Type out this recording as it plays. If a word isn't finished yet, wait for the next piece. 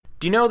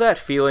Do you know that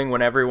feeling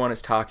when everyone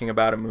is talking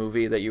about a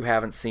movie that you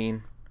haven't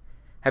seen?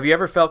 Have you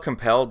ever felt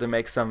compelled to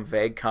make some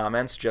vague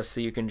comments just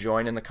so you can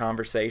join in the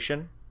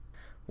conversation?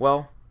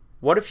 Well,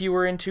 what if you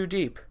were in too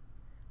deep?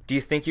 Do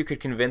you think you could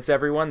convince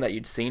everyone that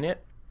you'd seen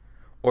it?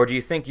 Or do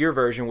you think your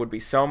version would be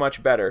so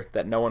much better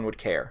that no one would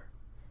care?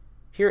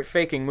 Here at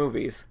Faking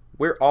Movies,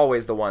 we're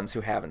always the ones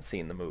who haven't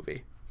seen the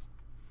movie.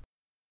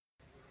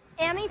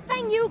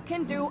 Anything you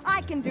can do,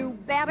 I can do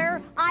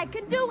better. I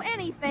can do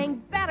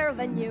anything better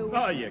than you.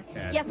 Oh, you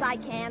can. Yes, I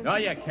can. No,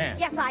 you can't.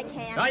 Yes, I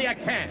can. No, you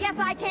can't. Yes,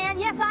 I can.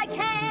 Yes, I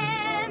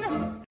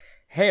can.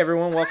 Hey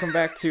everyone, welcome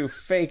back to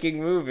Faking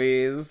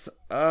Movies.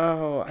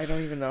 Oh, I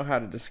don't even know how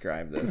to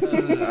describe this.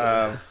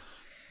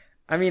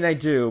 I mean, I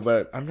do,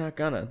 but I'm not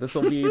gonna. This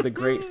will be the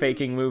great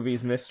Faking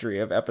Movies mystery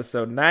of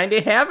episode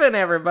 90 heaven,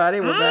 everybody.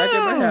 We're back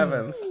in the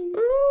heavens.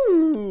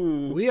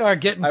 Ooh. We are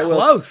getting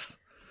close.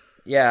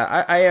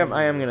 Yeah, I am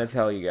going to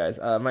tell you guys.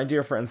 My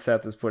dear friend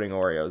Seth is putting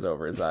Oreos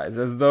over his eyes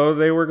as though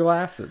they were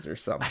glasses or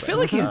something. I feel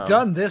like he's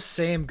done this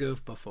same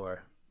goof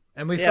before,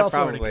 and we fell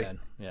for it again.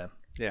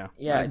 Yeah.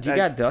 Do you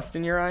got dust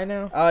in your eye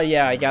now? Oh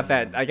yeah, I got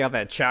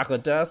that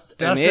chocolate dust.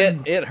 Dust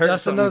and it hurts.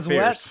 Dust in those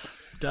fierce. wets.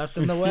 Dust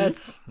in the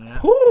wets. Yeah.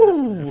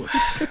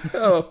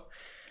 Oh,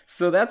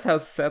 so that's how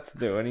Seth's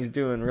doing. He's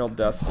doing real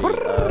dusty.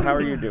 How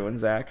are you doing,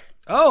 Zach?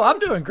 Oh, I'm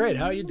doing great.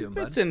 How are you doing,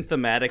 bud? Fits in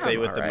thematically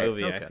with the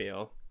movie, okay. I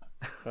feel.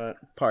 But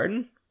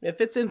Pardon? it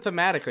fits in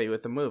thematically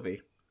with the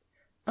movie.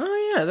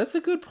 Oh yeah, that's a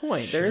good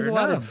point. There is a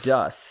lot of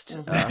dust.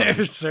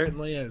 There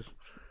certainly is.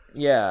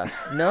 Yeah,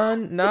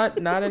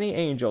 not any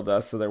angel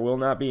dust, so there will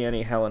not be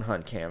any Helen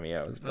Hunt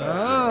cameos. But,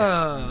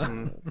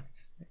 I'm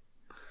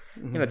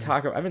gonna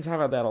talk. I've been talking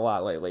about that a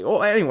lot lately.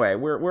 Oh, anyway,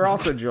 we're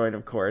also joined,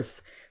 of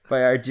course,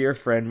 by our dear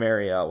friend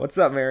Marielle. What's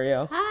up,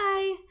 Marielle?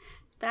 Hi,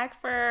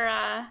 back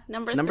for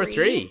number three.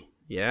 3.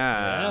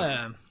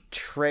 Yeah.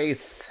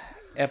 Trace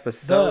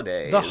episode.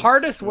 The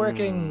hardest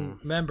working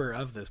member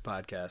of this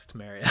podcast,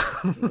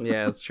 Marielle.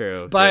 Yeah, it's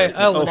true. By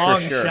a for long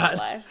sure.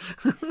 shot.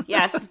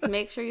 Yes,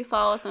 make sure you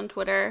follow us on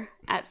Twitter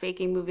at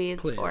Faking Movies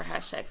Please. or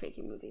hashtag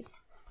Faking Movies.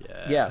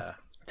 Yeah.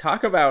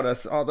 Talk about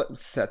us. All the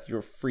Seth,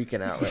 you're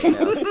freaking out right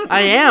now.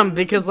 I am,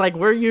 because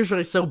we're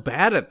usually so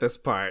bad at this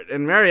part,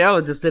 and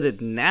Marielle just did it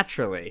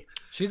naturally.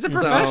 She's a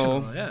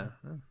professional. Yeah.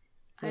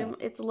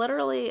 It's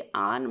literally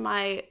on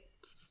my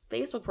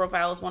Facebook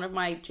profile as one of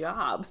my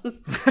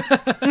jobs.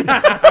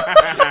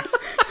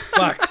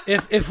 Fuck.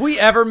 If we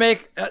ever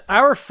make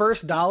our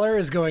first dollar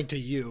is going to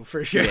you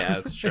for sure. Yeah,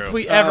 that's true. If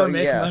we ever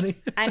make money.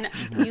 And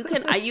you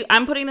can.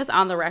 I'm putting this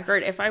on the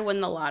record. If I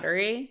win the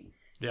lottery,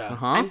 Yeah.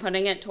 I'm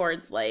putting it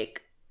towards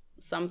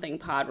something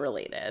pod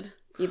related.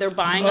 Either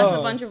buying us a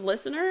bunch of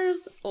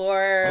listeners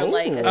or a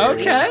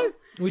Okay.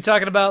 We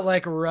talking about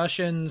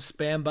Russian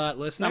spam bot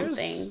listeners?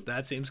 Something.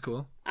 That seems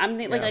cool. I'm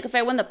like if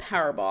I win the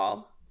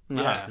Powerball.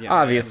 Yeah.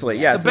 Obviously,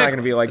 yeah, it's not going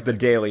to be the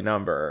daily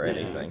number or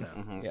anything.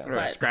 Yeah. Or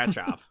a scratch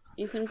off.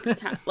 You can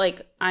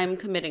I'm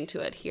committing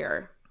to it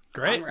here.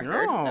 Great. On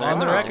record. Oh, that on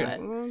the I'm record.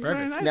 doing it.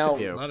 Perfect. Nice Now-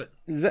 of you. Love it.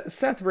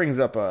 Seth brings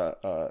up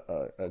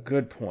a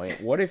good point.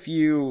 What if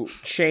you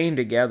chain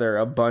together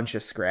a bunch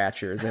of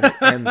scratchers and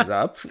it ends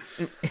up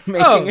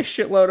making a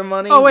shitload of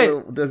money? Oh,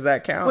 wait. Does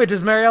that count? Wait,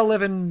 does Marielle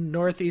live in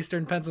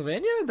northeastern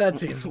Pennsylvania? That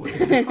seems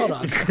weird. Hold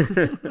on.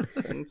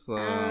 It's,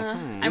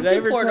 I'm Did I too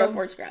ever poor to tell-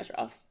 afford scratch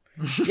offs.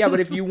 Yeah, but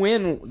if you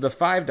win the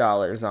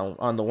 $5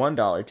 on the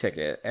 $1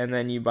 ticket, and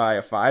then you buy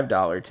a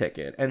 $5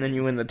 ticket, and then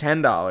you win the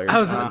 $10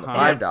 on the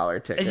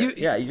 $5 ticket,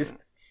 you just...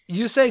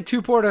 You say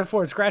too poor to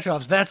afford scratch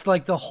offs. That's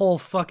the whole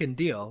fucking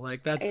deal.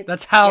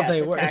 That's how they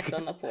it's work. a tax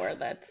on the poor.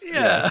 That's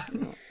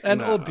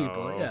And old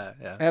people. Yeah.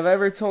 Have I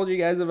ever told you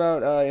guys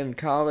about in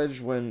college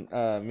when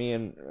me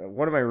and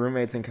one of my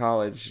roommates in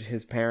college,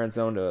 his parents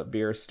owned a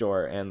beer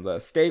store, and the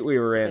state we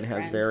were in has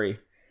friend. very...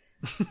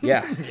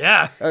 Yeah.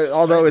 Yeah.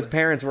 Although his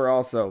parents were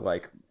also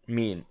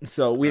mean,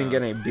 so we didn't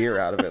get any beer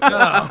out of it.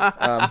 But,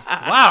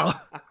 Wow.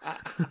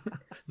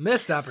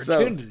 Missed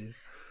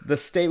opportunities. the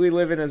state we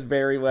live in has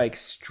very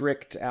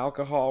strict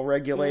alcohol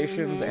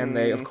regulations, and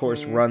they of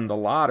course run the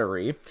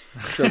lottery.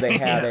 So they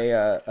had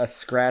a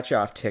scratch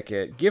off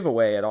ticket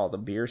giveaway at all the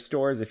beer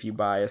stores if you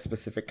buy a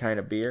specific kind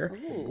of beer.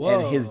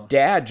 And his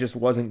dad just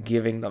wasn't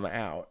giving them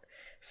out.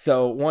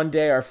 So one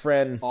day our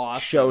friend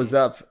shows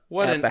up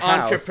what at an the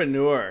house.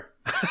 entrepreneur.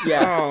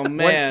 Yeah. Oh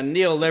man,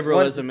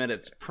 neoliberalism at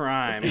its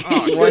prime.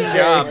 Oh, One good day-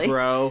 job,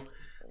 bro.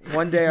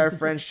 One day our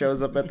friend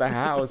shows up at the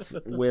house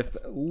with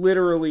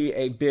literally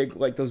a big,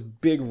 those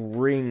big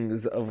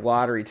rings of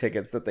lottery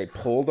tickets that they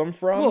pulled them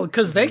from. Well,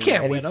 because they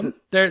can't And win them.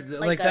 They're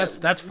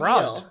that's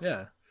fraud. wheel.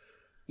 Yeah.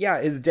 Yeah,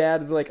 his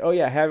dad's like, oh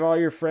yeah, have all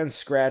your friends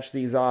scratch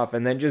these off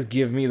and then just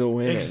give me the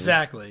winnings.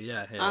 Exactly.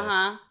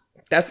 Yeah.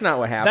 That's not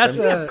what happened. That's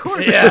Of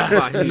course yeah. the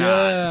fuck not.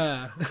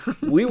 Yeah.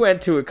 We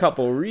went to a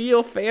couple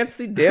real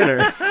fancy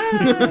dinners.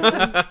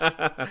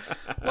 Well,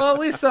 at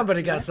least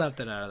somebody got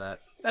something out of that.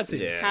 That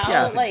seems. Yeah. How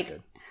Yeah.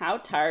 How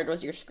tired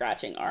was your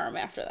scratching arm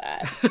after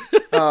that?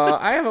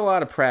 I have a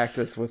lot of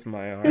practice with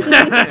my arm. From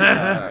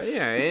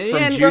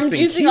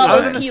juicing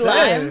all those key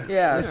limes.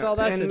 Yeah, I saw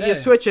that And today. you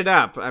switch it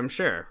up, I'm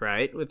sure,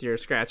 right? With your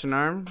scratching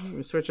arm,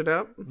 you switch it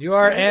up. You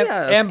are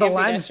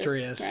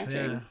Ambidextrous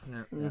ambidextrous.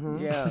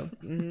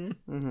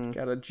 scratching.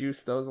 Gotta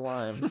juice those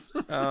limes.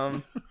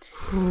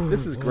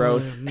 This is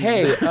gross.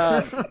 Hey,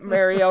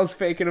 Marielle's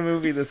faking a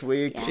movie this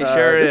week. She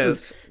sure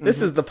is.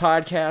 This is the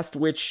podcast,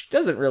 which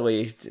this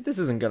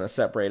isn't gonna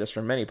separate us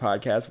from many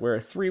podcasts where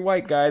three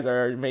white guys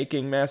are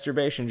making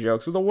masturbation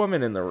jokes with a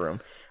woman in the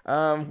room.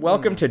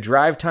 Welcome to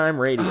Drive Time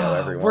Radio,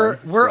 everyone.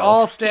 We're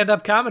all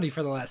stand-up comedy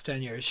for the last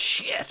 10 years.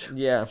 Shit.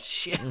 Yeah.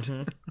 Shit.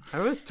 I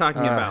was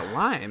talking about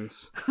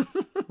limes.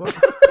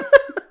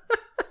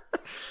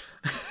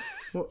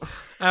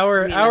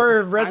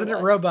 Our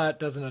resident robot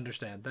doesn't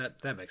understand.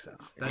 That makes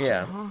sense.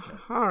 Yeah.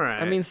 All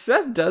right. I mean,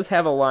 Seth does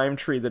have a lime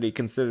tree that he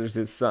considers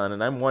his son,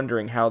 and I'm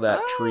wondering how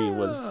that tree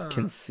was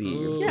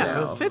conceived.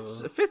 yeah,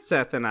 fits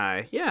Seth and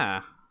I.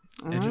 Yeah.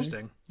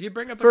 Interesting. You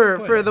bring up a For good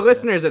point. for the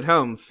listeners at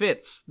home,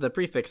 Fitz, the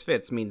prefix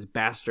Fitz means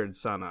bastard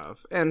son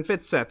of, and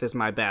Fitzseth is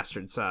my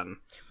bastard son.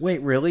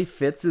 Wait, really?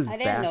 Fitz is I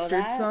didn't know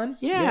bastard that. son?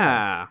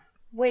 Yeah.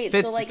 Wait,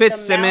 Fitz, so like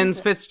Fitzsimmons,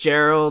 the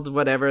Fitzgerald,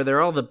 whatever.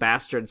 They're all the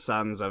bastard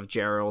sons of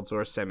Geralds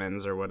or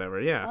Simmons or whatever.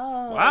 Yeah.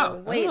 Oh, Wow.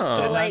 Wait, Oh.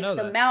 so Did like not know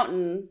the that.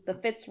 mountain, the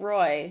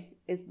Fitzroy,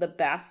 is the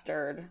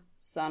bastard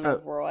son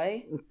of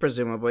Roy?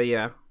 Presumably,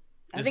 yeah.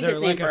 I Is think there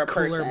it's named like for a a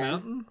cooler person.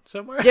 mountain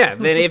somewhere? Yeah.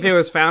 Then if it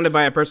was founded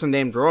by a person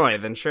named Roy,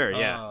 then sure.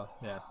 Yeah.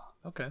 Yeah.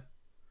 Okay.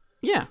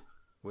 Yeah.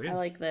 Weird. I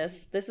like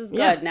this. This is good.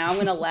 Yeah. Now I'm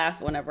gonna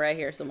laugh whenever I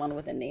hear someone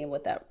with a name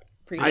with that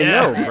prefix. I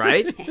Yeah. know,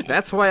 right?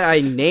 That's why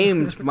I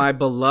named my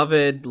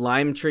beloved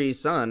lime tree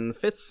son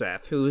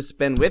Fitzseth, who's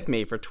been with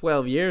me for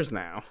 12 years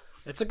now.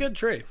 It's a good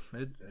tree.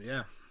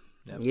 Yeah.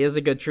 He is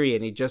a good tree,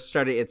 and he just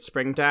started, it's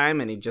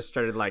springtime, and he just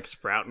started, like,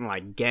 sprouting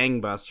like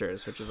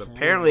gangbusters, which is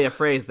apparently a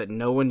phrase that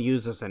no one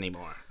uses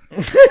anymore.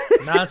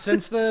 Not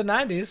since the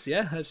 90s.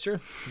 Yeah, that's true.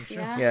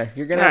 Yeah,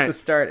 you're gonna All have to right.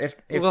 start. If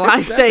Well, I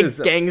Fitzseth say is-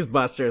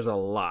 gangbusters a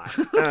lot.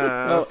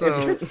 Well,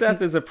 So- if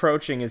Seth is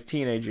approaching his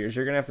teenage years,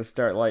 you're gonna have to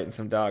start lighting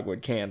some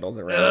dogwood candles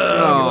around.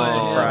 Oh, Give him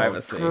some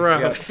privacy.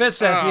 gross.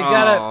 Fitzseth, you Oh.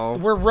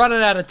 gotta. We're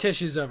running out of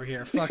tissues over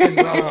here. Fucking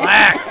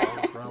relax.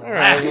 All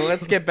right, well,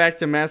 let's get back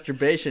to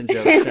masturbation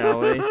jokes, shall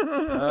we?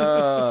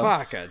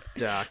 Fuck a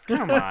duck.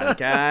 Come on,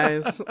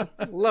 guys. That's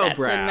when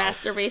Lowbrow.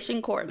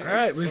 masturbation corner. All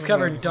right, we've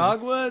covered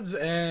dogwoods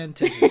and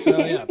tissues. So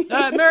yeah,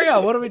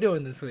 Marielle, what are we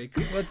doing this week?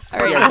 What's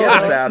All right, Get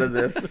us so out of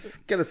this.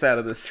 Get us out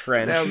of this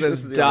trench. Out of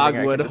this is the only thing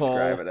I can dogwood hole.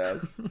 describe it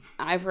as.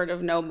 I've heard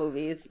of no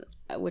movies,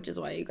 which is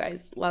why you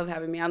guys love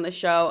having me on the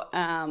show.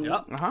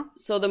 Yep.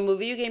 So the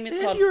movie you gave me is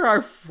And called. you're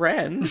our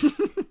friend.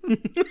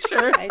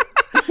 Sure.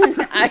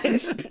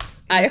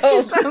 I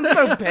hope. I'm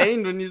so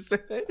pained when you say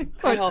it.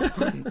 I hope.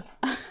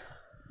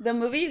 The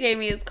movie you gave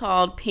me is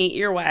called Paint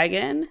Your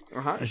Wagon.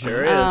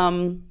 Sure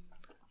is.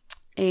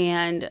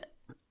 And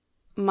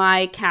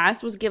my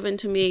cast was given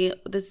to me.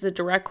 This is a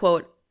direct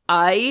quote.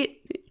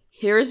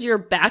 Here's your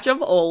batch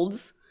of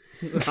olds.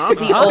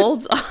 The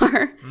olds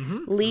are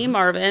Lee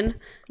Marvin,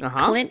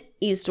 Clint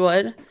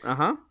Eastwood,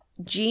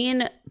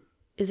 Jean,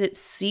 is it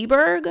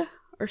Seberg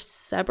or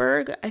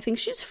Seberg? I think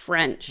she's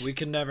French. We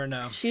can never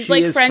know. She's She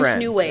like is French French.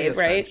 New She Wave, is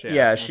right? French,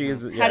 Yeah,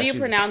 she's. How do you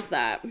pronounce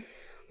that?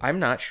 I'm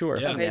not sure.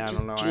 Yeah. Okay, Yeah, I just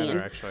don't know Jean.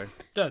 either, actually.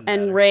 Doesn't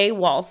And matter. Ray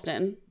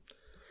Walston.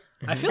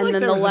 I feel and like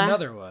then there the was la-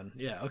 another one.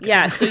 Yeah. Okay.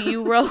 Yeah, so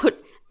you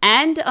wrote,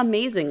 and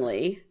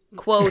amazingly,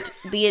 quote,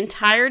 the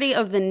entirety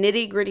of the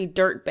Nitty Gritty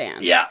Dirt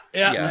Band. Yeah.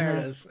 There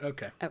it is.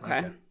 Okay.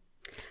 Okay.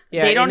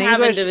 Yeah, They don't in have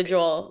English,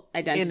 individual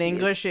identities. In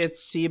English,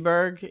 it's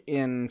Seberg.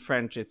 In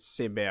French, it's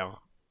Seberg.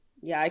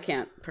 Yeah, I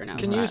can't pronounce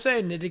Can that. you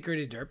say Nitty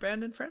Gritty Dirt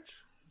Band in French?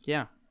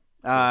 Yeah.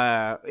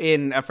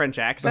 In a French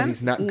But accent?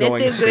 he's not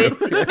going Nitty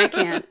to. Gritty. I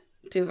can't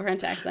do a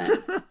French accent.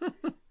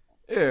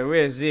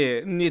 Where's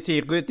the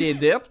nitty gritty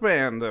dirt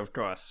band, of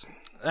course.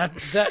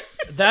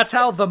 That's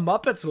how the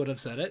Muppets would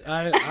have said it.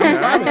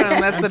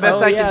 That's the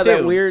best I can do.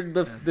 that weird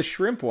the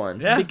shrimp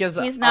one. Yeah. Because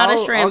He's not a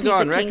I'll shrimp, go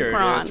he's on a king record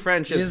prawn. with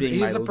French as being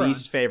He's my a prawn.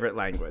 least favorite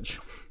language.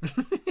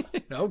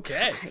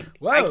 Okay.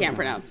 Whoa. I can't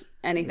pronounce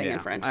anything Yeah, in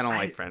French. I don't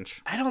like French.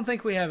 I don't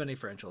think we have any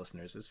French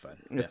listeners. It's fine.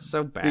 It's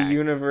so bad. The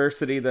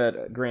university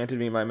that granted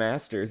me my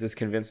master's is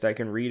convinced I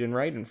can read and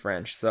write in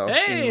French. So,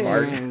 Hey!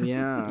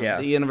 Yeah. Yeah.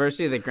 The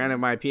university that granted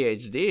my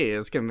PhD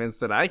is convinced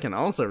that I can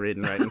also read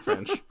and write in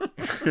French.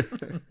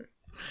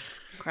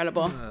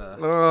 Incredible.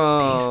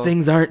 Oh.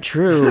 things aren't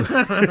true.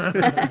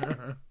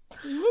 Whoopsie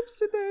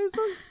daisy.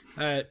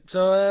 All right.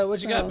 So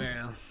what you got,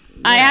 Marielle?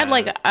 I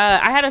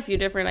had a few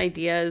different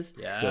ideas.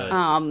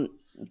 Yeah.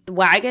 The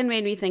wagon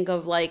made me think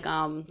of like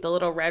the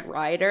Little Red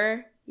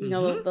Rider, you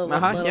know, the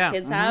little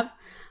kids have.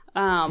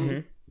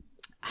 And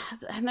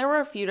there were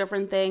a few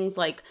different things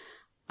like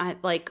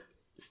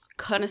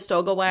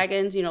Conestoga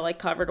wagons, you know, like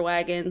covered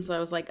wagons. So I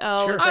was like,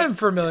 oh, it's like, I'm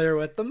familiar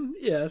with them.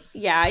 Yes.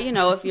 yeah, you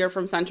know, if you're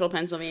from central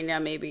Pennsylvania,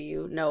 maybe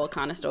you know a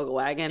Conestoga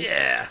wagon.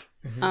 Yeah.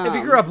 If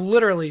you grew up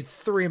literally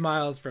 3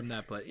 miles from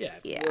that place, yeah,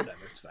 whatever,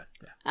 it's fine.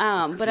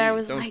 Yeah. But I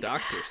was Don't like,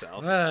 dox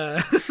yourself.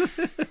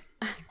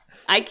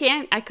 I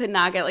could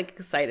not get like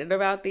excited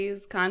about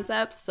these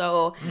concepts,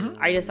 so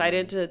I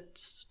decided to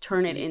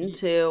turn it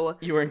into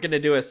You weren't going to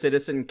do a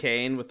Citizen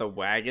Kane with a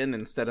wagon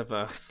instead of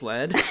a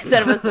sled?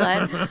 instead of a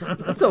sled.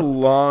 That's a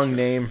long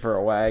name for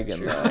a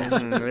wagon, though.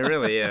 It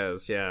really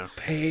is, yeah.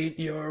 Paint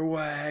your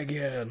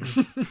wagon.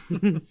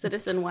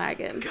 Citizen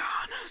Wagon.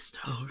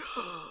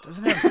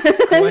 Doesn't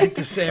have quite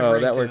the same Oh,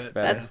 ring that to works it.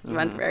 better. That's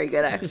went very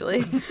good,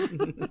 actually.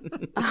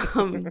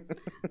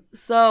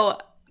 So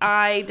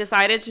I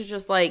decided to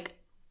just like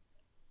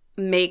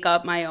make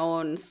up my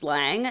own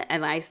slang,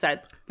 and I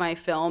set my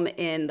film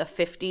in the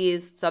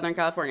 50s Southern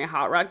California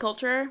hot rod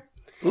culture.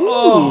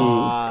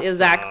 Awesome.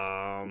 Zach's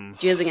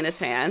jizzing in his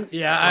pants.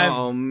 Yeah,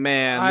 Oh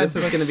man, I'm this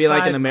is going to be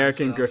like an beside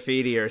American myself.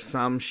 Graffiti or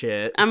some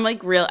shit. I'm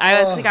like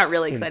I actually got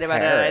really excited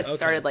about it. I Paris.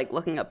 started like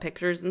looking up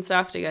pictures and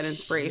stuff to get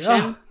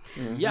inspiration.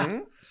 yeah.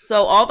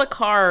 So all the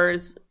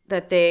cars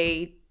that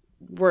they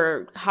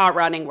were hot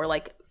rodding were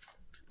like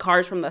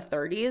cars from the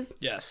 30s,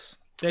 Yes.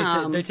 They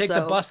take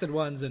the so- busted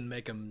ones and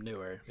make them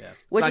newer. Yeah.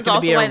 which It's is not gonna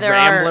also be why a there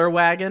Rambler are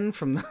wagon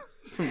from the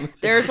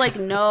there's like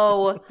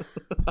no.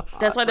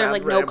 That's why there's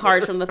like no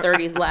cars from the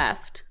 30s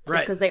left, Right.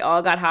 Because they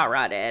all got hot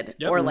rodded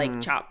Yep. or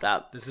like chopped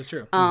up. This is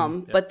true.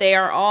 But they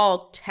are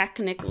all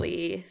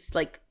technically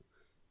like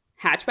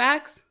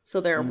hatchbacks, so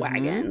they're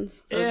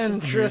wagons. So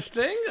just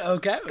Interesting.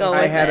 Okay. go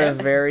I with had it. a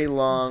very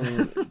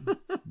long,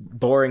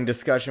 boring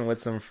discussion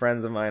with some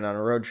friends of mine on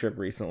a road trip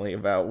recently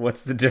about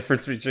what's the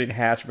difference between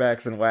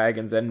hatchbacks and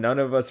wagons, and none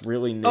of us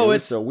really knew,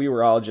 so we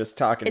were all just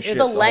talking It's shit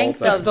the the whole length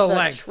time. of It's the the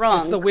length. trunk.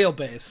 It's the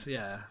wheelbase.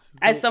 Yeah.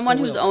 As someone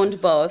who's owned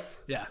wheelbase. both.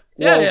 Yeah.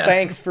 Well, yeah.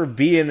 thanks for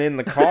being in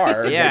the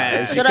car. Yeah.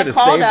 guys. You Should've could have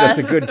called saved us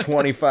us. a good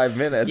 25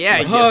 minutes.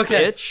 Yeah, you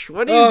Okay. bitch.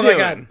 What are you Oh doing?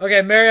 my god.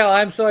 Okay, Marielle,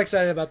 I'm so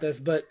excited about this,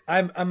 but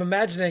I'm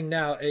imagining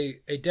now a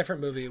different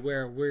movie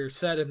where we're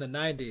set in the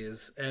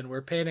 90s and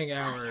we're painting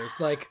ours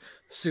like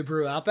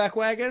Subaru Outback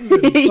wagons.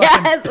 And fucking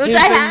Yes, which I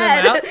pimping them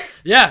had. out.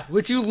 Yeah,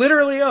 which you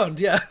literally owned.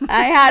 Yeah.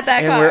 I had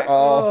that And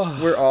car.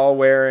 we're all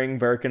wearing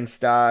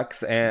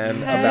Birkenstocks and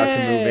about to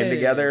move in Hey.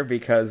 together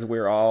because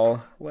we're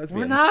all lesbians.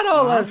 We're not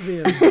all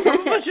lesbians.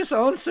 Some of us just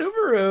own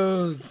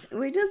Subarus.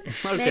 We just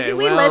Okay, maybe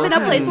we well, live in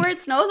a place where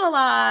it snows a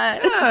lot.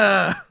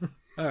 Yeah.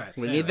 All right.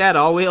 We need that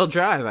all-wheel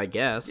drive, I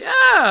guess.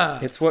 Yeah.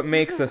 It's what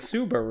makes a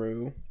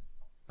Subaru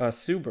a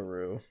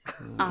Subaru.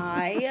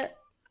 I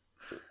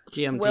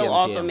GM, will GM,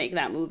 also GM. make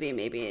that movie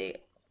maybe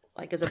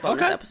like as a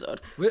bonus Okay.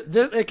 episode.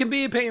 It can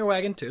be Paint Your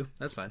Wagon too.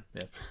 That's fine.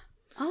 Yeah.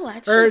 Oh,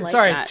 actually, Or like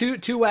sorry, that.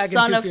 two wagon,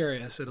 Son Too of-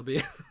 Furious. It'll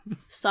be.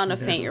 Son of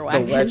Paint Your The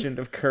Wagon. Legend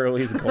of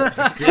Curly's Gold.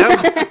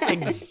 Yep,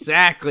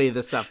 exactly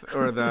the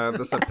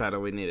the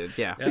subtitle we needed.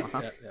 Yeah.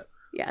 Yeah.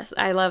 Yes,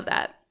 I love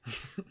that.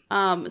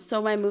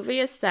 So my movie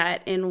is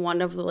set in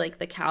one of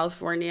the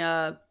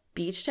California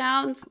beach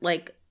towns,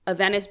 like a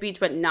Venice beach,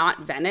 but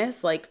not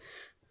Venice. Like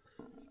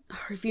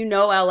if you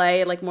know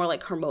LA, like more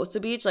like Hermosa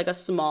Beach, like a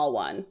small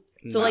one.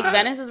 So like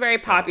Venice is very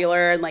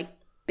popular and like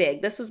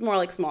big. This is more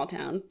like small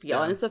town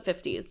feel, and it's the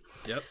 50s.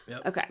 Yep.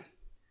 Okay.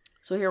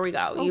 So here we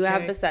go. You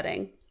have the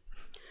setting.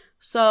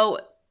 So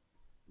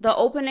the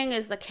opening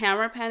is the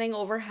camera panning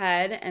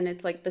overhead, and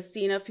it's like the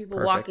scene of people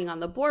walking on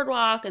the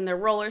boardwalk, and they're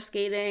roller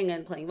skating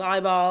and playing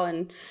volleyball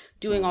and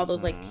doing all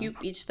those like cute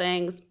beach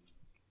things.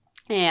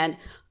 And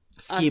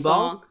Skee a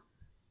ball? song.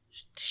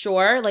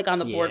 Sure, like on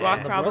the boardwalk,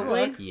 On the probably.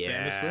 boardwalk.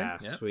 Yeah, Famously.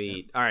 Yep,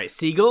 sweet. All right,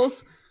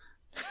 seagulls?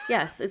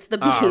 Yes, it's the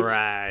beach. All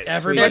right.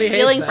 Everybody They're hates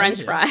stealing them, French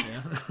yeah,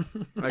 fries.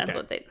 sweet. That's Okay.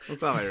 what they.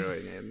 That's all I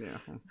really need, yeah.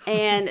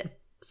 And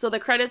so the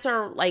credits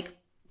are like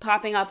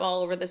popping up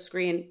all over the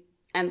screen,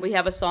 and we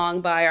have a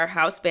song by our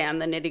house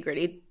band, the Nitty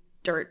Gritty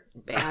Dirt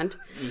Band.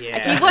 Yeah, I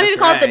keep wanting to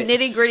call it the right.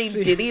 Nitty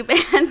Gritty Ditty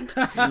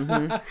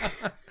Band.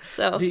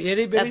 So The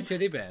itty bitty that's-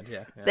 titty band.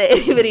 Yeah. the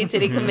Itty Bitty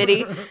Titty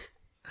Committee.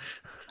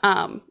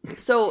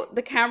 So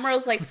the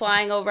camera's like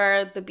flying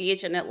over the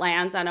beach, and it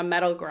lands on a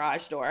metal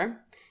garage door.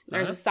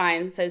 There's a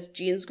sign that says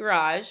Jean's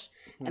Garage,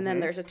 and then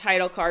there's a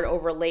title card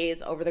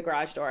overlays over the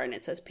garage door, and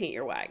it says Paint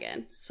Your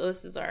Wagon. So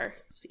this is our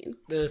scene.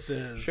 This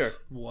is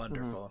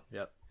wonderful.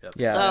 Yep.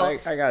 Yeah, So-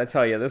 I gotta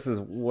tell you, this is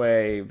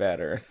way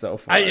better so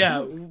far. Yeah,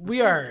 we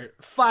are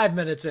 5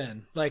 minutes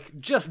in, like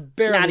just Not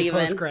barely even.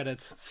 post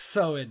credits.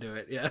 So into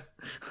it, yeah.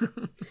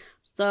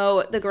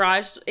 So the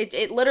garage,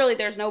 it literally,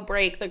 there's no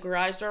break. The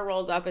garage door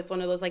rolls up. It's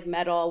one of those like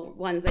metal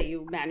ones that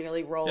you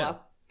manually roll Yeah.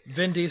 up.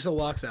 Vin Diesel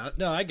walks out.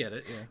 No, I get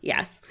it. Yeah,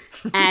 Yes.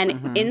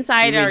 And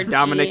inside You are mean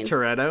Dominic Jean.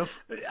 Toretto?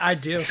 I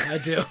do.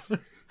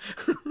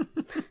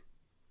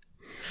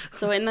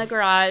 So in the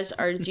garage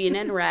are Jean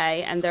and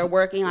Ray, and they're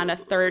working on a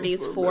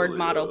 30s Ford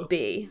Model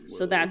B.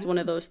 So that's one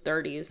of those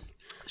 30s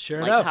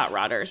Sure like enough. hot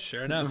rodders.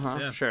 Sure enough.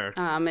 Yeah. Sure.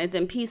 It's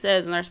in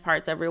pieces, and there's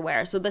parts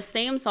everywhere. So the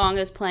same song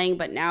is playing,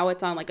 but now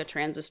it's on like a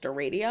transistor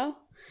radio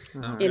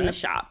in the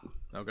shop.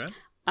 Okay.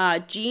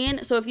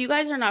 Jean, so if you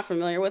guys are not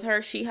familiar with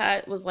her, she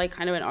was like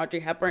kind of an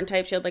Audrey Hepburn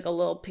type. She had like a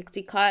little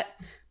pixie cut,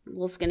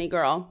 little skinny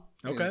girl.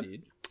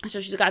 Okay. So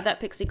she's got that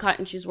pixie cut,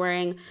 and she's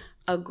wearing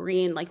a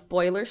green like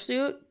boiler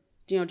suit.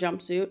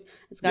 jumpsuit.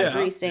 It's got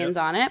grease stains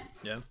on it.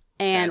 Yeah.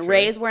 And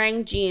Ray's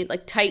wearing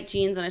tight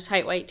jeans and a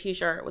tight white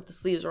t-shirt with the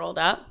sleeves rolled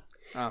up.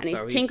 Oh, and he's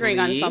so tinkering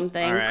on Lee.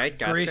 something. All right,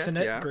 gotcha. Greasing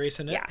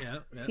it. Yeah.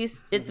 Yeah.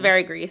 It's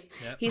very grease.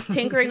 Yep. He's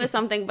tinkering with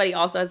something, but he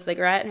also has a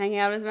cigarette hanging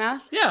out of his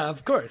mouth. Yeah,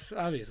 of course,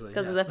 obviously.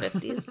 Because of the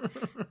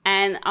 50s.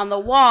 And on the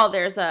wall,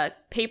 there's a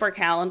paper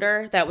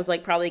calendar that was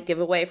probably a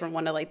giveaway from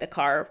one of the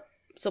car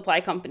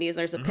supply companies.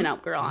 There's a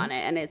pinup girl on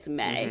it, and it's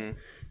May.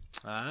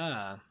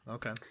 Ah,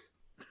 okay.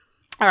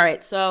 All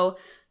right, so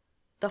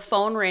the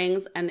phone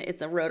rings, and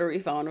it's a rotary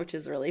phone, which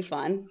is really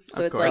fun.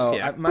 So it's course,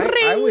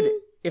 I would,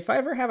 if I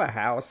ever have a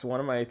house, one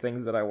of my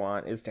things that I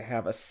want is to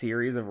have a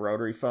series of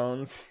rotary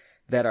phones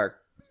that are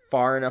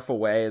far enough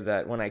away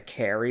that when I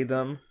carry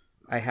them,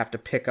 I have to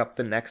pick up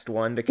the next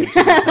one to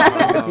continue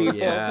talking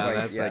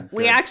to people.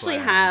 We actually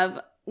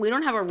have, we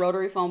don't have a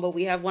rotary phone, but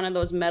we have one of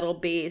those metal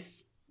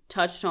base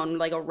touch tone,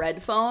 like a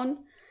red phone.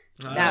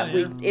 That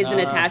isn't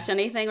attached to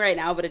anything right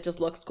now, but it just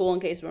looks cool in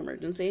case of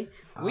emergency.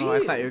 I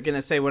thought you were gonna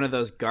say one of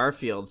those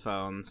Garfield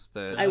phones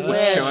that I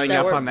wish showing that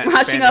up we're on that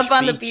rushing Spanish up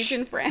on the beach. beach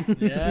in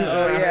France.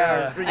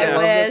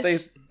 I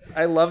wish.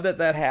 I love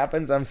that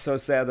happens. I'm so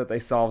sad that they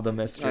solved the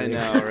mystery. I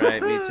know,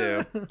 right? Me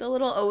too. The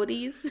little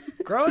Odies.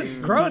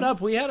 Growing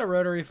up, we had a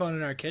rotary phone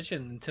in our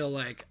kitchen until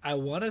I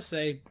want to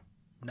say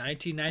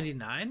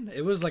 1999.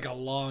 It was a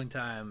long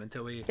time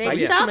until we. They I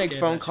used to stopped- make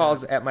phone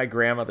calls at my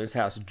grandmother's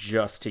house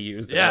just to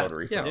use the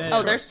rotary phone.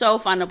 Oh, they're so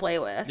fun to play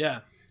with. Yeah,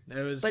 it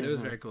was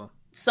very cool.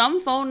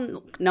 Some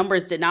phone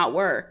numbers did not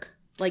work.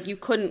 You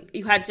couldn't.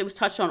 It was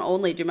touch tone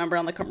only. Do you remember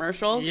on the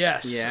commercials?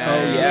 Yes. Yeah.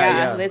 Oh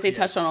yeah. They say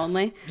touch tone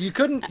only. You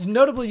couldn't.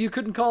 Notably, you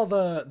couldn't call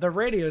the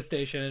radio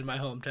station in my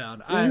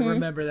hometown. I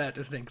remember that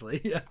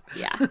distinctly. Yeah.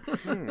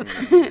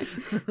 Yeah.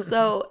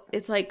 So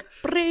it's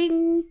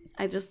bring.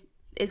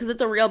 Because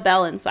it's a real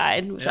bell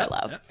inside, which I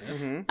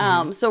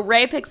love. So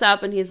Ray picks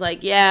up and he's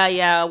like,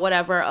 yeah,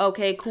 whatever.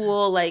 Okay,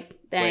 cool.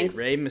 Thanks.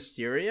 Wait, Rey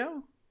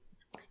Mysterio?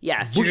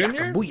 Yes.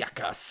 Booyaka,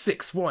 booyaka,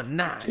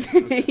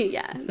 619.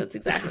 Yeah, that's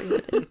exactly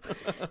what it is.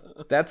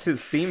 That's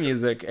his theme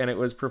music, and it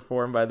was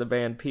performed by the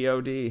band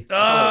POD.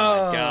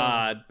 Oh my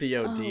God,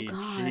 POD,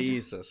 God.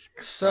 Jesus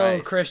Christ. So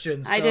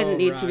Christian. I didn't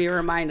need to be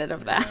reminded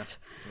of that.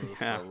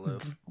 Yeah.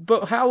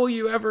 But how will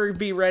you ever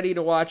be ready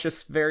to watch a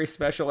very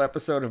special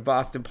episode of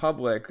Boston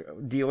Public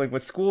dealing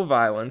with school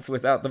violence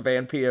without the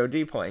band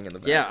POD playing in the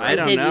background? Yeah, I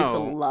don't did know. used to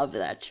love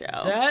that show.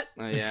 That.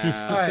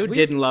 Yeah. All right, Who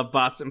didn't love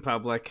Boston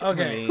Public?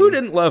 Okay. I mean, Who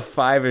didn't love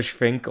Five-ish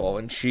Finkel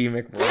and She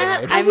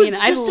McBride? I mean,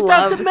 I just love.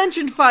 about to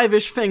mention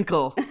Five-ish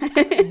Finkel.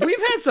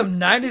 We've had some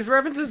 '90s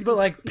references, but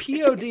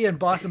POD and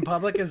Boston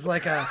Public is an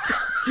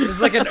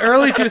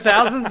early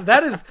 2000s.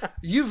 That is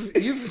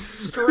you've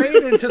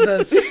strayed into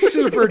the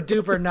super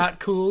duper not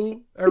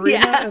cool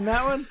arena in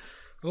that one.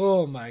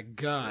 Oh my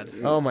god!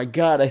 Oh my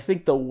god! I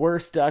think the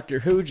worst Doctor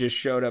Who just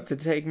showed up to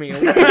take me away.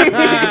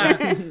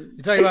 You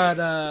talking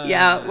about?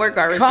 Yeah, we're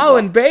garbage.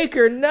 Colin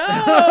Baker, no!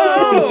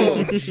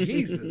 Oh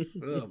Jesus!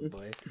 Oh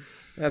boy!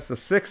 That's the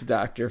sixth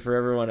Doctor for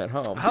everyone at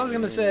home. I was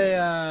gonna say,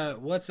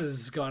 what's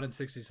his Gone in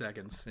 60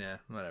 Seconds? Yeah,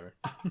 whatever.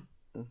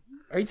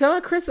 Are you talking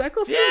about Chris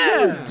Eccleston? Yeah.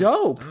 He was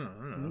dope.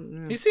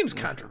 He seems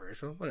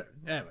controversial. Whatever.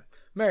 Anyway,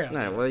 Marielle. All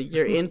right, well,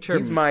 you're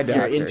He's my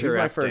doctor. You're He's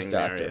my first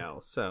interrupting doctor.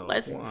 Marielle, so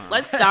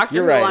Let's Doctor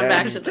You're Who right, on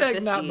back to Alex. the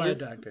Hashtag not my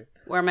 50s, doctor.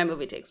 where my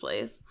movie takes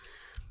place.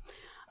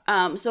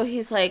 So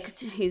he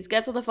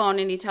gets on the phone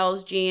and he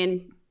tells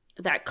Jean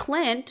that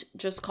Clint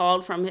just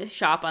called from his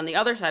shop on the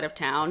other side of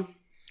town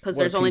because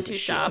there's only 2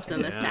 shops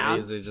in this town.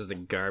 He's just a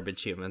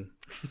garbage human.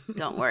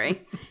 Don't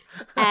worry.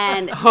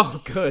 And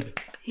Oh, good.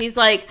 he's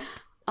like,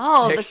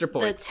 oh, Extra the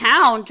points.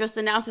 town just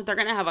announced that they're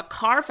going to have a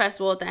car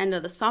festival at the end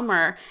of the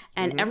summer,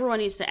 and everyone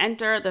needs to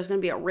enter. There's going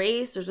to be a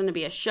race. There's going to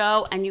be a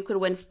show, and you could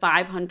win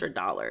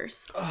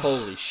 $500.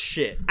 Holy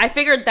shit. I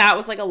figured that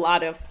was a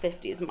lot of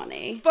 50s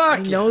money. Fuck.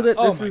 I know that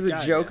Oh this my is a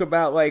God, joke yeah.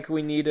 about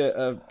we need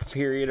a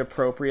period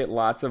appropriate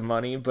lots of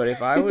money, but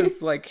if I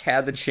was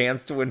had the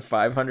chance to win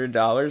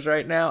 $500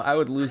 right now, I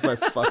would lose my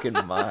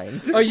fucking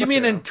mind. Oh, you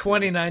mean in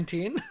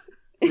 2019?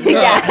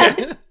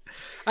 Yeah.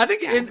 I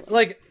think in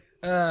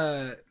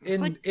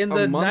in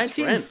the a month's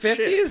rent.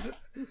 1950s.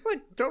 It's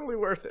totally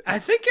worth it. I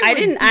think I would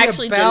didn't be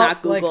actually did about,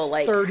 not Google,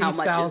 how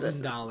much is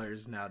this?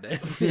 $30,000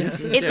 nowadays. Yeah. It's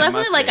Yeah, definitely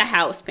must like be. a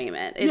house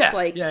payment. It's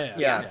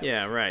yeah.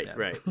 Yeah, right.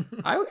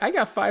 I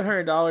got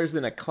 $500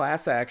 in a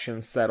class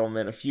action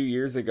settlement a few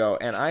years ago,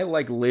 and I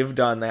lived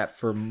on that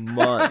for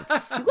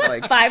months.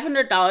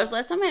 $500.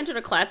 Last time I entered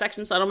a class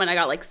action settlement, I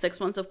got 6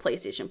 months of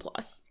PlayStation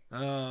Plus.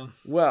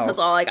 Well, That's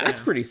all I got. That's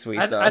pretty sweet,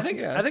 though. I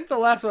think the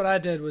last one I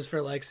did was for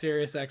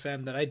Sirius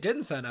XM that I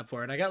didn't sign up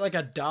for, and I got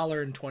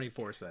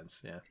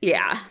 $1.24. Yeah.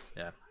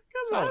 Yeah.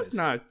 It's always.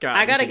 I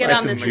gotta get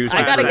on this. juice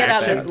I gotta get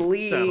on back this then.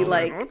 Lee.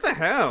 What the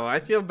hell? I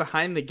feel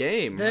behind the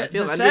game. I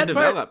feel the sad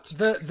underdeveloped.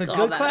 part, the all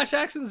good that. class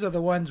actions are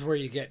the ones where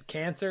you get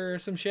cancer or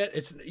some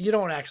shit. You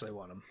don't actually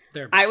want them.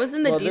 They're I was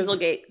in the Well, this-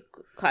 Dieselgate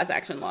class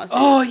action lawsuit.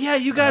 Oh yeah,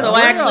 you guys. So were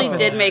I actually up in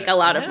did that. make a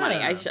lot of Yeah. money.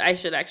 I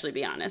should actually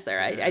be honest there.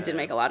 I did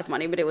make a lot of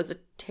money, but it was a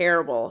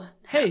terrible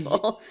Hey,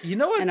 hassle. you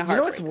know what? and a You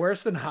know what's heartbreak.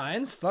 worse than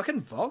Heinz?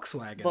 Fucking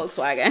Volkswagen.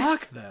 Volkswagen.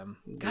 Fuck them.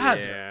 God,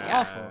 Yeah. they're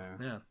awful.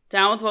 Yeah.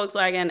 Down with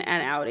Volkswagen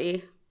and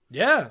Audi.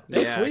 Yeah,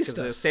 they Yeah, fleeced 'cause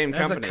they're the us same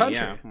as a company,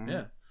 country. yeah. Mhm.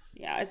 Yeah.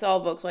 Yeah, it's all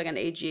Volkswagen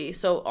AG.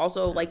 So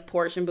also like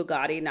Porsche and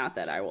Bugatti. Not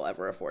that I will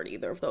ever afford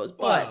either of those,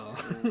 but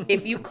Well,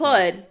 if you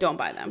could, don't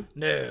buy them.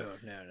 no.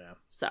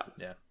 So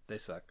Yeah, they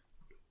suck.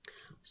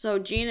 So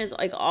Jean is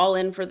like all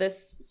in for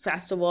this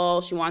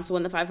festival. She wants to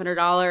win the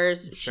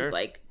 $500. Sure. She's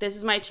like, this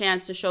is my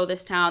chance to show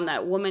this town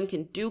that women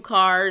can do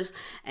cars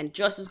and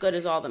just as good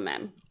as all the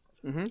men.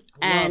 Mm-hmm.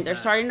 And they're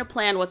starting to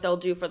plan what they'll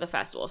do for the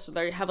festival. So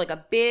they have like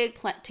a big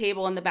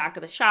table in the back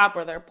of the shop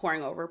where they're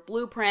pouring over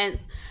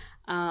blueprints.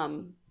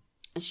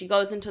 And she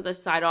goes into the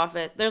side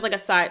office. There's like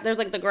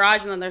the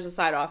garage and then there's a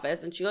side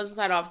office. And she goes to the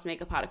side office to make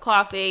a pot of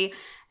coffee.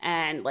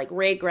 And like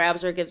Ray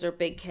grabs her, gives her a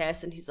big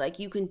kiss. And he's like,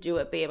 you can do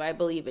it, babe. I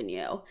believe in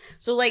you.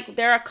 So like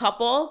they're a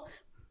couple,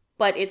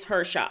 but it's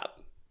her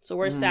shop. So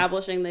we're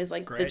establishing these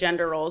like the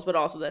gender roles, but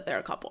also that they're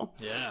a couple.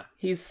 Yeah.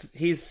 He's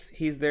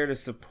there to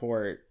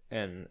support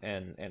and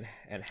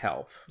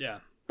help. Yeah.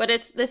 But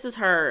this is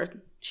her.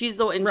 She's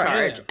the in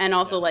charge. Yeah. And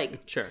also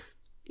like, Sure.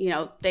 you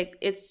know,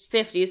 it's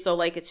 50s, so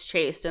like it's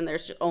chaste and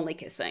there's only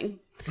kissing.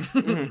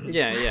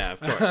 Yeah, of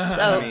course.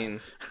 So I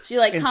mean, she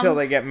like Until comes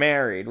they get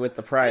married with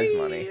the prize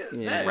money.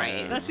 yeah.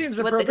 right. That seems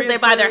because appropriate. they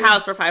buy their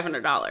house for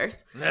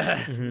 $500.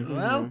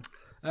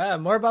 Well,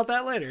 more about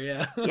that later.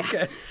 Yeah.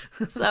 Okay.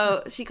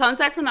 So she comes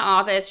back from the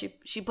office.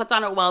 She puts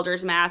on a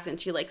welder's mask and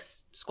she like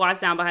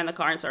squats down behind the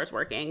car and starts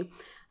working.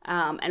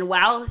 And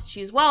while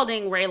she's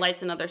welding, Ray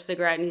lights another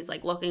cigarette and he's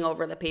like looking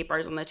over the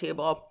papers on the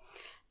table.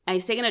 And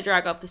he's taking a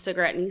drag off the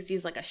cigarette and he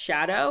sees like a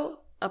shadow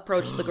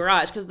approach the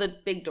garage because the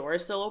big door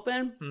is still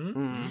open.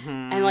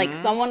 And like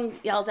someone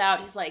yells out,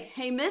 he's like,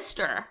 hey,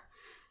 mister.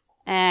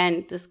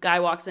 And this guy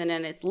walks in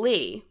and it's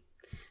Lee.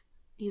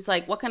 He's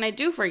like, what can I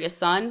do for you,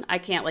 son? I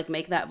can't like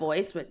make that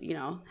voice, but you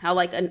know how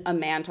like a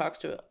man talks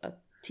to a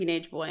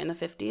teenage boy in the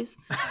 50s.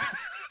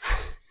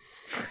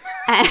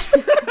 And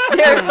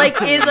there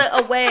like is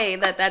a way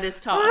that is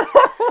taught.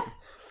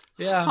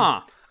 Yeah.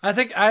 Huh. I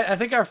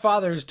think our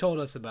fathers told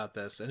us about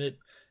this, and it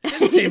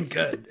seemed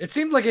good. It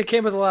seemed like it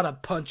came with a lot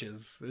of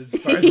punches, as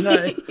far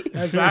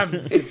as I'm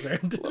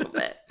concerned. A little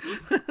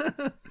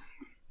bit.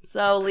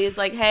 So Lee's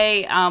like,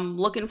 hey, I'm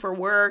looking for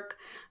work.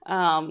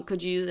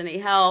 Could you use any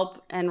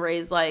help? And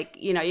Ray's like,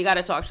 you know, you got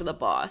to talk to the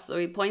boss. So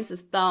he points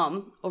his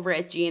thumb over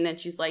at Jean and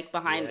she's like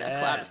behind a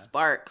cloud of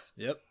sparks.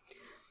 Yep.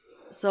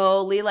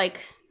 So Lee, like,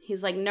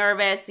 he's like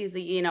nervous. He's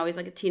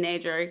like a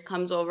teenager. He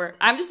comes over.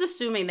 I'm just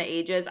assuming the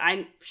ages.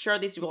 I'm sure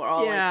these people are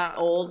all like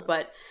old,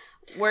 but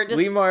we're just.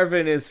 Lee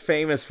Marvin is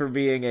famous for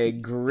being a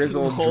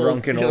grizzled,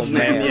 drunken old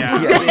man. Yeah,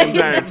 the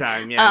entire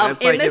time. Yeah,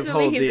 that's in like this his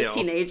movie, whole he's deal. a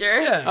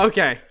teenager. Yeah.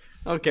 Okay.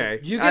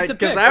 You get to pick.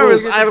 Because I Oh,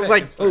 was you get to pick.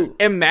 like It's fine.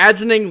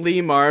 imagining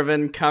Lee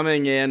Marvin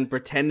coming in,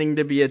 pretending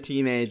to be a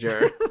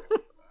teenager.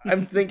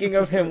 I'm thinking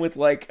of him with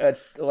like a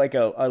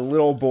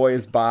little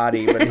boy's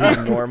body, but his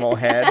normal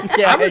head.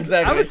 Yeah,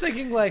 I was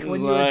thinking like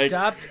when you like-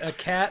 adopt a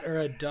cat or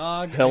a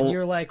dog, Hell- and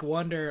you're like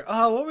wonder,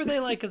 oh, what were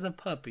they like as a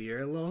puppy or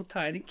a little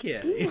tiny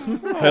kid?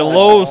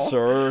 Hello,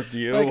 sir. Do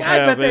you Like I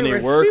bet they were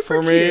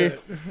super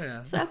cute.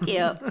 Yeah. So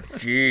cute.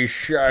 Gee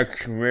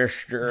shucks,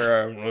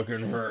 mister, I'm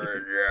looking for a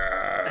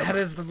job. That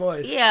is the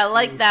voice. Yeah,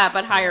 like that,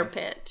 but higher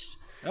pitched.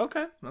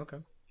 Okay.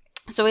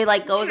 So he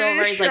like goes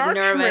over. He's like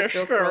nervous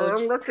to approach.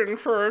 I'm looking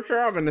for a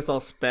job, and it's all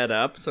sped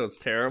up, so it's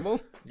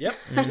terrible. Yep.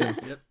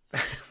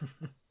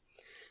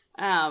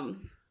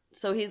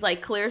 So he's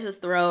like clears his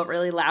throat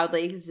really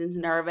loudly because he's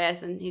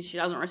nervous and she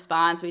doesn't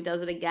respond. So he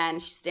does it again.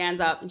 She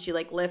stands up and she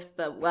like lifts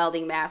the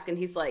welding mask and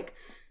he's like,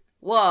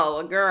 whoa,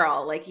 a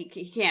girl. Like he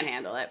can't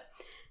handle it.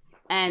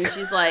 And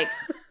she's like,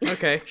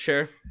 Okay,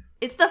 sure.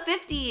 it's the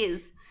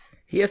 50s.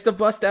 He has to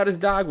bust out his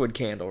dogwood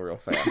candle real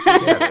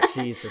fast.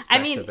 Jesus, I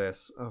back mean- to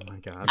this. Oh my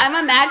god. I'm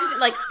imagining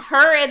like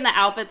her in the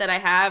outfit that I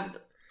have,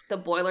 the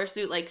boiler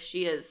suit, like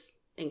she is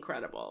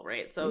incredible,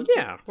 right? So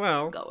Yeah,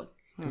 well, just go with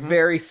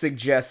Very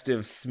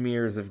suggestive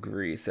smears of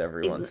grease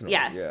every once in a while.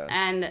 yes. Yeah.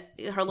 And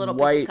her little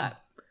White- pixie cut.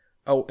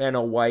 Oh, and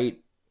a white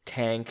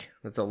tank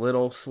that's a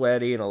little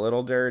sweaty and a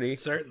little dirty.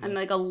 Certainly. And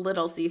like a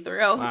little see-through.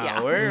 wow,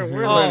 Yeah. we're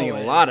learning a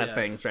Always, lot of yes.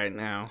 things right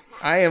now.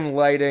 I am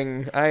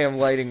lighting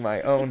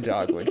my own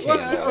dogwood candle.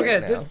 Well,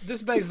 okay, right now.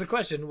 this begs the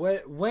question: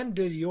 when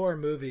did your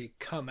movie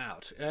come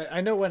out?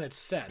 I know when it's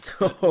set.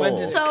 Oh, When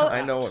did it So- come I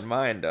out? know what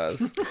mine does.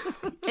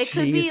 It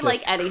could be Jesus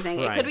like anything.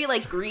 It could be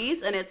Christ. like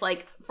Grease, and it's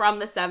like from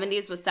the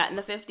 70s, was set in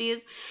the 50s.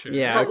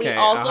 Yeah, But okay. we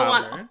also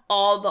uh-huh. want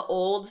all the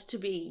olds to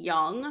be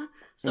young,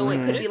 so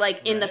it could be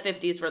like in the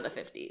 50s for the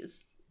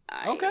 50s.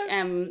 Okay.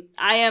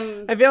 I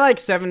am. I feel like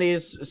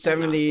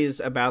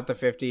 70s about the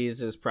 50s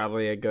is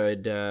probably a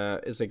good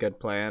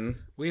plan.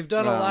 We've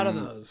done a lot of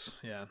those.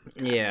 Yeah.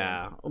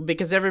 Yeah,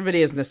 because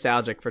everybody is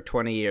nostalgic for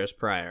 20 years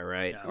prior,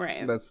 right?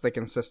 Right. That's the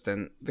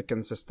consistent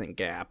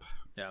gap.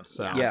 Yeah.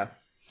 So Yeah.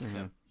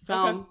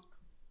 So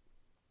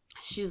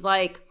she's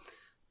like,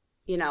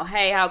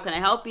 hey, how can I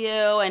help you?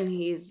 And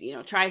he's,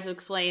 tries to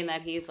explain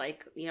that he's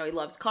like, he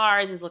loves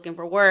cars. He's looking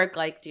for work.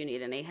 Like, do you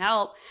need any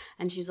help?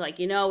 And she's like,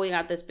 we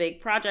got this big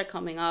project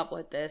coming up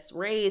with this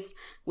race.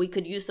 We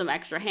could use some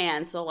extra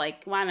hands. So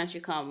like, why don't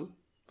you come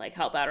like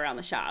help out around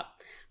the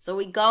shop? So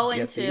we go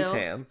Get these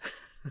hands.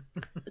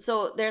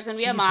 So there's going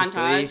to be a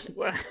montage.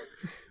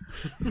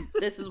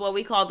 This is what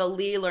we call the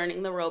Lee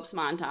learning the ropes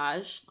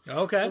montage.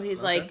 Okay. So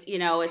he's like,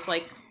 it's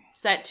like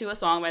set to a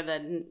song by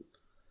the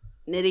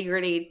Nitty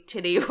Gritty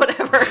Titty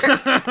whatever.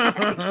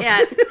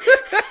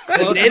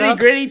 Nitty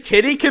Gritty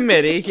Titty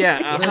Committee.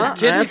 Yeah.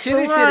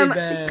 Titty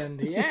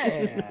band.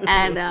 Yeah.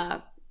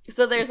 And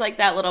so there's like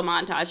that little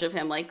montage of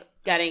him like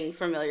getting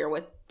familiar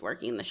with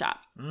working in the shop.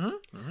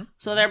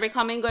 So they're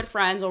becoming good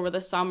friends over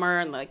the summer,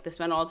 and like they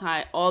spend all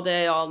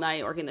day, all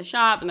night working the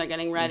shop, and they're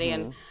getting ready.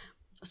 And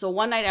so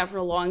one night after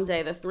a long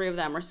day, the three of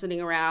them are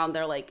sitting around.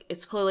 They're like,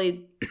 it's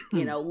clearly,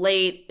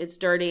 late. It's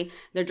dirty.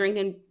 They're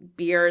drinking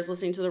beers,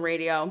 listening to the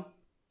radio.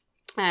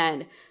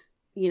 And,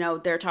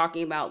 they're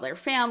talking about their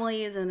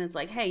families. And it's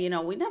like, hey,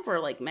 we never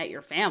like met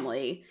your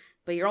family,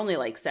 but you're only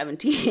like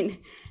 17.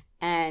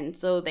 And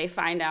so they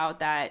find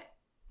out that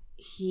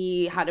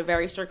he had a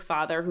very strict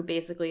father who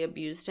basically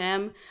abused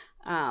him.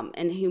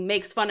 And who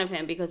makes fun of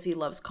him because he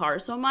loves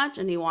cars so much.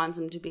 And he wants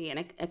him to be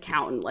an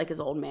accountant like his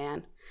old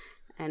man.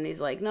 And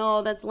he's like,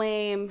 no, that's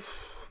lame.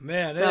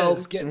 Man, it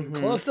is getting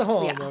close to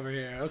home over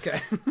here.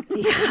 Okay.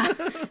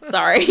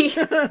 Sorry.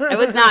 It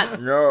was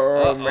not.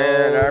 No,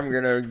 man, I'm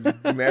going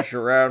to mess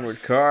around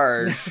with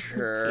cars.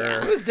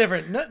 It was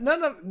different.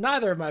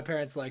 Neither of my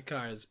parents like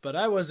cars, but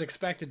I was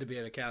expected to be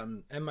an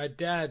accountant, and my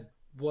dad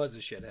was a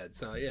shithead.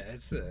 So,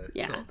 it's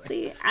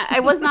see, I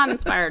was not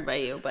inspired by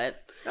you,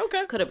 but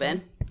okay, could have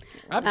been.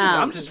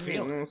 I'm just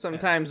feeling.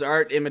 Sometimes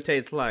art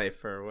imitates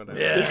life or whatever.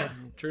 Yeah.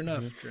 True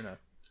enough.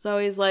 So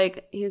he's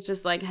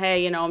just like,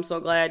 hey, I'm so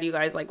glad you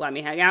guys like let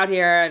me hang out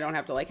here. I don't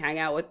have to like hang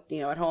out with,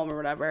 at home or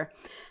whatever.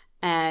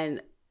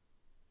 And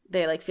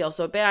they like feel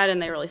so bad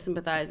and they really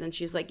sympathize. And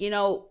she's like,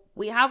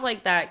 we have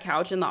like that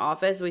couch in the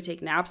office we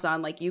take naps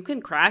on. Like you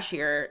can crash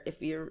here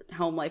if your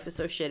home life is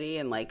so shitty.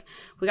 And like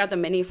we got the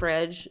mini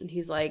fridge. And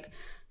he's like,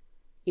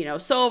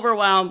 so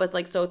overwhelmed, but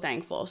like so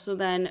thankful. So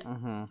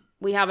then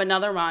we have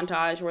another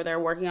montage where they're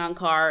working on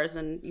cars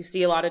and you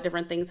see a lot of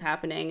different things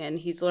happening. And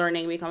he's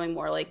learning, becoming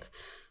more like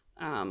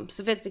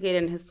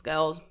sophisticated in his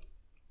skills,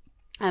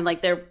 and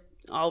like they're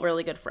all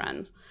really good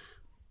friends.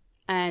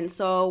 And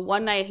so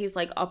one night he's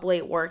like up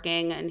late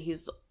working and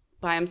he's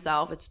by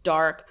himself. It's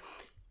dark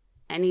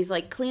and he's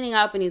like cleaning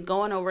up and he's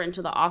going over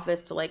into the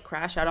office to like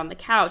crash out on the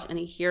couch, and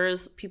he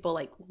hears people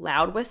like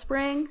loud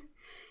whispering,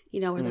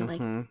 where they're like,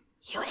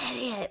 you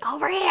idiot,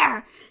 over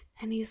here.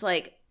 And he's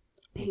like,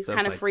 he's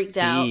kind of freaked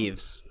out.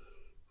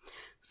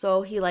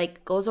 So he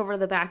like goes over to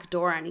the back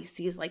door and he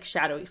sees like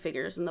shadowy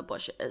figures in the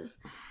bushes.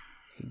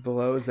 He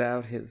blows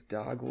out his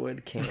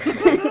dogwood candle.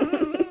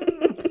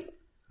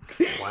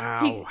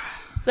 Wow.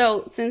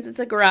 So since it's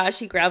a garage,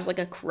 he grabs like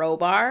a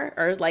crowbar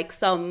or like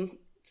some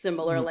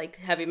similar like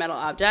heavy metal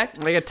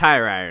object. Like a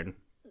tire iron.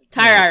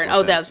 Tire iron.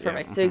 Oh, that's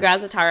perfect. Yeah. So he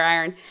grabs a tire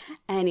iron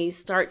and he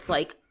starts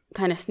like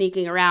kind of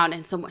sneaking around,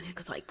 and someone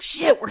goes like,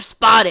 shit, we're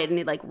spotted. And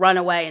he like run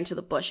away into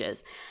the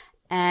bushes.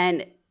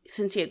 And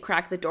since he had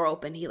cracked the door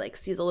open, he like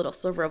sees a little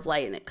sliver of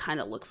light and it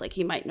kind of looks like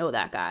he might know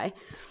that guy.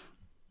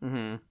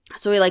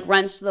 So he like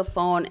runs to the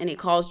phone and he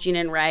calls Gina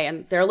and Ray,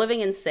 and they're living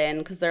in sin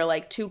because they're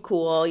like too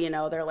cool,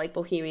 they're like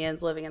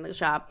bohemians living in the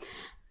shop.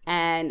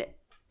 And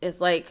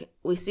it's like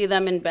we see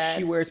them in bed.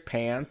 She wears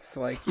pants,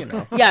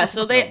 Yeah,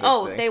 so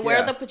they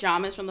wear the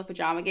pajamas from the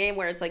pajama game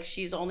where it's like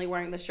she's only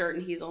wearing the shirt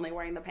and he's only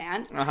wearing the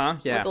pants. Yeah.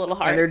 With the little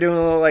heart. And they're doing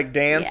a little like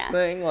dance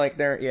thing, like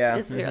they're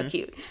It's real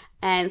cute.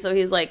 And so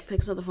he's like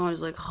picks up the phone,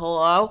 he's like,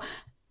 hello.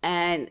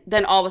 And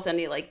then all of a sudden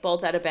he like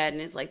bolts out of bed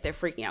and is like, they're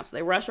freaking out. So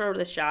they rush over to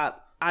the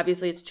shop.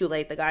 Obviously, it's too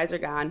late. The guys are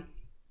gone.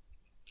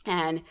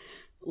 And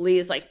Lee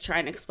is, like,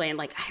 trying to explain,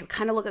 like, I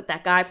kind of look at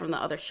that guy from the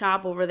other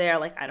shop over there.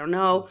 Like, I don't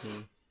know.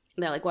 And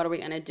they're like, what are we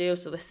going to do?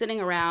 So they're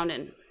sitting around,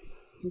 and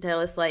they're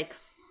just like,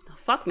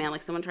 fuck, man.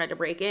 Like, someone tried to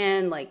break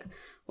in. Like,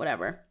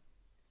 whatever.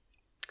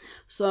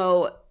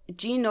 So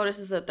Jean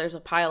notices that there's a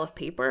pile of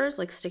papers,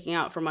 like, sticking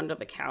out from under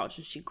the couch.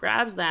 And she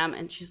grabs them,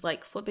 and she's,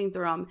 like, flipping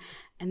through them.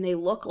 And they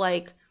look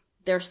like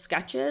they're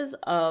sketches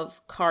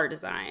of car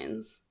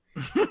designs.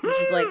 And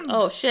she's like,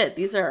 oh shit,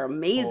 these are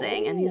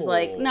amazing. And he's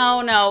like,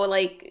 no,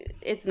 like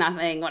it's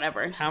nothing,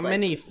 whatever. How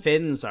many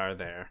fins are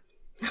there?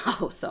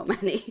 Oh, so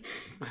many.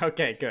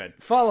 Okay, good.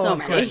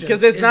 Follow-up question.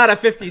 Because it's not a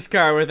 50s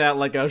car without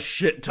like a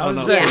shit ton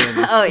of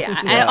fins. Oh yeah.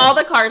 And all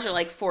the cars are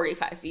like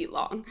 45 feet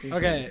long.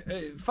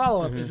 Okay,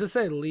 follow-up. Is this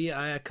a Lee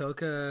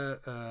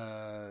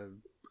Iacocca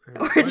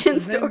origin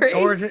story?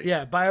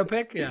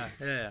 Biopic?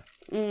 Yeah.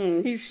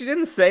 She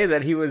didn't say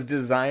that he was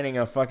designing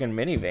a fucking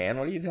minivan.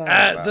 What are you talking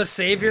about? The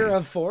savior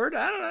of Ford?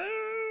 I don't know.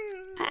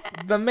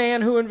 The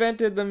man who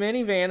invented the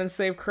minivan and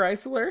saved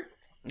Chrysler?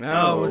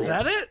 Oh, was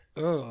that it?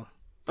 Oh.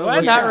 Do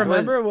I not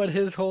remember what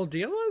his whole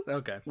deal was?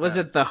 Okay. Was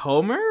it the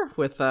Homer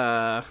with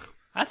I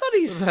thought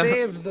he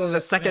saved the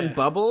second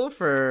bubble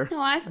for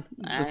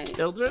the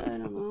children? I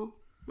don't know.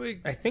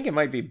 I think it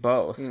might be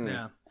both.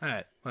 Yeah. All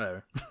right.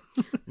 Whatever.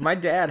 My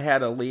dad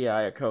had a Lee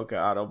Iacocca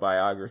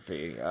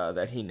autobiography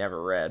that he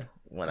never read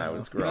when I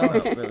was growing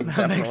up. It was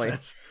That makes definitely,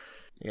 sense.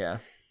 yeah.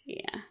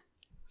 Yeah.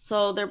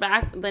 So they're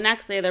back the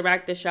next day. They're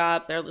back at the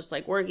shop. They're just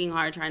like working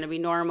hard, trying to be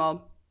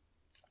normal.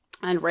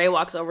 And Ray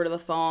walks over to the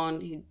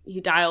phone.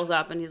 He dials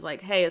up and he's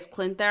like, "Hey, is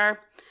Clint there?"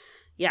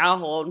 "Yeah, I'll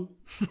hold."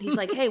 He's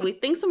like, "Hey, we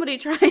think somebody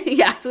tried."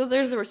 Yeah, so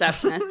there's a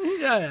receptionist.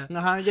 Yeah.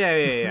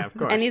 Yeah, of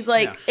course. And he's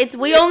like,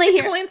 we only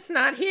hear Clint's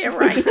not here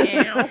right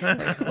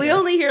now. we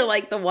only hear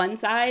like the one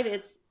side.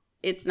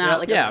 It's not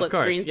like a split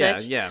screen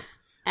switch. Yeah.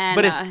 And,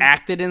 But it's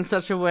acted in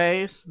such a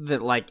way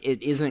that, like,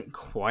 it isn't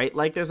quite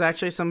like there's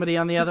actually somebody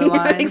on the other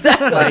line.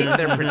 Exactly. Like,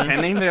 they're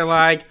pretending. They're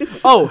like,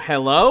 "Oh,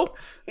 hello?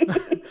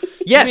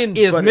 Yes, mean,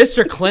 is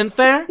Mr. Clint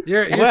there?"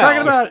 You're Well,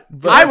 talking about.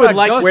 I would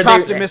like to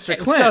talk to Ghostbusters. Mr.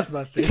 It's Clint.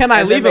 Ghostbusters. Can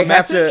I leave a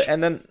message?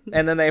 and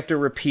then they have to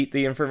repeat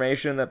the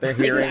information that they're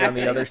hearing on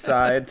the other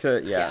side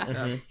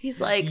to He's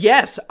like,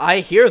 Yes,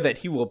 I hear that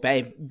he will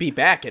be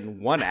back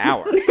in 1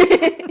 hour.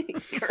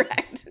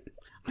 correct.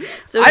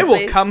 So I it's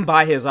will come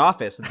by his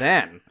office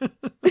then.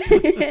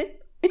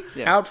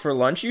 Out for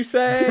lunch, you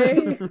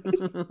say?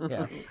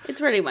 Yeah. It's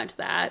pretty much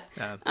that.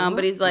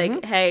 But he's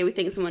like, "Hey, we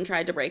think someone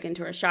tried to break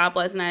into our shop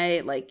last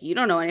night. Like, you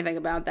don't know anything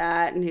about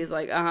that." And he's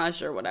like,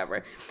 "Sure,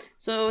 whatever."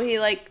 So he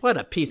like What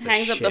a piece of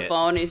hangs shit. up the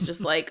phone. He's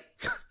just like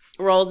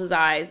rolls his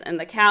eyes, and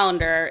the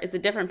calendar is a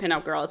different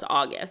pinup girl. It's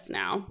August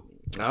now.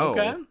 Oh.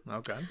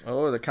 Okay.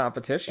 Oh, the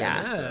competition.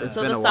 Yeah. It's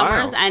So been the a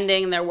summer's while.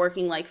 ending. They're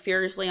working like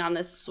furiously on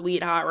this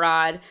sweet hot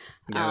rod.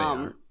 they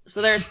are.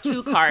 So there's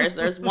 2 cars.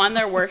 There's one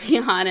they're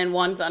working on, and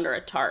one's under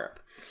a tarp,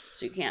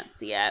 so you can't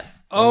see it.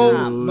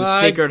 Oh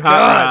my Secret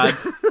God.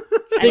 hot rod.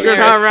 Secret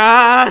hot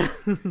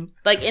rod.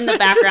 Like in the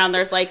background,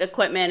 there's like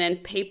equipment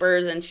and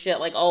papers and shit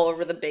like all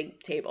over the big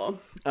table.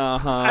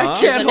 Uh-huh. I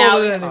can't So now-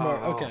 hold it anymore.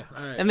 Okay.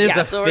 All right. And there's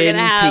Yeah, a so we're fin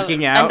gonna have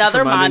peeking out another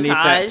from underneath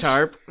that montage.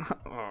 tarp.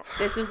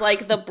 This is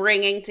like the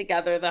bringing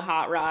together the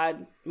hot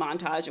rod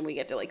montage, and we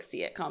get to like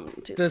see it come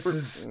to This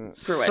is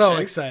fruition. so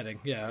exciting.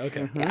 Yeah.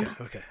 Okay. Yeah.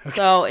 Okay.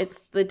 So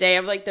it's the day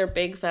of like their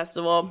big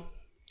festival,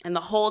 and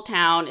the whole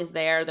town is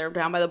there. They're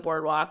down by the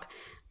boardwalk,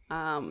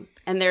 and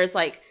there's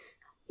like,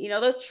 you know,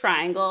 those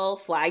triangle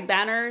flag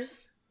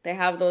banners. They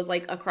have those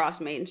like across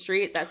Main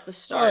Street. That's the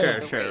start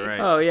of the race. right.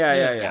 Oh,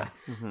 yeah.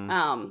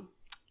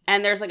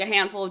 And there's like a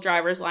handful of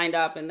drivers lined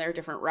up, and they're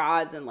different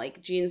rods, and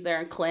like Gene's there,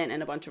 and Clint,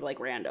 and a bunch of like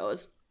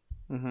randos.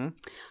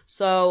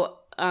 So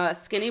a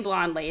skinny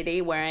blonde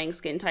lady wearing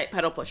skin tight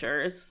pedal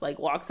pushers like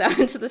walks out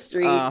into the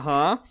street.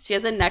 Uh-huh. She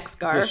has a neck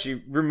scarf. Does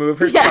she remove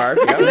her Yes. scarf?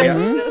 And then Yeah.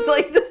 she does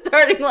like the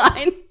starting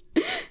line.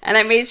 And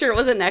I made sure it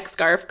was a neck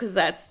scarf because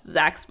that's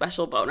Zach's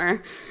special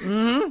boner.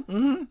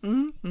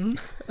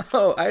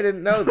 Oh, I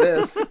didn't know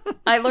this.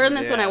 I learned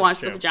this when I Yeah,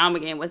 watched true. the pajama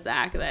game with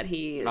Zach, that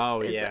he is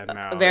yeah,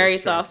 no, a very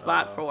that's true. soft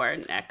spot for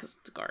neck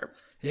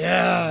scarves.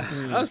 Yeah.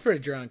 I was pretty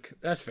drunk.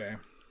 That's fair.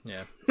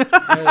 Yeah.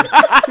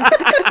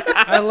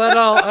 I let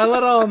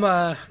all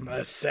my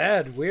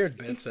sad weird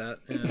bits out.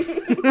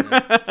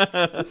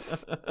 Yeah.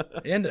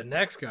 Into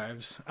neck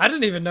scarves. I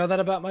didn't even know that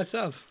about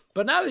myself.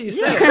 But now that you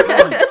say it,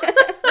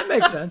 that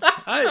makes sense.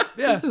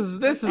 This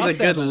is I'll a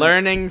stand good by that.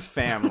 learning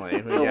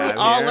family. So we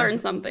all learned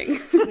something.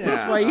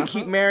 That's why you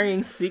keep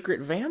marrying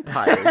secret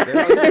vampires. They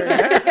don't wear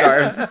neck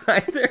scarves to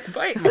hide their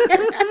bite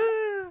marks.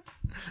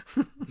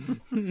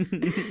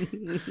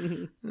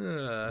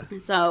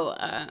 So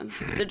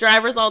the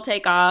drivers all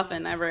take off,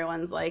 and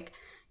everyone's like,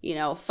 you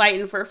know,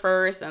 fighting for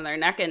first, and they're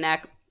neck and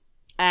neck.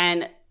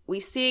 And we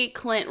see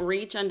Clint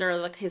reach under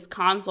like his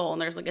console,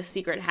 and there's like a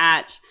secret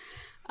hatch,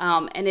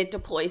 and it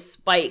deploys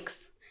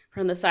spikes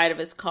from the side of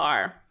his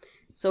car.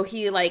 So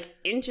he like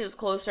inches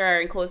closer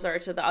and closer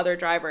to the other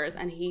drivers,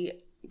 and he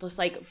just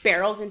like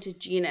barrels into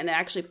Gina,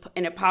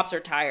 and it pops her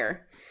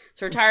tire.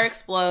 So her tire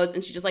explodes,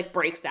 and she just like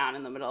breaks down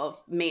in the middle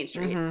of Main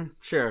Street.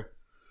 Sure.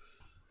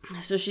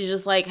 So she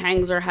just like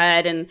hangs her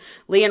head, and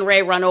Lee and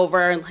Ray run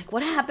over and like,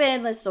 "What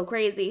happened? That's so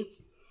crazy."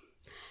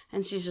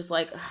 And she's just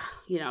like,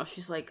 you know,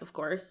 she's like, "Of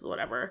course,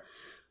 whatever."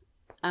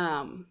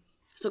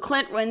 So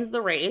Clint wins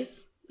the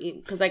race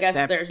because I guess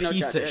That there's no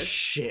piece judges. of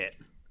shit.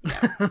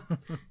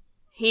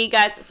 He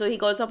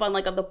goes up on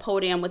like the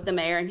podium with the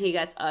mayor, and he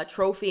gets a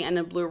trophy and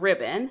a blue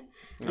ribbon,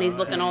 and he's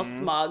looking all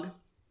smug.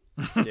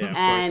 Yeah,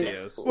 And of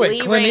course he is. Wait, Lee,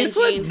 Clint Ray, and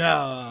Eastwood? Gene-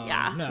 No.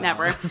 Yeah, no.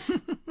 never.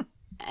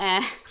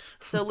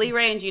 So Lee,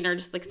 Ray, and Gene are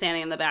just like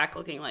standing in the back,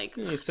 looking like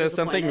He says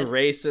something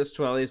disappointed. racist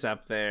while he's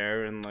up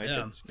there, and like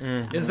Yeah. it's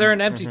Is there an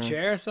empty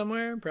chair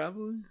somewhere?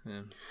 Probably.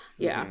 Yeah.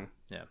 Yeah.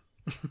 Yeah.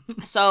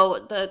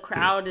 So the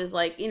crowd is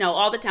like, you know,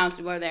 all the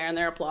townspeople are there, and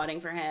they're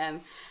applauding for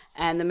him.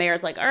 And the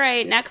mayor's like, "All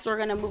right, next we're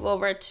going to move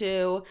over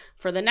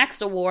for the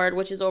next award,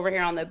 which is over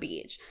here on the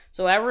beach."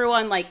 So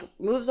everyone like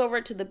moves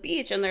over to the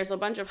beach, and there's a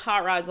bunch of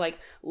hot rods like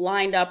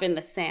lined up in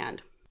the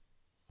sand.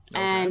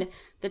 Okay. And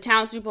the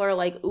townspeople are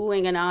like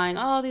oohing and ahhing,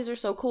 "Oh, these are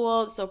so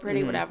cool, it's so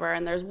pretty, whatever."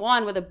 And there's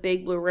one with a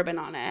big blue ribbon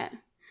on it.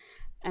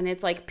 And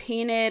it's like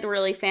painted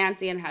really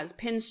fancy and has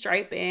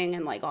pinstriping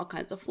and like all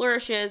kinds of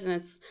flourishes. And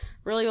it's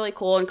really, really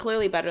cool and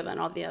clearly better than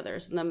all the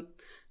others. And the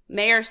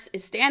Mayor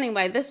is standing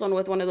by this one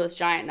with one of those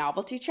giant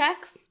novelty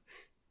checks.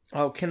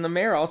 Oh, can the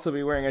mayor also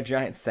be wearing a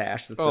giant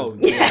sash that says Oh,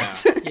 mayor?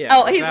 Yes. Yeah,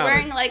 Oh, he's without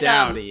wearing a like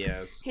doubt he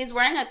is. he's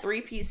wearing a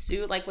 3-piece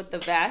suit, like with the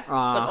vest, but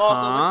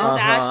also with the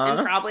sash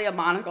and probably a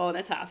monocle and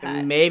a top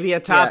hat. Maybe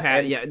a top Yeah, hat.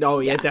 and- Yeah, no,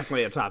 yeah,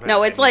 definitely a top hat.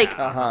 No, it's like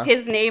Uh-huh.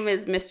 his name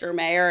is Mr.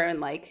 Mayor, and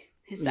like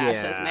his sash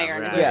says Yeah, Mayor.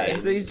 And his right. Yeah,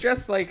 so he's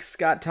just like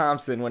Scott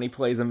Thompson when he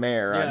plays a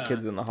mayor Yeah. on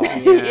Kids in the Hall.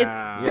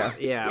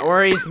 Yeah.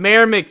 Or he's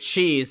Mayor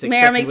McCheese,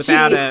 Mayor except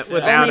without McCheese,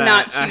 without only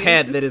not a cheese.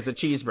 head that is a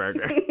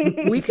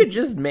cheeseburger. We could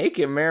just make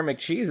him Mayor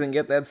McCheese and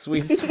get that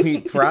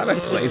sweet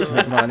product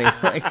placement money.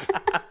 Like,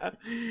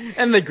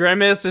 And the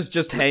grimace is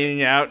just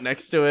hanging out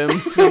next to him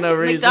for no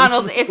reason.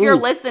 McDonald's, if you're ooh,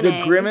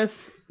 listening,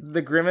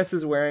 the grimace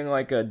is wearing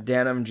like a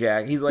denim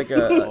jacket. He's like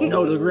a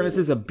no. The grimace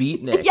is a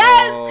beatnik.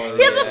 yes,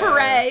 he has a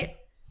beret.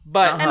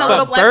 But, And a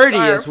little but black Birdie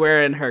scarf. is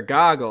wearing her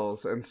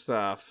goggles and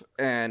stuff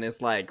and is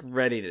like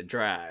ready to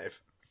drive.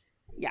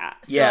 Yeah,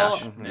 so Yeah.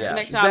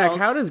 McDonald's. Zach,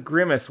 how does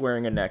Grimace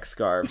wearing a neck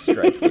scarf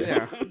strike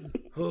you?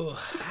 Ooh,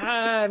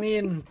 I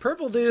mean,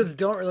 purple dudes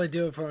don't really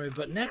do it for me,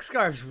 but neck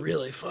scarves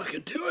really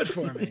fucking do it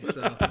for me.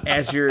 So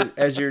As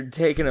you're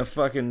taking a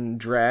fucking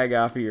drag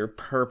off of your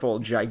purple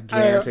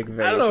gigantic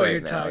vape I don't know what right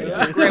you're now, talking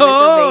yeah. about. Grimace of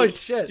Oh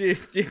vapes.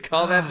 shit! Do you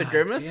call that the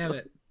grimace? Damn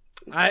it!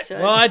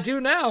 should. I do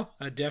now.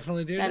 I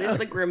definitely do. That now. is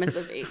the grimace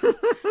of apes.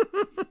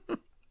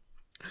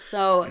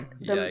 So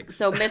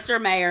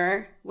Mr.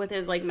 Mayor with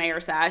his like mayor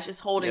sash is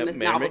holding this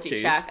Mayor novelty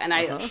McCheese. check, and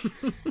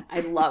I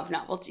love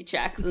novelty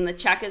checks. And the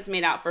check is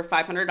made out for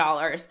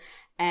 $500.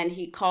 And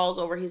he calls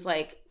over. He's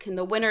like, "Can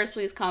the winners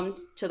please come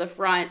to the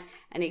front?"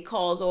 And he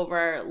calls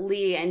over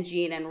Lee and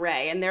Jean and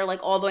Ray, and they're like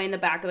all the way in the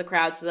back of the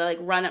crowd. So they like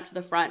run up to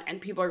the front, and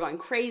people are going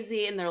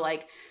crazy, and they're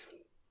like,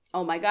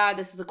 "Oh my god,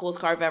 this is the coolest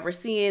car I've ever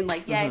seen!"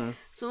 Like, yay!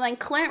 So then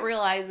Clint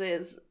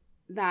realizes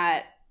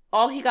that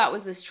all he got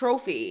was this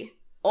trophy.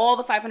 All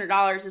the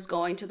 $500 is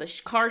going to the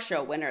car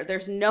show winner.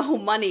 There's no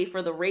money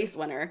for the race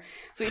winner.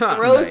 So he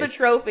throws the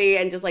trophy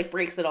and just like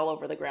breaks it all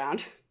over the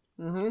ground.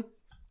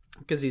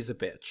 Because he's a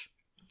bitch.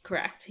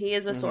 Correct. He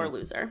is a sore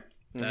loser.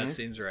 That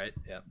seems right.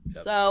 Yeah.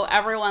 Yep. So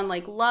everyone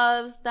like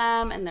loves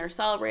them and they're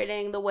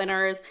celebrating the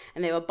winners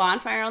and they have a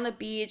bonfire on the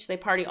beach. They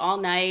party all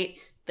night.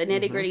 The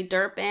Nitty Gritty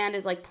Dirt Band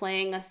is like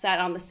playing a set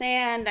on the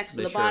sand next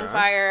to the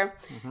bonfire.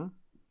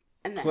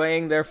 And then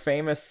Playing their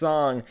famous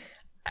song.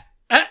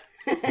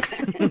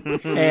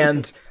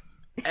 And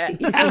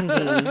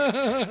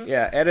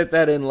yeah, edit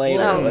that in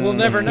later. So- Let's We'll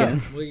never yeah.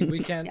 know. We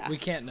can't. We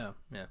can't know.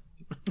 Yeah.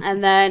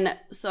 And then,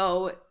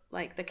 so,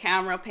 like, the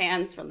camera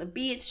pans from the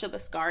beach to the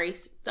starry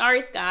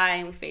sky,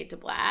 and we fade to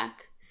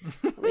black.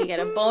 We get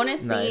a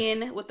bonus Nice.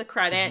 scene with the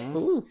credits,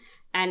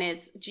 and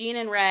it's Jean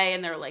and Ray,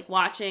 and they're, like,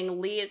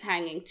 watching. Lee is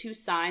hanging 2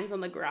 signs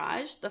on the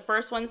garage. The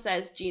first one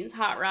says, Jean's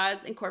Hot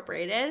Rods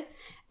Incorporated,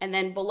 and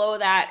then below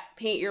that,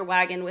 Paint Your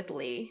Wagon with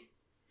Lee.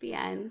 The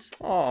end.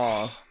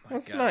 Aw,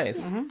 that's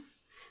nice.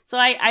 So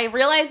I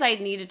realized I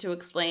needed to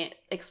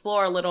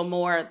explore a little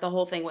more the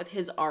whole thing with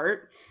his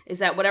art, is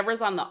that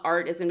whatever's on the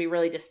art is going to be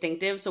really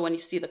distinctive. So when you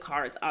see the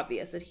car, it's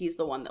obvious that he's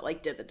the one that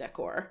like did the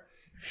decor.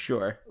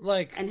 Sure.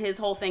 Like And his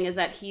whole thing is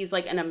that he's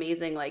like an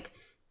amazing like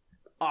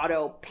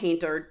auto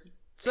painter,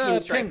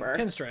 pinstriper. pinstriper.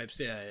 Pinstripes.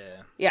 Yeah.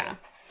 Yeah.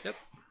 Yep.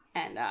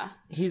 And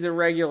He's a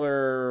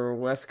regular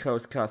West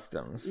Coast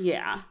Customs.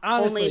 yeah.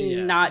 Honestly, only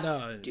yeah. not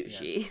No,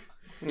 douchey.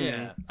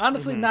 Yeah.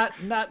 Honestly, not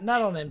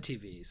on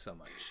MTV so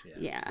much. Yeah.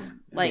 Yeah.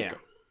 Like Yeah.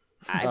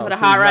 I Oh, put a so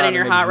hot he's rod not in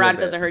your an hot rod exhibit.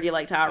 because I heard you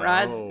liked hot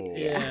rods. Oh.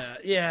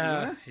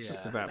 Yeah. That's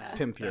just about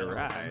pimp your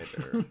ride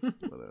or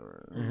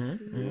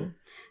whatever.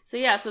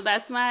 So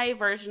that's my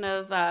version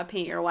of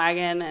Paint Your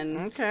Wagon, and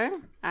Okay.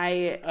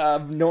 I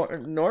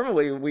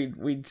Normally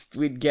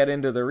we'd get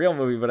into the real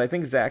movie, but I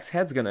think Zach's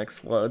head's gonna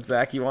explode.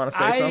 Zach, you want to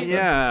say something?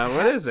 Yeah,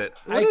 what is it?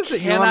 What I is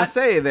it you want cannot- to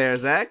say there,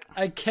 Zach?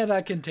 I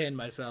cannot contain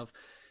myself.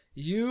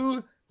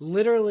 You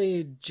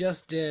literally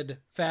just did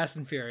Fast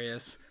and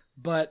Furious,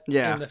 but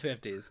Yeah. in the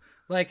 50s.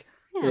 Like,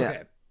 Yeah.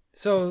 okay.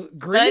 So but I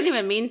Grease. didn't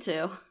even mean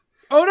to.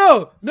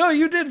 Oh no,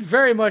 you did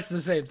very much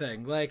the same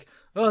thing. Like,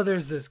 oh,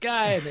 there's this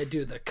guy, and they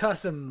do the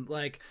custom.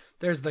 Like,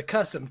 there's the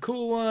custom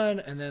cool one,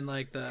 and then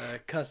like the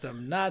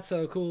custom not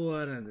so cool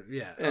one, and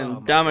yeah. And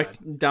oh my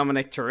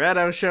Dominic God.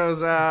 Toretto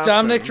shows up.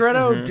 Dominic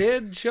Toretto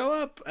did show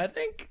up. I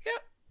think.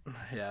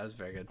 Yeah, it was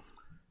very good.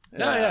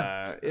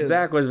 No,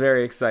 Zach was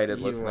very excited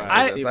listening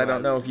was. to this. I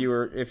don't know if you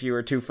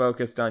were too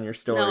focused on your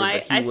story. No,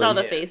 but I he saw was-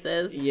 the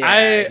faces.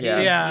 Yeah.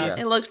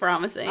 It looked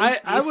promising.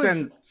 I was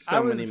send so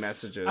I many was-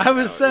 messages I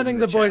was out sending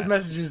in the the boys chat.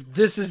 messages.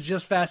 This is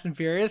just Fast and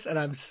Furious, and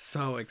I'm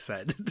so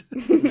excited.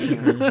 he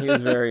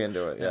was very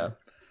into it. Yeah.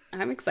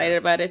 I'm excited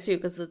about it too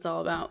because it's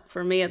all about,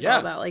 for me, it's Yeah.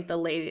 all about like the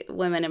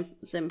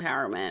women's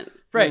empowerment,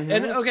 Right,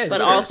 and okay, but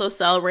so also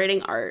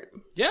celebrating art.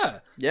 yeah,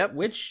 Yep.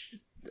 Which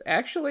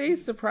actually,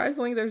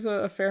 surprisingly, there's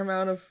a fair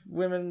amount of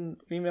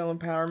female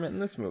empowerment in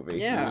this movie.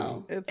 Yeah.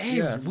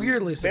 it's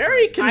weirdly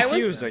Very surprising.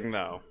 confusing,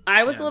 though.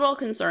 I was a little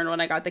concerned when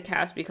I got the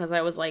cast because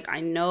I was like, I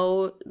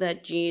know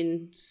that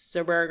Jean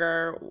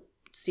Seberg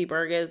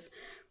is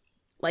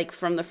like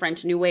from the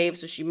French New Wave,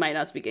 so she might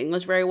not speak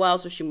English very well,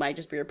 so she might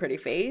just be a pretty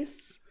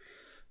face.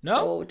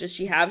 No. So does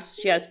she has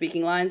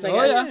speaking lines? I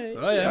Oh guess. yeah.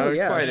 Oh yeah. Oh,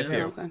 yeah. Quite a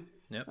few. Okay.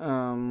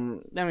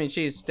 I mean,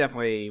 she's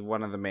definitely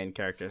one of the main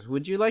characters.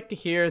 Would you like to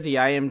hear the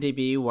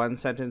IMDb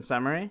one-sentence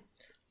summary?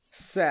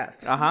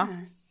 Seth, Uh-huh.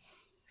 Yes.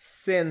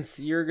 since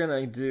you're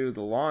gonna do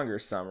the longer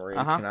summary,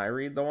 can I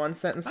read the one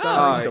sentence Oh,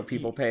 summary so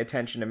people pay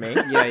attention to me?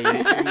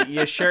 Yeah,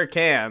 you sure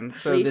can.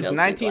 So Lee this feels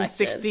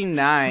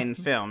 1969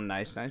 film.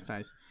 Nice.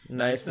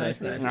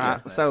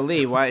 Nice. So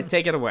Lee,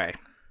 take it away.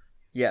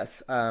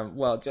 Yes.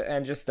 Well,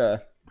 and just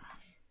a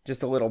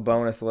little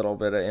bonus, little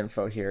bit of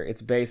info here.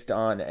 It's based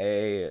on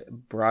a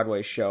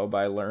Broadway show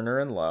by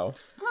Lerner and Lowe.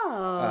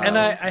 Oh. And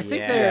I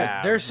think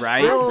Yeah, they're right?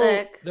 still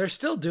Classic. they're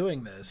still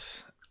doing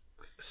this.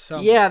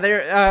 Yeah,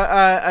 there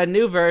a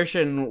new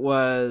version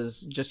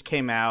just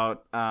came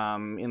out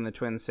in the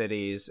Twin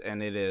Cities,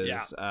 and it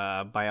is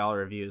by all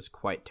reviews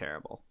quite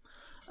terrible.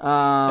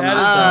 That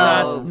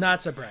is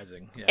not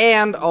surprising. Yeah.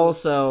 And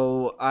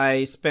also,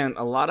 I spent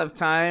a lot of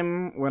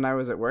time when I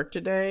was at work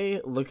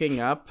today looking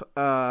up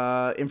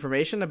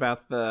information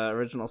about the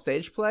original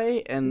stage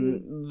play,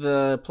 and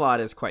the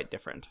plot is quite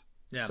different.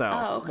 Yeah. So,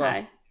 Oh,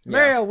 okay.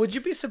 Marielle, would you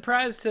be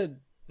surprised to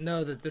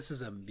know that this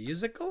is a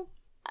musical?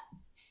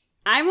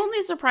 I'm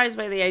only surprised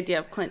by the idea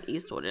of Clint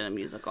Eastwood in a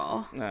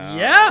musical.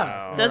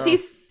 Yeah. Does he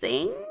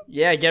sing?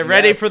 yeah, get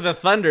ready for the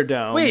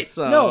Thunderdome. Wait,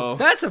 so. no,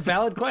 that's a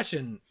valid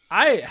question.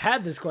 I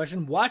had this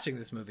question watching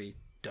this movie.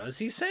 Does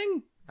he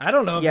sing? I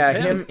don't know if Yeah,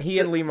 it's him. he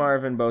and Lee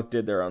Marvin both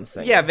did their own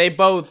singing. Yeah, they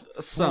both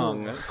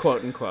sung,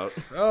 quote unquote.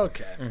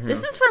 Okay.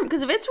 This is from,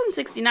 because if it's from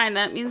 69,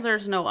 that means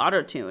there's no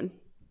auto-tune.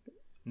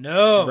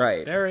 No,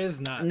 Right. there is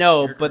not.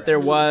 No, You're but correct. there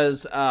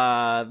was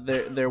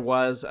there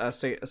was a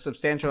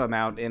substantial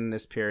amount in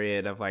this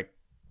period of like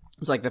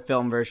it's like the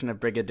film version of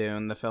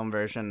Brigadoon, the film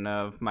version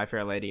of My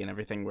Fair Lady, and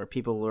everything where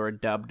people were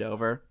dubbed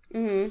over.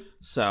 Mm-hmm.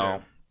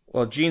 So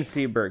Well, Gene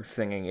Seberg's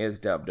singing is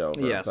dubbed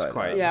over. Yes, but,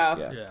 quite. Yeah.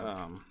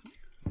 Yeah.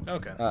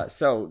 Okay.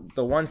 So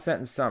the one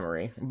sentence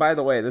summary. By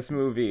the way, this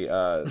movie.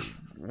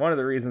 One of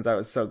the reasons I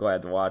was so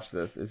glad to watch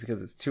this is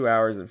because it's 2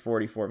 hours and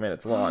 44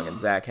 minutes long, and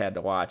Zach had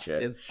to watch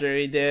it. it's true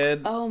he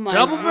did. Oh my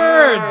Double God.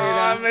 birds.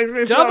 That makes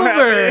me so Double happy.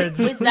 birds.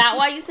 Is that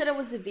why you said it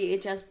was a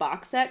VHS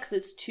box set? Because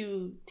it's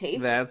 2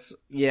 tapes? That's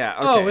okay.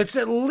 Oh, it's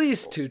at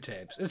least 2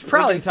 tapes. It's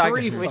probably we can talk,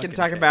 three. We can fucking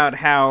talk tapes. about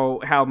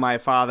how my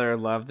father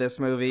loved this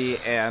movie,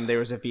 and there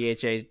was a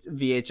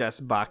VHS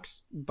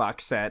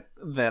box set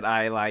that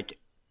I like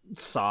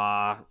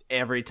saw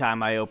every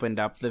time I opened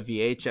up the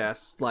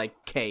VHS like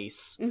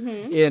case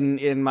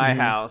in my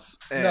house.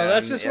 No,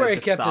 that's just where he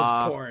kept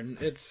saw, his porn.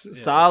 It's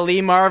Saw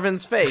Lee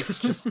Marvin's face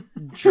just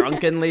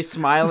drunkenly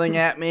smiling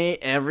at me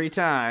every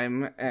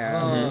time, and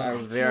I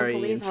was I very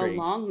can't believe intrigued.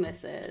 how long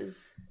this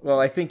is.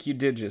 Well, I think you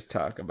did just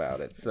talk about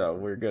it, so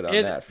we're good on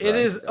that front. It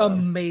is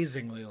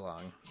amazingly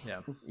long.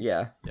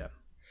 Yeah.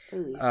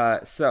 Yeah.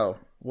 So,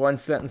 one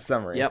sentence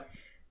summary. Yep.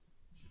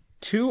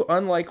 2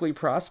 unlikely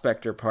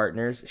prospector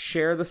partners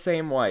share the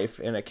same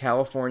wife in a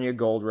California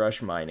gold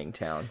rush mining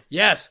town.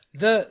 Yes.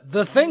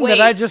 The thing Wait,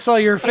 that I just saw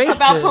your face It's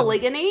about did-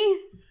 polygamy?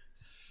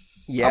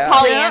 Yeah. Or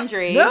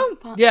polyandry? No.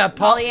 Yeah.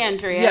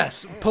 Polyandry.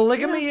 Yes.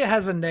 Polygamy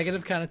has a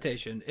negative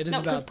connotation. It is No,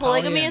 about because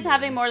polygamy is polyandry.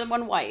 having more than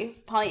one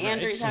wife.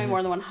 Polyandry is having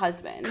more than one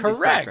husband.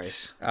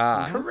 Correct.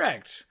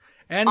 Correct.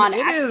 And On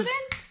it is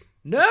accident?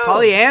 no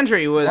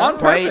Polyandry was On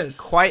purpose.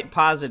 quite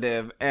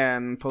positive,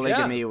 and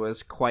polygamy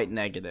was quite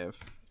negative.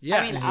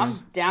 Yes. I mean, I'm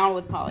down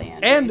with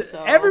polyandry. and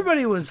so.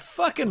 everybody was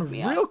fucking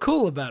Yeah. real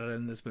cool about it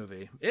in this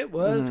movie. It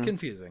was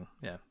confusing.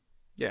 Yeah.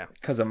 Yeah,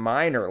 Because of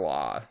minor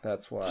law.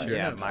 That's why.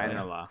 yeah, enough.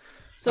 minor law.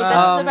 So this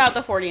is about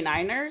the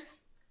 49ers?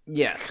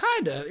 Yes.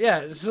 Kind of.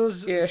 Yeah. So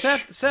Ish.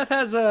 Seth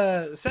has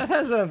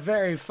a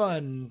very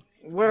fun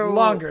Well,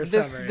 longer this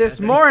summary, I this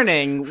think.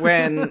 morning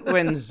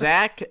when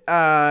Zach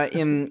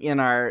in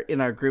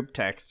our group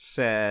text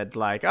said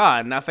like,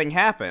 nothing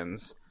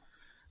happens.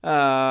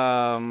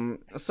 So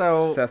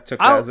Seth took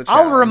that as a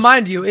challenge. I'll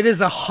remind you, it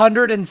is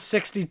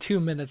 162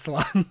 minutes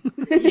long.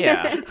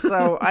 yeah,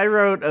 so I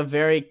wrote a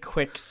very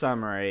quick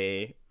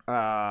summary,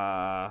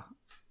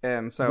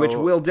 and so Which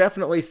will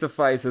definitely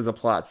suffice as a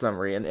plot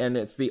summary, and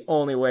it's the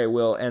only way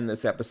we'll end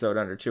this episode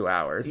under 2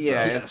 hours. so.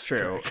 yeah, Yes, it's true.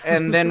 correct.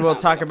 And then we'll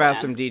Sounds talk like a about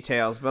plan. some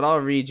details, but I'll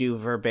read you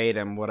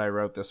verbatim what I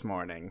wrote this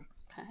morning.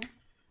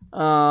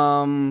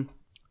 Okay.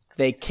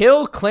 They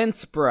kill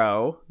Clint's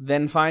bro,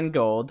 then find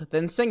gold,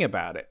 then sing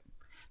about it.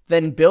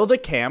 Then build a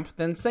camp,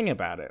 then sing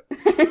about it.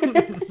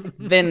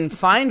 Then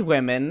find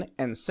women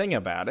and sing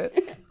about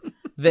it.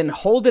 Then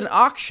hold an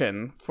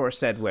auction for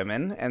said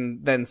women and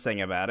then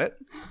sing about it.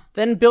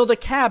 Then build a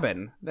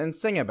cabin, then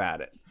sing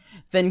about it.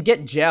 Then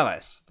get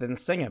jealous, then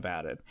sing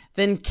about it.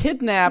 Then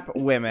kidnap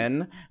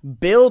women,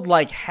 build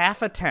like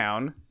half a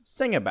town,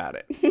 sing about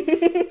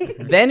it.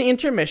 Then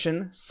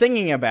intermission,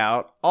 singing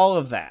about all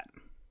of that.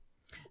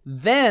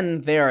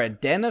 Then they are a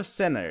den of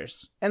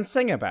sinners, and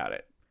sing about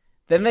it.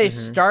 Then they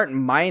start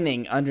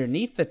mining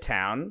underneath the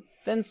town,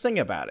 then sing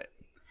about it.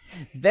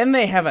 Then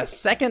they have a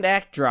second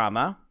act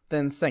drama,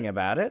 then sing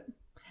about it.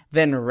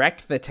 Then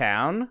wreck the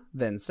town,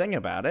 then sing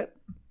about it.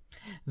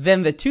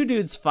 Then the 2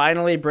 dudes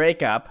finally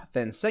break up,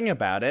 then sing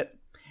about it.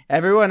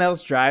 Everyone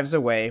else drives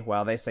away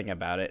while they sing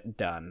about it.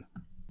 Done.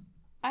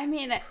 I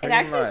mean, it Pretty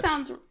actually much.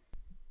 sounds,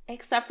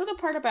 except for the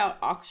part about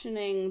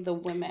auctioning the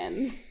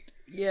women.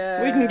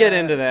 Yeah, We can get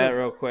into that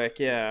real quick,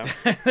 yeah.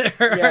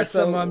 There are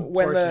some when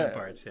unfortunate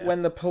parts. Yeah.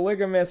 when the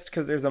polygamist,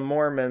 because there's a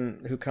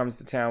Mormon who comes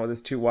to town with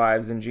his 2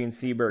 wives, and Gene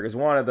Seberg is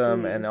one of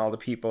them, and all the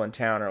people in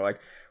town are like,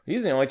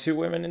 these are the only 2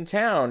 women in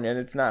town, and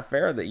it's not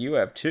fair that you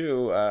have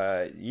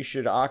 2. You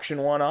should auction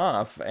one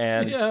off.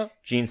 And Yeah.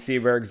 Gene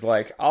Seberg's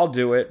like, I'll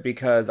do it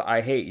because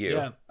I hate you.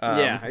 Yeah.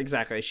 Yeah,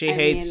 exactly. She I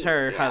hates mean,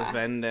 her yeah.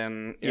 husband,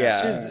 and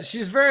Yeah.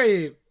 She's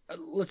very,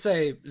 let's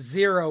say,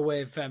 zero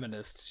wave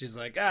feminist. She's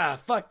like,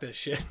 fuck this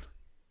shit.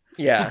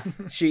 Yeah,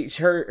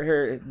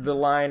 the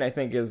line I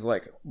think is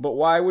like, but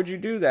why would you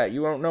do that?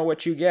 You don't know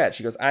what you get.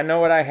 She goes, I know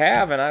what I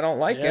have, and I don't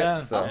like Yeah.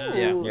 it. So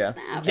Ooh, yeah.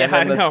 snap. Yeah, And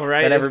I then know,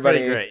 right? then It's pretty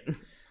everybody, great.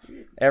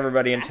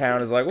 everybody in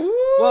town is like, woo.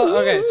 Well,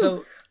 okay,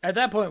 so at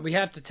that point, we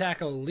have to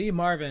tackle Lee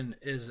Marvin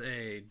is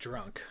a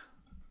drunk.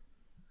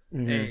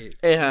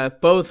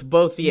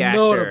 Both the actor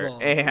Notable.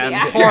 and The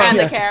actor and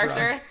the Yeah.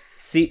 character.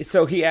 See,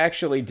 so he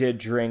actually did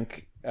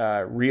drink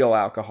real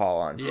alcohol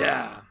on set.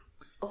 Yeah.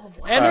 Oh,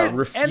 boy. And it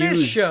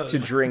Refused shows. to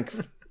drink.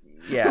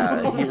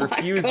 Yeah, he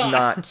refused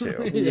not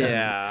to.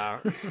 Yeah.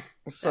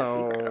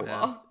 So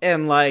incredible.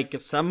 and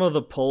like some of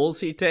the pulls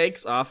he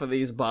takes off of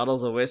these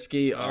bottles of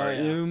whiskey are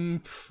yeah.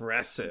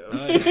 impressive.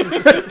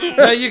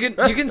 No, you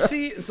can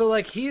see. So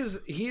like he's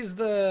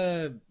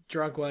the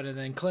drunk one, and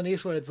then Clint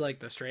Eastwood's like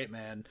the straight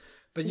man.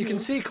 But you can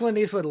see Clint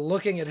Eastwood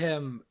looking at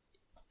him,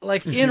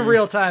 like in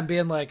real time,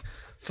 being like,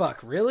 "Fuck,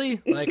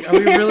 really? Like, are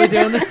we really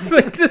doing this?"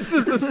 Like, this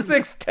is the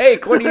 6th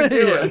take. What are you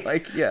doing?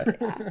 Like, yeah.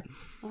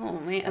 Oh,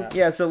 man.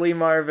 Yeah, so Lee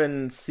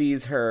Marvin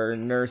sees her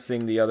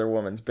nursing the other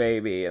woman's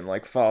baby and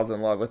like falls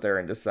in love with her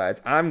and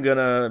decides, I'm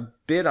gonna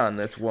bid on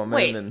this woman.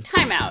 Wait, And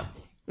time out.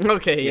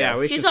 Okay, yeah,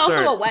 we She's should also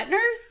start. a wet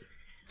nurse?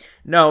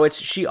 no,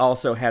 it's she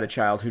also had a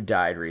child who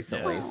died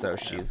recently, so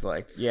she's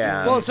like,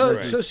 yeah. Well, so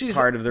this so is she's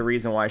part of the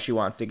reason why she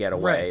wants to get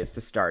away Right. is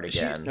to start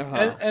again.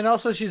 and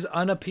also she's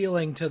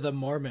unappealing to the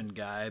Mormon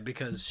guy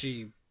because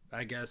she,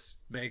 I guess,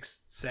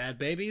 makes sad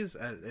babies.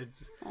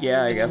 It's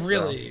Yeah, I it's guess so,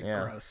 really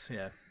yeah. gross.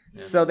 Yeah.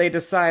 So they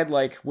decide,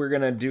 like, we're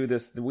gonna do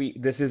this.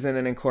 This isn't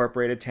an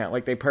incorporated town.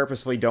 Like, they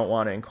purposefully don't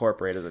want to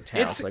incorporate as a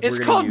town. It's like, it's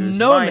we're gonna called use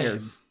No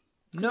miners.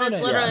 Name. No So it's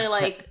name. literally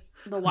like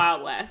the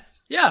Wild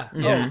West. Yeah. Oh,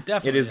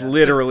 definitely. It is yeah.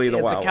 literally the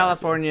It's Wild a West.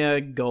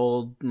 California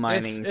gold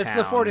mining It's town.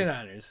 the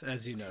 49ers,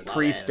 as you know.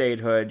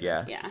 Pre-statehood,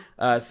 yeah.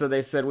 Yeah. So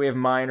they said we have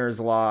miners'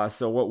 law.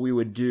 So what we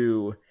would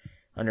do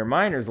under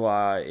miners'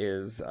 law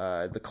is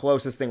the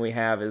closest thing we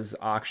have is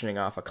auctioning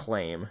off a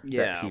claim.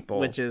 Yeah, that people,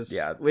 which is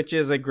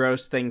a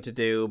gross thing to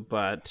do,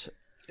 but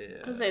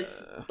Because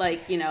it's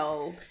like,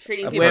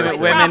 treating people women, like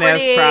women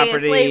property, as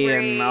property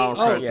slavery. and all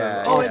sorts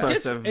yeah. of Oh, all it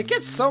sorts of It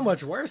gets so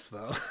much worse,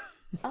 though.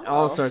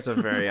 all sorts of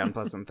very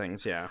unpleasant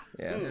things. Yeah.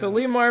 Yeah. So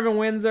Lee Marvin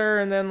wins her,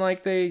 and then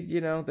like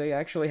they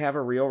actually have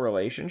a real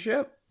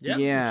relationship, Yep.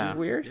 Yeah. which is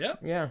weird. Yep.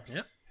 Yeah.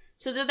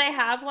 So do they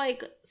have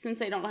since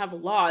they don't have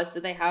laws, do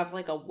they have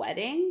a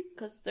wedding?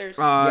 Because there's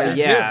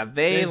Yeah,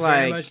 They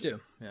very much do.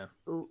 Yeah.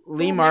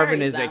 Lee Who Marvin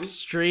marries is them?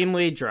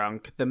 extremely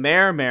drunk. The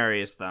mayor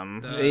marries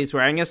them. He's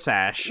wearing a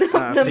sash, so you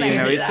know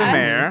mayor's he's the sash.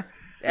 mayor.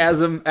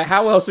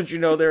 How else would you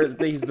know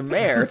he's the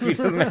mayor if he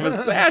doesn't have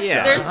a sash? Yeah.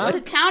 on? There's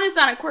the town is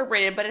not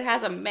incorporated, but it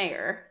has a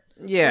mayor.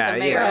 Yeah, The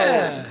mayor.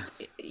 yeah.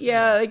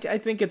 Yeah, I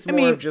think it's more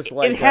mean, of just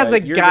like it has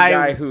a you're guy- the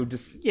guy who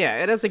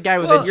Yeah, it has a guy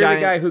with Well, a you're the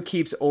giant. guy who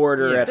keeps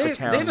order at the They've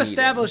town.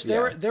 established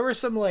meetings. there were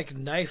some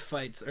knife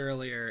fights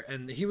earlier,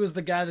 and he was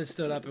the guy that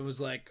stood up and was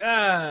like,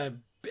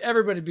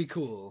 everybody be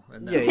cool.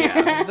 And Yeah,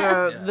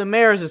 yeah. The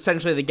mayor is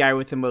essentially the guy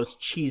with the most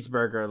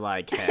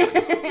cheeseburger-like head.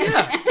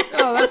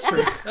 Oh, that's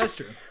true. That's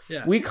true.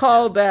 Yeah. We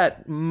call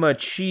that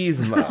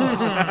machismo.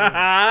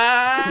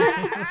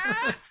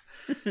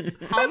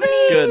 How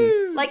many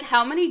Good.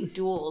 how many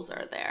duels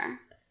are there?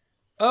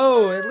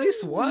 Oh, at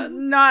least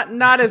one.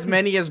 Not as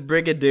many as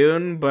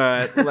Brigadoon,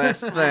 but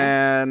less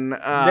than.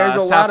 There's a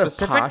South lot of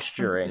Pacific.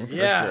 posturing. For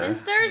Yeah. sure.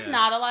 Since there's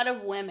not a lot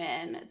of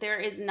women, there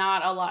is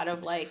not a lot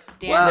of dancing.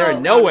 There are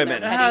no around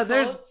women. their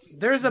There's petticoats.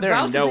 there's There are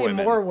about no to be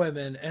women. more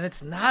women, and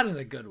it's not in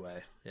a good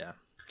way. Yeah.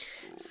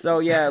 So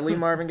yeah, Lee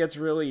Marvin gets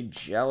really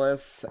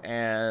jealous,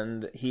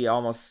 and he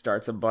almost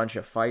starts a bunch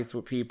of fights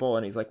with people.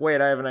 And he's like,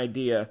 "Wait, I have an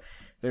idea.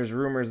 There's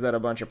rumors that a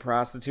bunch of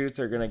prostitutes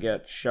are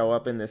gonna show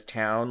up in this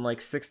town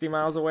 60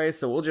 miles away.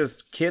 So we'll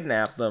just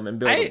kidnap them and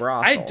build a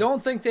brothel." I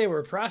don't think they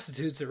were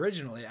prostitutes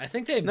originally. I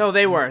think they No,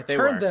 they were. They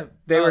turned were. them.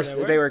 They Oh, were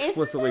they were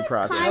explicitly Isn't that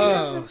prostitutes.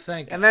 kind Oh,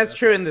 thank God. And that's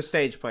true in the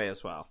stage play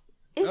as well.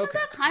 Isn't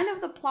that kind of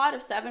the plot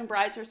of Seven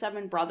Brides or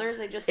Seven Brothers?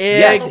 They just steal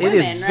Yes, the it women,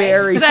 is right?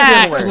 very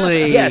Exactly. similar.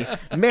 Yes,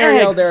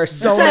 Marielle, there are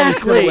so many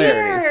Exactly.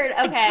 similarities. Weird.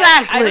 Okay.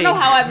 Exactly. I don't know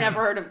how I've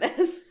never heard of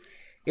this.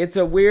 It's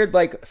a weird,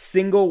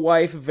 single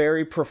wife,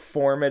 very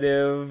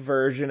performative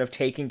version of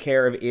taking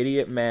care of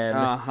idiot men.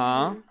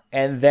 Uh-huh.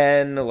 And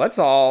then let's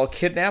all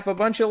kidnap a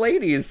bunch of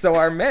ladies so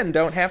our men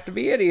don't have to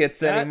be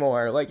idiots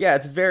anymore.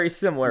 It's very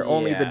similar.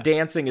 Only the Yeah.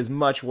 dancing is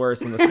much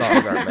worse and the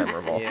songs aren't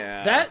memorable.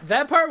 Yeah.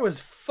 That part was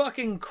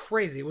fucking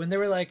crazy when they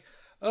were like,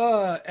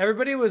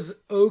 everybody was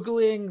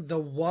ogling the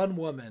one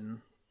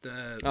woman,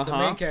 the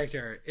main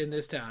character in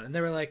this town, and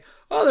they were like,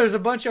 "Oh, there's a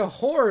bunch of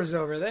whores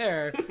over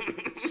there,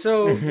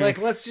 so like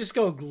let's just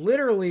go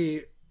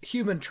literally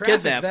human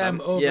traffic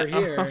them over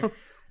here."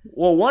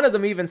 Well, one of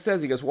them even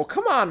says, he goes, "Well,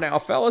 come on now,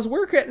 fellas,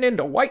 we're getting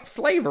into white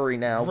slavery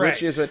now,"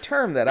 which is a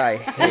term that I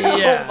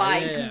hate. Oh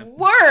my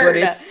word! But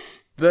it's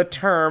the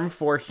term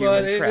for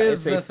human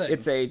trafficking.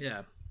 It's a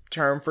yeah.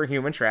 term for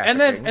human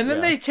trafficking. And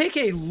then they take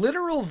a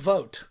literal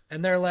vote,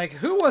 and they're like,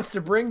 "Who wants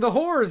to bring the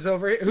whores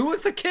over here? Who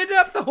wants to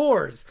kidnap the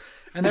whores?"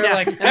 And they're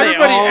like,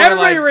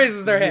 everybody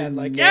raises their hand,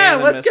 like, "Yeah,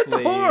 let's get the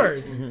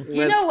whores."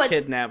 You know what's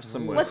kidnap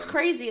some women. What's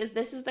crazy is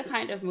this is the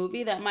kind of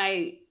movie that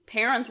my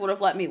parents would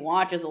have let me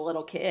watch as a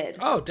little kid.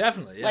 Oh,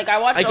 definitely. Yeah. Like I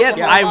watched.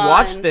 I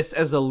watched this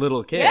as a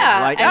little kid.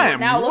 Yeah, like and I am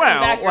now looking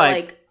back, you're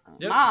like,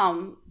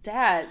 Mom,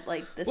 Dad,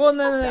 like this. Well,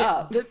 is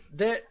fucked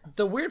up.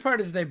 The weird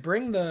part is they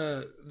bring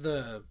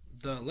the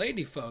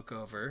lady folk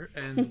over,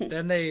 and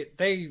then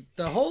the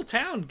whole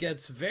town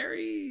gets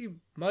very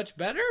much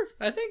better.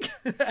 I think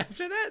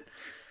after that,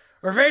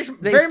 or very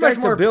much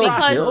more build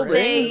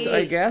buildings,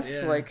 I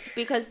guess,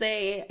 because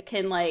they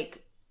can light.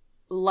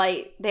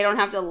 They don't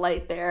have to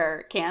light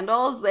their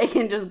candles. They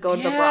can just go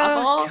to the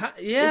brothel.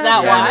 Is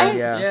that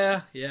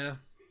why? Yeah.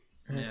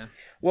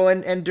 Well,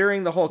 and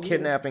during the whole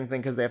kidnapping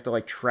thing, because they have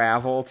to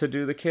travel to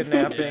do the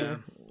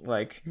kidnapping,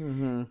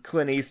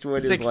 Clint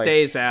Eastwood 6 is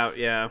days out,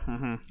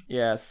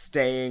 yeah,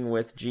 staying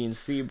with Gene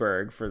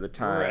Seberg for the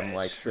time,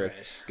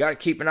 gotta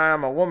keep an eye on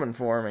my woman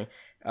for me,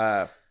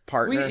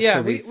 partner.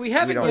 We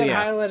haven't yet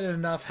highlighted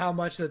enough how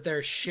much that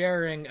they're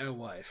sharing a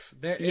wife.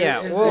 Not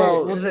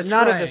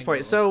at this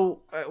point.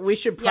 So we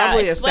should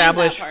probably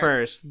establish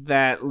first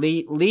that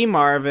Lee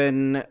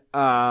Marvin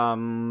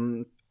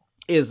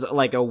is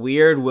like a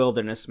weird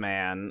wilderness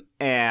man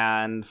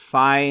and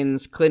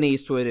finds Clint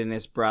Eastwood and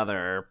his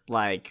brother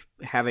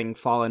having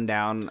fallen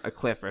down a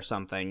cliff or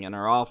something and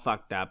are all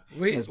fucked up.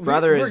 His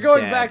brother is dead. We're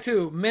going back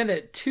to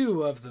minute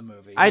 2 of the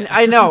movie.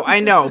 I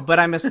know, but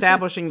I'm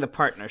establishing the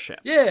partnership.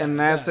 And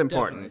that's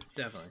important.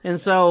 Definitely. And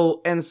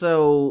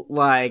so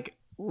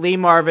Lee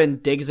Marvin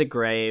digs a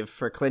grave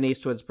for Clint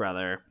Eastwood's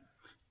brother,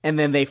 and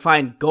then they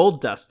find gold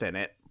dust in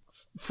it.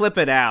 Flip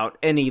it out,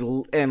 and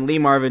Lee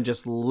Marvin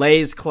just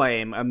lays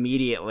claim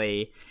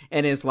immediately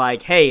and is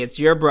like, "Hey, it's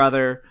your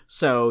brother,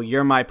 so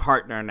you're my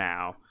partner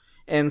now,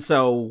 and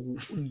so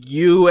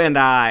you and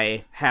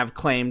I have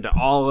claim to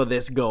all of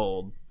this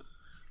gold,"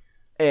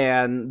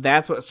 and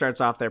that's what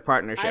starts off their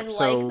partnership. I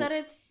like that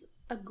it's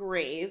a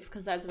grave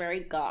because that's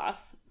very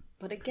goth,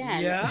 but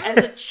again, as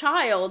a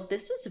child,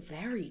 this is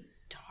very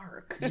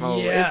dark.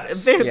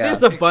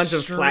 There's a bunch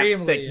of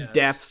slapstick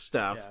death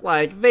stuff.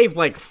 They've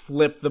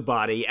flipped the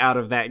body out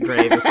of that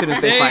grave as soon as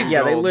they find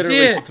gold. They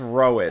literally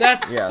throw it.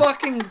 That's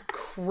fucking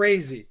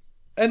crazy.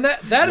 And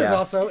that is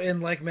also in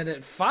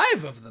minute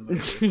 5 of the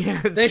movie.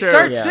 They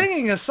start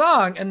singing a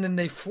song and then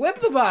they flip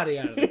the body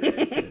out of the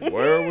grave.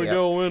 Where are we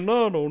going?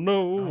 I don't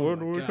know. Where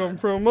do we come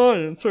from? I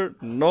ain't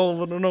certain.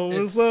 All that I know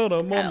is that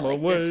I'm on my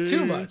way. It's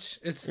too much.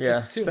 It's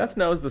too Seth much.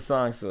 knows the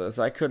songs to this.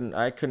 I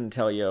couldn't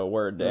tell you a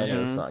word to any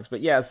of the songs.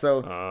 But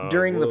so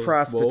during the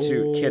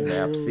prostitute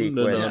kidnap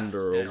sequence,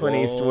 Clint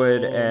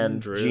Eastwood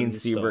and Gene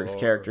Seberg's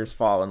characters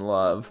fall in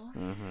love.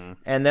 Mm-hmm.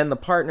 And then the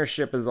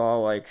partnership is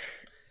all like,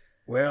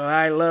 "Well,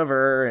 I love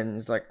her," and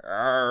it's like,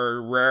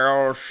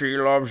 "Well, she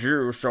loves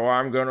you, so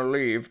I'm gonna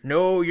leave."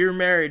 "No, you're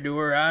married to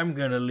her, I'm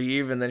gonna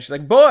leave." And then she's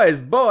like,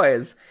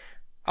 boys,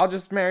 I'll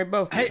just marry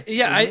both of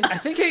you. I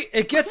think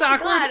it gets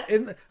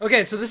awkward.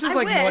 So this is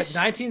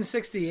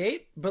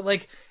 1968, but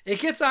it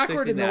gets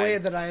awkward 69. In the way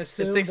that I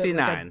assume it's 69.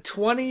 That, a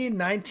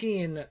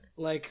 2019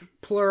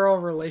 plural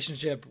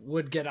relationship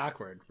would get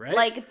awkward,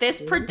 right?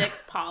 This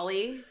predicts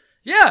poly.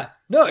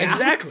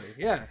 Exactly.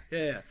 Yeah.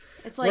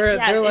 It's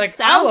it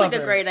sounds like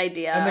a great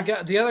idea. And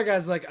the other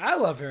guy's like, "I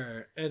love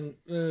her," and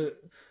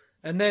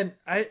then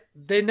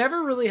they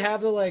never really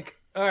have the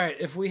all right,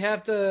 if we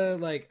have to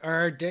are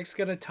our dicks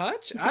gonna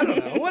touch? I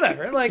don't know,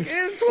 whatever.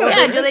 It's whatever.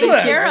 Yeah, do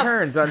they share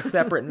turns on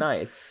separate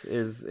nights?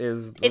 Is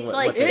it's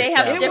they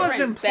have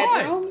different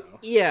bedrooms?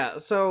 Yeah,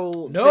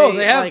 so no,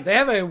 they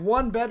have a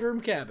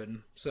 1-bedroom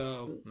cabin.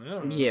 So I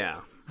don't know.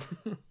 Yeah.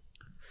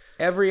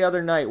 Every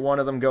other night, one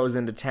of them goes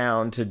into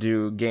town to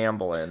do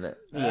gambling.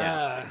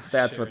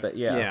 That's what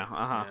they.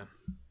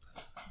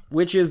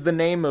 Which is the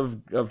name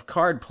of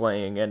card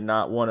playing and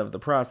not one of the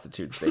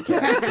prostitutes they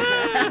kept.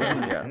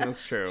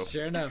 That's true.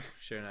 Sure enough.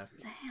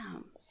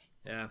 Damn.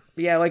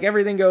 Yeah.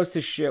 Everything goes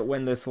to shit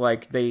when this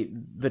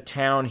the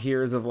town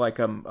hears of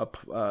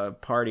a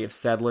party of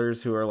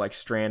settlers who are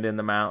stranded in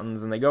the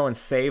mountains, and they go and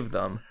save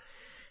them.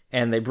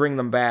 And they bring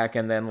them back,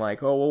 and then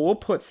we'll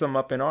put some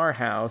up in our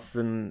house.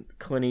 And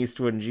Clint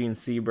Eastwood and Gene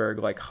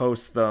Seberg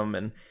host them,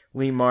 and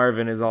Lee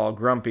Marvin is all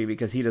grumpy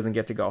because he doesn't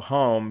get to go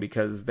home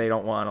because they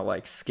don't want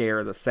to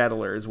scare the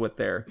settlers with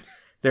their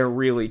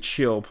really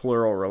chill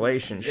plural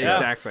relationship. Yeah.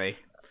 Exactly.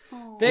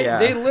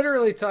 They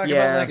literally talk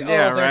about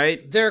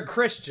right? They're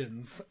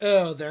Christians.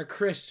 Oh, they're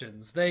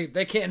Christians. They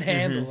can't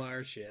handle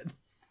our shit.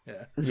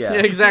 Yeah,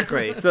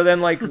 exactly. So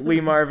then, like,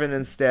 Lee Marvin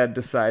instead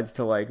decides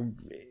to like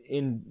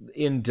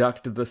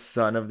induct the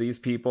son of these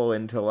people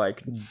into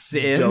like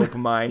Sin. dope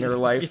miner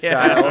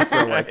lifestyle. Yeah,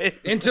 So like, right.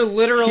 Into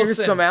literal here's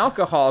sin. some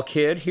alcohol,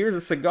 kid. Here's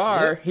a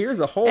cigar. Here's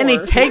a whore. And he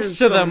takes here's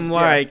to some- them yeah.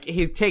 like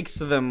he takes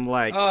to them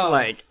like a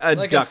like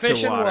a duck fish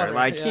to in water. water,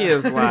 Like he yeah.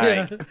 is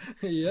like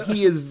Yeah.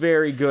 He is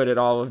very good at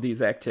all of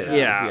these activities.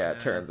 Yeah. It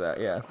turns out.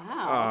 Yeah,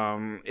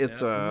 Wow.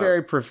 it's a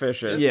very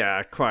proficient.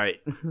 yeah,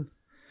 quite.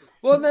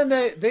 Well, and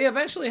then they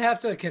eventually have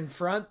to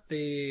confront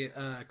the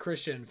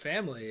Christian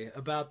family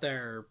about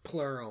their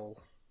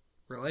plural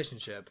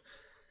relationship.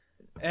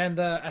 And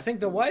I think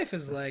the wife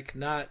is like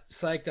not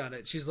psyched on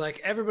it. She's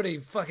like, everybody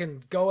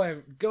fucking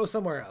go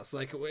somewhere else.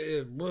 Like,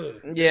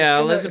 Yeah,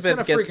 it's Elizabeth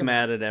gonna gets freak 'em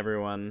mad at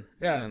everyone.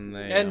 Yeah. and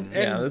they, And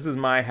Yeah, this is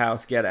my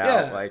house. Get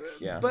out. Like,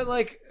 yeah.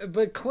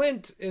 But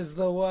Clint is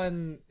the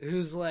one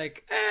who's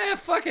like,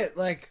 fuck it.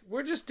 Like,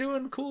 we're just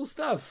doing cool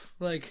stuff.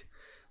 Like,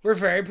 we're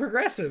very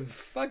progressive.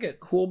 Fuck it.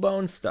 Cool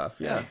bone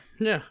stuff. Yeah.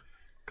 yeah,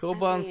 cool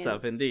bond mean-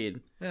 stuff indeed.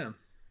 Yeah.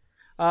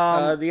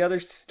 The other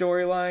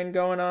storyline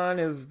going on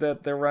is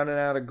that they're running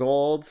out of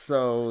gold,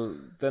 so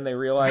then they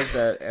realize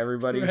that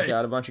everybody's Right.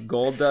 got a bunch of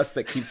gold dust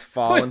that keeps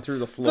falling Wait, through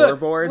the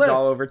floorboards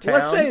all over town.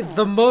 Let's say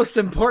the most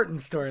important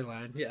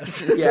storyline.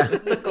 Yes. yeah.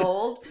 The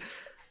gold.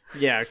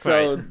 Yeah, quite.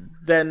 So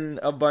then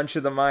a bunch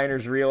of the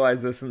miners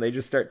realize this, and they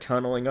just start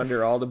tunneling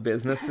under all the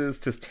businesses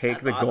to take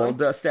the awesome. gold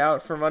dust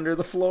out from under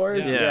the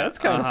floors. Yeah. Yeah, it's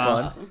kind Uh-huh. of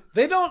fun. Awesome.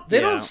 They don't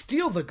Yeah.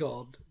 steal the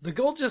gold. The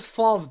gold just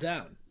falls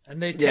down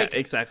and they yeah, take it.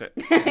 exactly.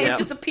 It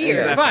just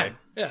appears. It's fine.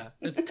 Yeah,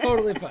 it's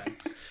totally fine.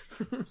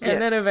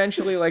 And then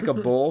eventually, like, a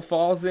bull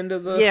falls into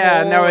the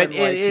Yeah, hole, no, and,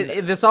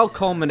 like, this all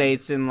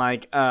culminates in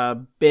like a I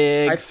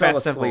big fell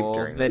asleep festival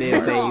during that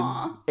this is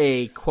Aw.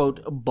 a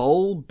quote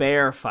bull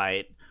bear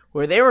fight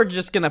where they were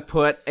just gonna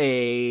put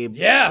a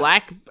Yeah.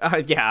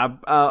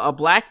 a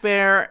black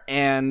bear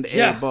and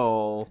Yeah. a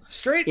bull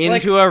Straight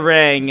into a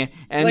ring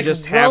and like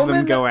just have them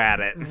Roman- go at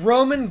it.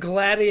 Roman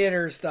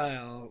gladiator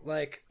style,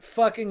 like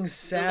fucking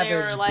So savage they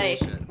were like,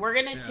 bullshit. we're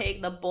gonna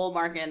take the bull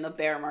market and the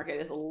bear market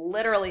as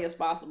literally as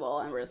possible,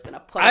 and we're just gonna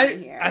put it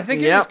in here. I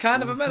think it Yep. was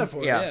kind of a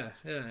metaphor. Yeah.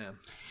 Yeah.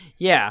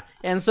 Yeah,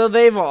 and so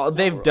they've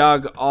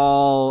dug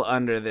all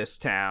under this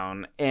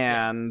town,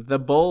 and the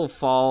bull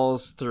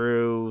falls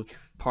through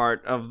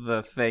part of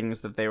the things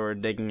that they were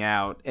digging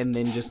out, and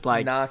then just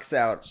like knocks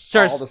out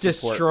starts all the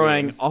support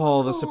destroying beams.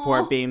 all the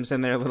support beams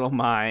in their little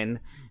mine,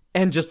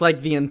 and just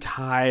like the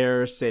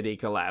entire city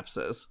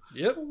collapses.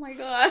 Yep. oh my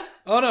god.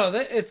 Oh no,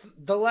 it's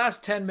the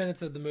last 10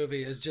 minutes of the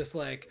movie is just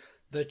like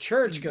the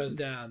church goes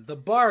down, the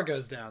bar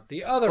goes down,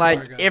 the other bar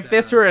Like goes if down.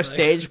 this were a Like,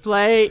 stage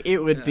play,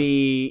 it would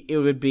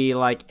be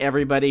like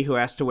everybody who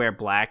has to wear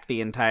black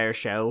the entire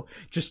show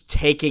just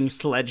taking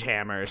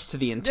sledgehammers to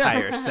the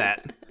entire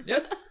set.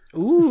 Yep.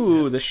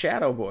 Ooh, the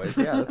Shadow Boys.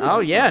 Yeah. That's Oh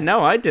yeah,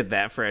 no, I did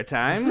that for a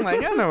time.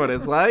 Like I know what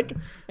it's like,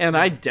 and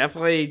I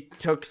definitely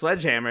took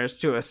sledgehammers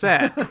to a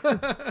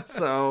set.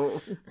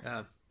 So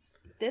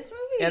This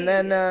movie And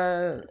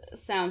then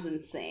sounds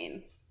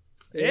insane.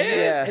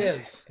 Yeah. It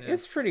is. Yeah.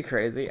 it's pretty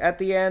crazy. At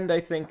the end, I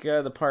think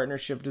the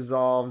partnership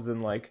dissolves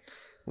and like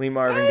Lee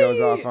Marvin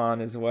goes off on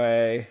his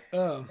way,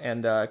 Oh.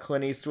 and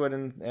Clint Eastwood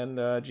and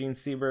Gene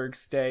Seberg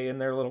stay in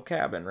their little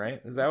cabin.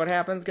 Right? Is that what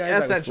happens, guys? I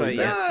was essentially,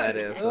 sleeping. yes, that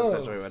is Oh.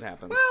 essentially what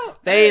happens.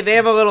 They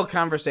have a little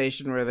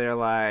conversation where they're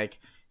like,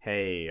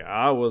 "Hey,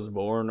 I was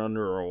born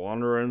under a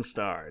wandering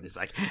star." And he's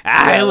like,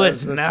 "I Yeah,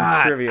 was there's some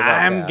not. trivia about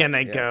I'm that,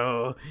 gonna yeah.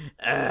 go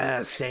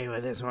stay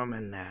with this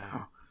woman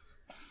now."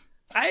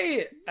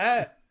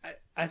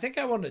 I think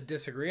I want to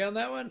disagree on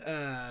that one.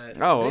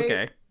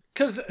 Okay.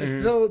 Because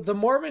so the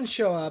Mormons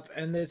show up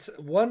and it's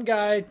one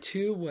guy,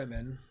 two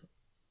women,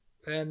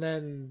 and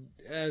then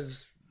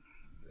as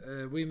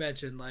we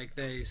mentioned, like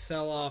they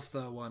sell off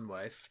the one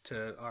wife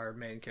to our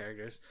main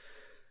characters,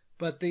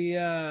 but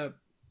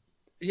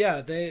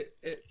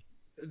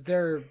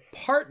they're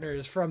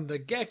partners from the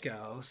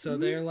get-go, so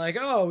they're like,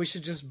 oh, we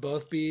should just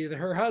both be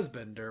her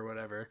husband or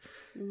whatever,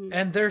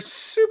 and they're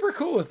super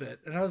cool with it.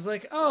 And I was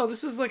like, oh,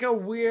 this is like a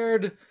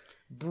weird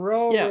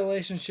bro Yeah.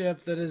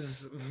 relationship that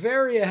is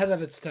very ahead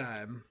of its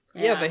time.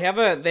 Yeah,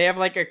 they have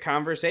like a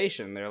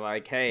conversation. They're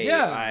like, "Hey,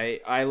 Yeah.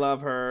 I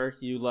love her.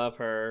 You love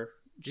her.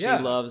 She Yeah.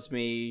 loves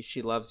me.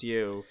 She loves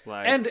you."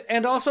 Like,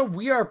 And also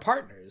we are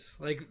partners.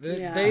 Like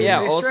Yeah. they yeah,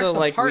 stress also the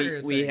like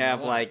partner we thing a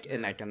have lot. like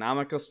an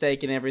economical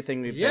stake in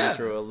everything. We've Yeah. been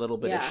through a little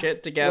bit of Yeah.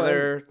 shit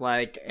together.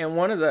 Like, And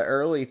one of the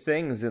early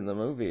things in the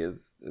movie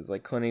is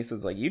like Clint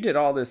Eastwood's like, you did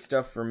all this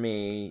stuff for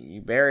me.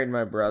 You buried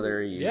my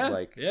brother. You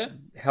yeah.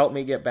 helped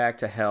me get back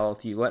to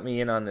health. You let me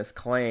in on this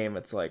claim.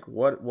 It's like,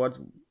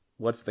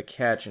 what's the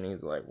catch? And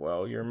he's like,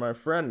 well, you're my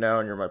friend now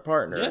and you're my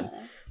partner. Yeah. And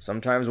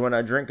sometimes when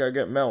I drink, I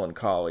get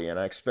melancholy, and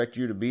I expect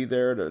you to be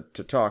there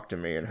to talk to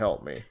me and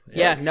help me.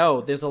 yeah,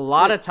 no, there's a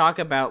lot of talk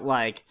about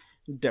like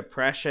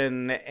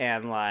depression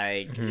and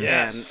like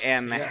Yes,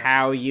 and yes.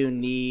 how you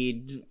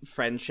need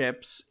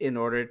friendships in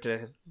order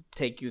to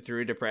take you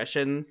through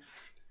depression.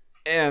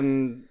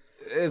 And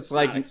it's Not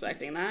like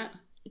expecting that.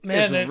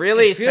 Man, it's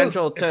really it feels,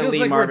 central to it feels Lee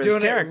like Marvin's we're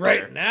doing character.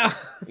 it right now.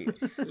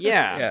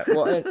 Yeah. Yeah,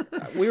 well,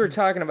 we were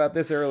talking about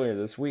this earlier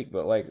this week,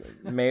 but like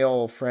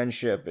male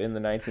friendship in the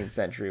 19th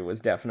century was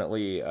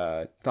definitely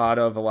thought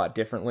of a lot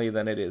differently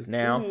than it is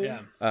now.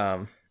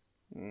 Yeah.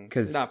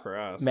 Because Not for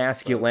us.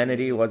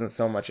 masculinity wasn't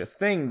so much a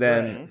thing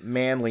then.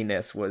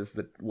 Manliness was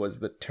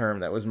the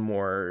term that was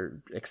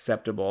more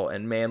acceptable,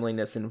 and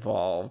manliness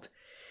involved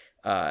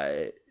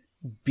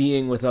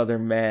being with other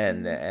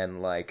men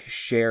and like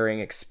sharing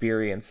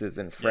experiences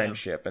and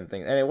friendship and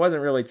things. And it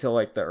wasn't really till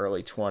like the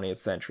early 20th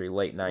century,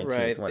 late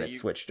 19th, when it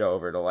switched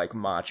over to like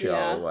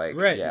macho,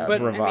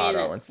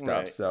 bravado and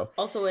stuff. So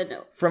Also,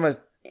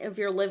 if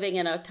you're living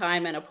in a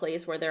time and a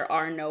place where there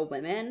are no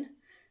women,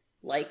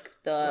 like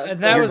that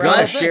you're was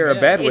gonna the share a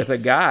bed with a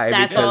guy.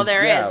 That's because, all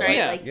there is, right?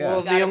 like, Like, Well,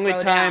 you gotta the only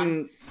throw time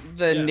down.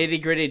 the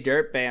Nitty Gritty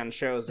Dirt Band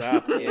shows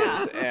up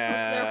is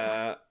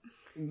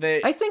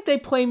I think they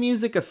play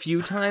music a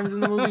few times in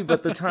the movie,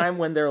 but the time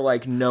when they're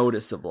like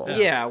noticeable.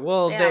 Yeah,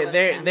 well,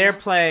 Yeah, they're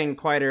playing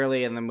quite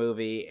early in the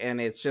movie,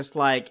 and it's just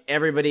like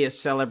everybody is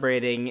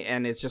celebrating,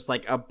 and it's just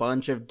like a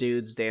bunch of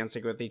dudes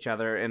dancing with each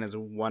other, and it's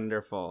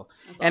wonderful.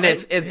 And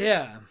it's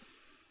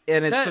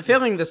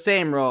fulfilling the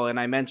same role, and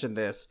I mentioned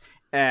this,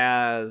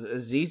 as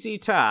ZZ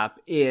Top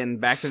in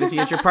Back to the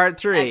Future Part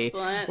 3,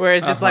 Excellent. where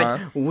it's just like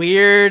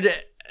weird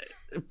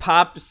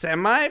pop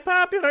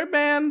semi-popular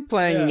band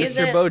playing Yeah.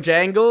 Mr.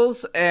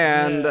 Bojangles,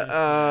 and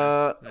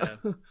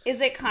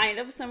Is it kind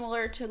of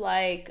similar to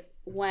like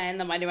when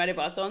the Mighty Mighty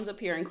Bosstones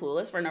appear in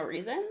Clueless for no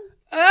reason?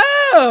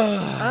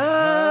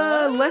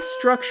 Less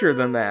structure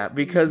than that,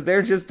 because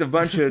they're just a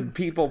bunch of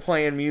people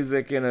playing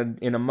music in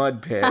a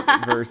mud pit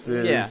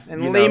versus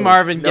and Lee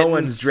Marvin no getting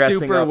one's dressing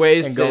super up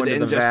wasted and going to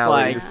and the just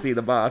valley like to see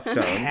the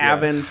Bosstones.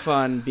 having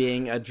fun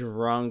being a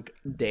drunk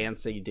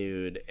dancing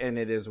dude, and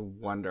it is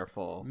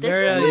wonderful. This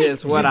Marielle, is It like,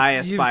 is what I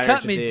you've aspire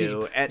cut to me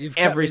do deep. at You've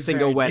cut every me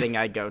single very wedding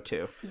I go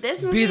to.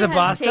 this movie the has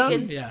Boston?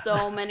 taken Yeah.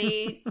 so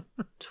many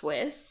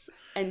twists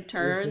and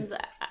turns.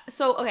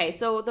 So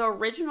the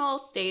original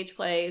stage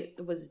play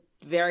was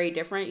very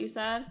different, you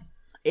said?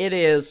 It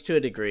is, to a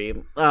degree.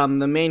 The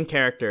main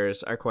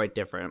characters are quite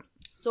different.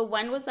 So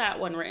when was that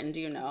one written? Do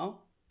you know?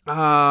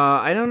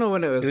 I don't know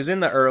when it was. It was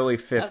in the early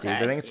 50s. Okay. I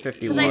think it's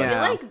 51. Because I Yeah.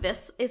 feel like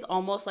this is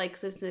almost like,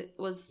 since it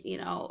was,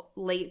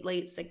 late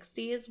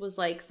 60s, was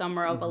like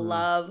Summer of a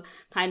Love,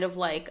 kind of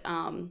like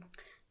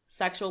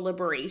sexual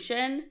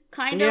liberation,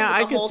 kind of. Yeah, the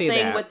I could whole see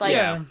thing that. with like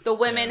Yeah. the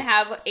women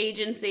have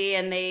agency,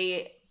 and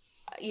they,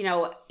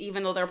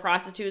 even though they're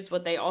prostitutes,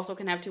 but they also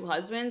can have two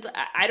husbands.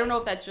 I don't know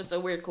if that's just a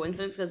weird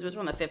coincidence, because it was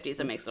from the 50s.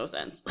 It makes no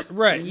sense.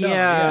 Right. No,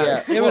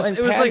 Yeah. It was and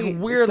it was Patty-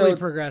 like weirdly so-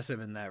 progressive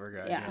in that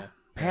regard. Yeah. Yeah.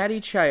 Patty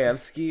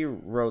Chayefsky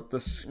wrote the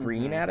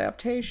screen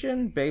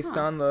adaptation based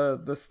on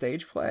the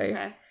stage play.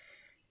 Okay.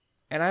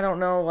 And I don't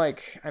know,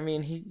 like, I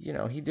mean, he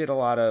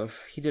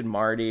did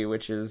Marty,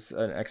 which is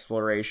an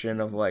exploration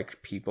of,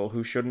 like, people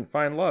who shouldn't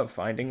find love,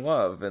 finding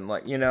love, and,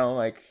 like,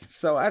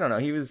 so I don't know,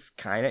 he was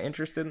kind of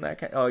interested in that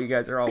kind. Oh, you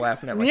guys are all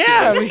laughing at my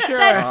Yeah, we sure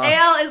That are.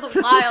 tail is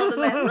wild,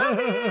 and I love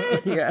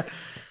it. yeah.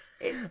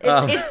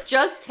 It's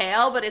just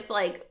tail, but it's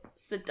like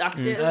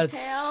seductive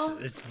tail.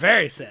 It's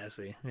very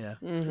sassy. Yeah.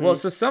 Well,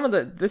 so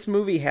this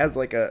movie has,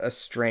 like, a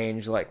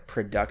strange, like,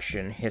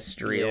 production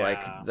history. Yeah.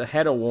 Like, the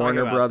head of talk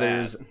Warner about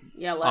Brothers that.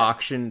 Yeah, let's.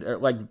 auctioned,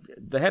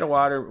 the head of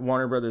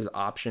Warner Brothers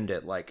optioned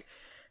it, like,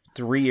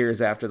 3 years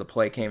after the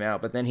play came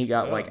out, but then he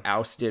got like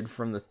ousted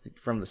from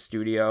the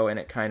studio, and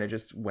it kind of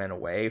just went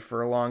away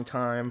for a long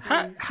time.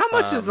 How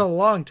much is a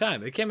long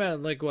time? It came out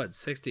in like what,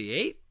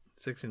 68?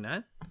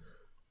 69?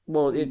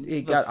 Well,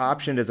 it got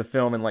optioned as a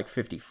film in like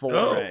 54.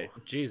 Oh, Right.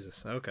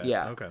 Jesus. Okay.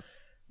 Yeah. Okay.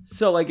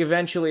 So like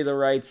eventually the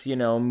rights,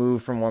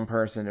 moved from one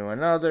person to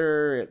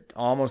another. It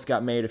almost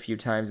got made a few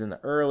times in the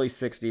early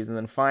 60s, and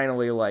then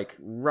finally, like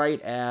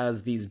right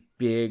as these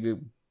big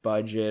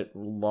budget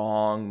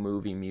long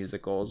movie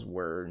musicals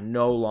were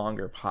no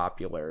longer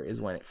popular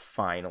is when it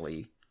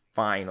finally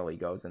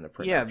goes into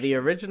production. Yeah, the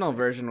original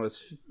version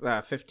was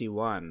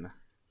 51.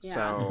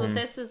 Yeah, So, so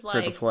this is for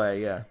the like,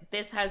 play, yeah.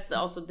 this has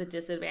also the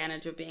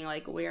disadvantage of being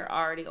like, we're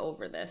already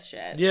over this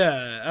shit.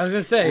 Yeah, I was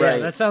gonna say, Right.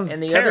 yeah, that sounds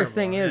And the terrible. other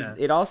thing is,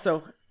 yeah. it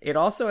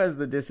also has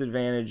the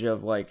disadvantage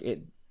of like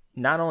it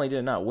not only did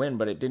it not win,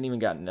 but it didn't even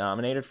get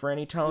nominated for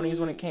any Tonys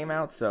when it came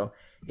out. So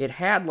it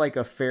had like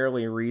a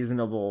fairly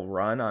reasonable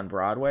run on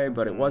Broadway,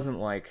 but it wasn't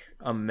like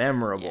a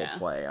memorable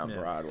play on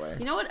Broadway.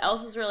 You know what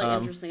else is really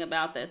interesting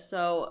about this?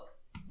 So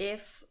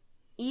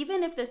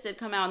even if this did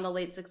come out in the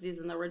late 60s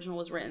and the original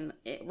was written,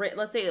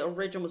 let's say the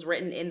original was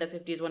written in the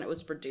 50s when it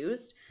was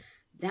produced,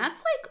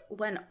 that's like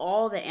when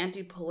all the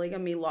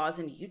anti-polygamy laws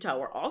in Utah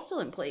were also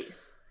in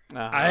place.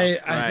 I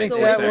think So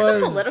that is this was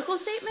a political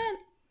statement?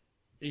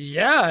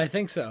 Yeah, I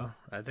think so.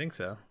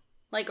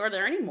 Like, are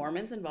there any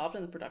Mormons involved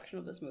in the production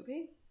of this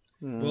movie?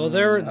 Well,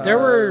 there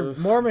were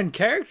Mormon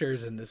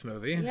characters in this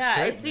movie. Yeah,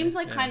 certainly. it seems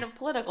like kind of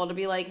political to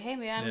be like, hey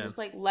man, just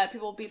like let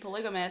people be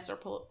polygamous or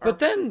But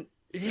then,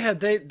 yeah,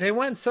 they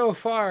went so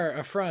far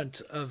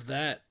affront of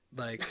that,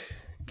 like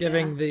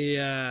giving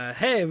the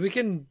hey, we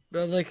can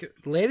like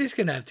ladies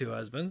can have two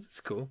husbands.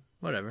 It's cool.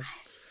 whatever.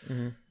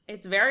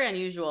 It's very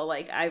unusual.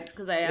 Like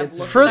because I have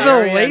looked For at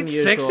the it. late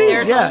 60s?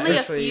 There's Yeah, only a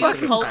it's few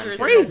fucking cultures in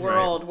crazy. the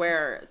world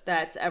where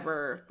that's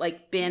ever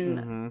like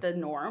been the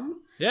norm.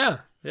 Yeah.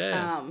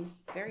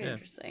 Very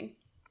interesting.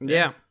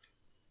 Yeah.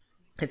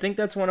 I think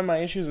that's one of my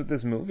issues with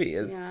this movie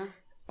is Yeah.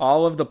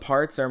 all of the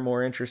parts are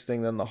more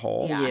interesting than the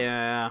whole. Yeah.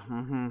 Yeah.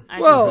 Mm-hmm.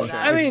 Well,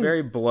 that. I mean, it's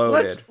very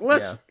bloated.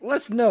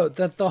 let's note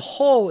that the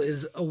whole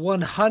is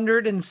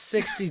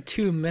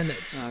 162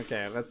 minutes.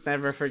 Okay, let's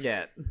never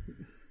forget.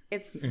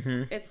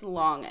 It's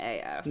long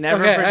AF.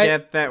 Never Okay,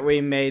 forget that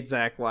we made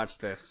Zach watch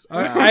this.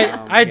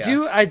 I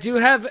do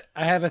have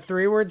a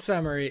 3-word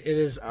summary. It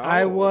is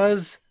I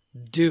was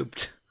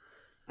duped.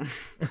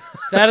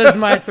 That is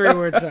my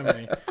 3-word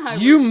summary.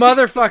 You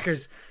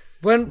motherfuckers.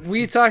 When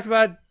we talked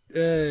about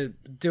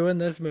doing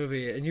this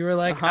movie and you were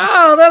like,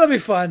 oh, that'll be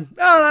fun.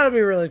 Oh, that'll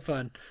be really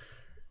fun.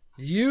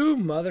 You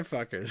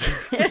motherfuckers.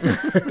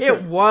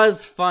 It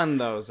was fun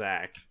though,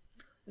 Zach.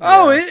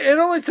 Oh, it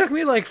only took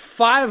me like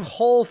 5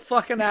 whole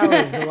fucking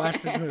hours to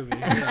watch this movie.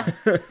 Yeah.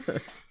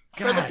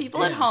 For the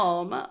people at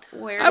home,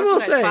 where I did will you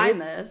guys say, find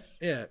this?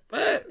 Yeah.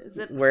 Is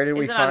it, Where did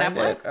we is it on find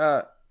it?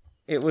 Netflix?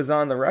 It was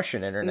on the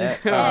Russian internet.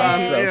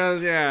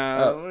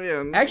 Yeah.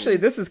 Actually,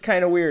 this is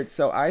kind of weird.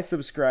 So I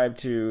subscribe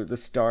to the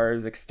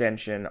Stars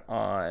extension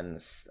on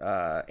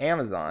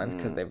Amazon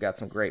because they've got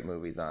some great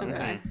movies on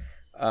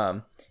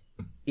there.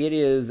 It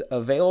is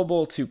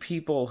available to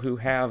people who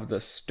have the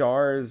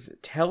Stars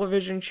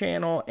television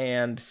channel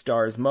and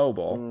Stars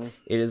mobile.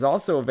 It is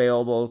also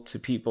available to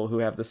people who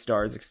have the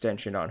Stars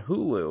extension on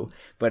Hulu,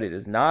 but it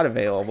is not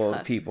available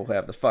to people who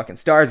have the fucking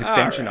Stars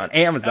extension on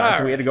Amazon.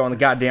 So we had to go on the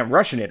goddamn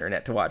Russian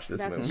internet to watch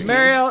this movie.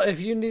 Marielle, if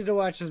you need to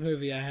watch this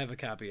movie, I have a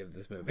copy of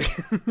this movie.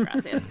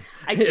 Gracias.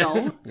 I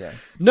don't. Yeah.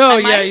 No,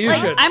 I might- you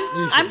should.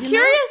 I'm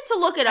curious to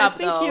look it I up.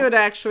 think though. you would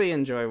actually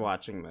enjoy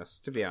watching this,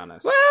 to be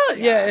honest. Well,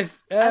 yeah.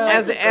 If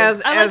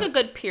I like a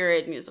good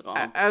period musical.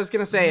 I was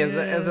gonna say, as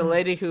a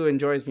lady who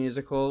enjoys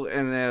musical,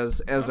 and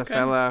as a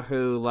fella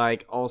who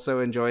like also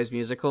enjoys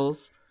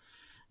musicals,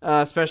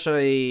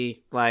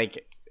 especially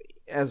like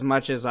as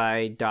much as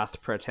I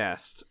doth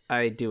protest,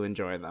 I do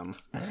enjoy them.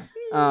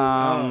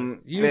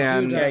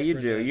 you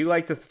do. You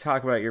like to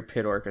talk about your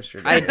pit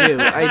orchestra. I do.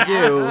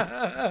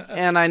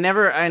 And I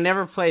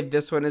never played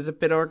this one as a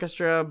pit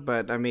orchestra,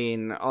 but I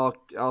mean all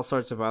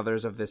sorts of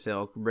others of this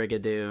ilk,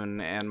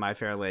 Brigadoon and My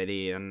Fair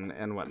Lady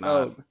and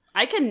whatnot.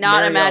 I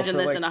cannot Marielle, imagine for,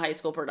 this like- in a high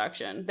school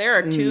production. There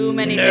are too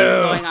many things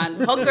going on.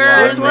 Hookers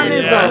This one and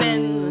is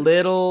women.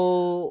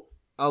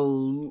 a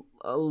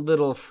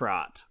little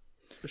fraught,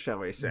 shall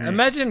we say?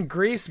 imagine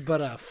Grease,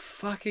 but a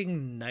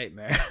fucking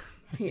nightmare.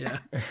 Yeah.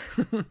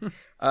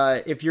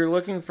 If you're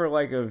looking for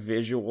like a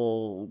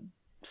visual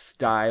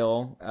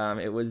style,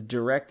 it was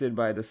directed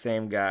by the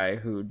same guy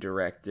who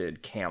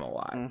directed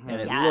Camelot, and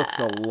it looks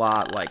a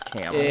lot like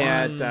Camelot.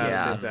 Yeah, it does.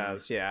 Yeah. It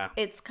does. Yeah.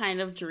 It's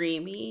kind of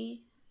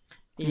dreamy.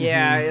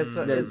 Yeah, it's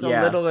a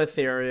Yeah. little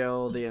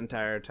ethereal the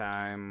entire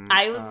time.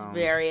 I was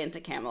very into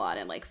Camelot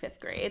in like 5th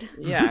grade.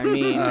 Yeah, I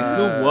mean,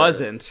 who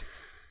wasn't?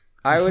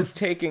 I was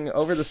taking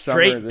over the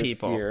Straight summer this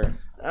people. year.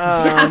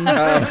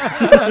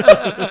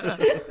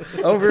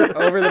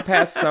 Over the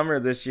past summer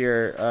this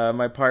year,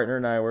 my partner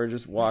and I were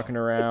just walking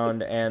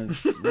around, and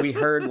we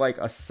heard like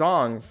a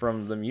song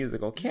from the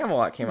musical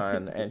Camelot came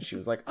on, and she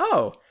was like,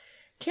 "Oh,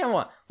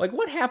 Camelot, like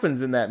what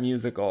happens in that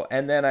musical?"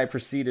 And then I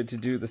proceeded to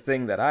do the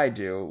thing that I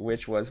do,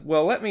 which was,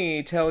 well, let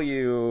me tell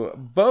you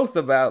both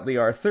about the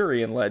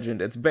Arthurian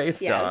legend it's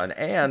based on,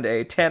 and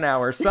a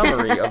 10-hour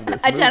summary of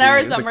this A 10-hour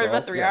musical. summary of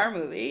a 3-hour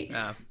movie.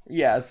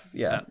 Yes,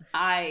 yeah.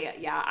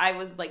 I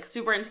was like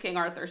super into King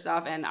Arthur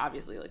stuff and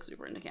obviously like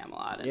super into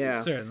Camelot. And, Yeah.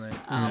 Certainly.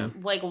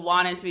 like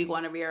wanted to be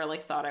Guinevere,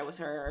 like thought I was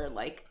her,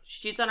 like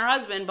she cheats on her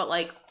husband, but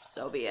like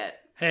so be it.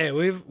 Hey,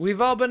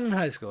 we've all been in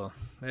high school.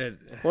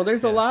 Well,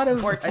 there's a lot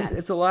of Or 10.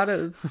 it's a lot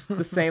of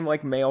the same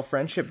like male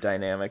friendship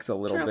dynamics a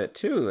little True. bit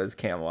too as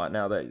Camelot.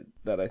 Now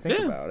that I think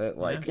about it,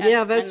 like Yes,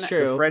 Yeah, that's and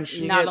true. the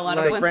friendship, Not a lot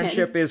of the women.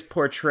 friendship is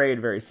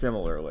portrayed very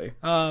similarly.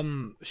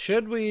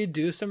 Should we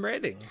do some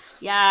ratings?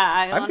 Yeah,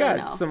 I I've want got to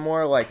know. some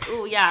more like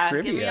Ooh, yeah,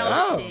 trivia. give me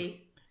all the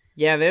tea.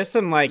 Yeah, there's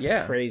some like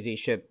Yeah. crazy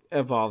shit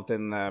involved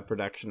in the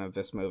production of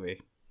this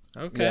movie.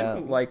 Okay. Yeah,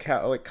 like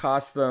how it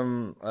cost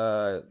them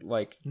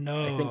like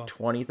No. I think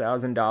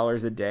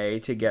 $20,000 a day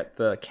to get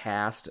the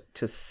cast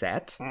to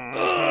set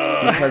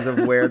because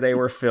of where they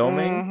were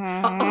filming.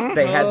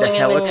 They had to Like in the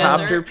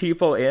helicopter desert?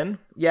 people in.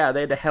 Yeah, they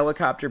had to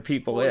helicopter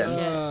people in. shit.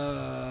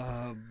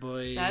 Oh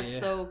boy. That's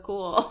so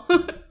cool.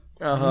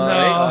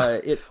 Uh-huh.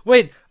 No.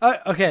 Wait.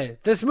 Okay.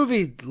 This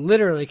movie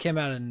literally came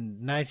out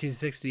in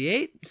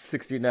 1968.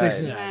 69.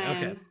 69.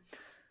 Okay.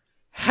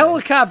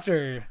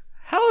 Helicopter.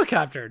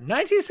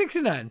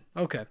 1969.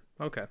 Okay.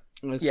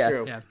 It's Yeah.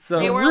 true. Yeah. So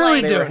They were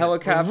really like- they were doing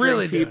it. helicoptering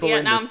Really doing it. people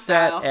into Vietnam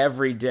set style.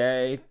 every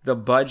day. The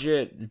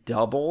budget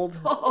doubled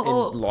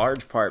in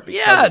large part because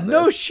Yeah. of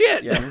No this.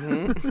 shit. Yeah.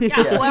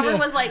 Yeah, whoever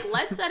was like,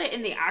 let's set it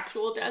in the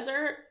actual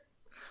desert,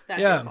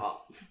 that's Yeah. your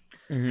fault.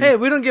 Hey,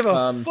 we don't give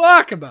a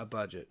fuck about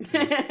budget.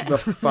 The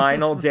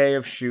final day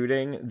of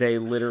shooting, they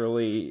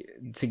literally,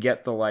 to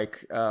get the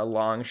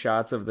long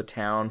shots of the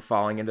town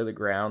falling into the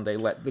ground, they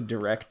let the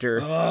director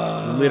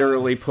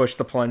literally push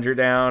the plunger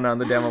down on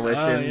the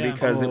demolition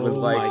because it was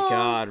Oh my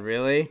god,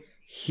 really?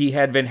 he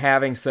had been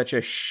having such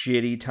a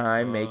shitty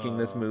time making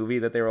this movie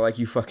that they were like,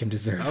 you fucking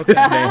deserve this,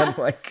 man.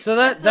 So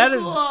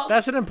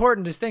that's an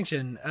important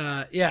distinction.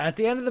 At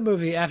the end of the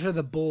movie, after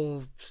the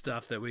bull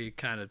stuff that we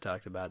kind of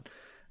talked about,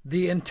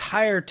 the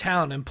entire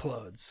town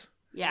implodes.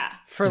 Yeah.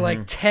 For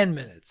 10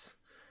 minutes.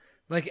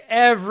 Like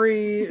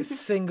every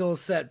single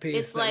set piece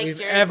It's that like we've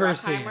Jerry ever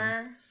seen.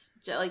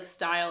 Like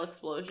style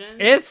explosion.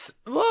 It's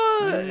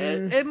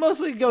it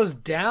mostly goes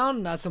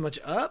down, not so much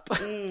up.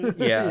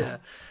 Yeah.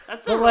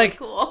 That's so really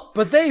cool.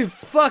 But they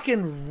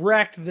fucking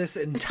wrecked this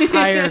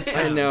entire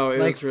town. I know, it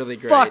was really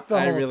great.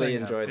 I really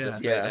enjoyed this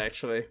bit,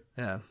 actually.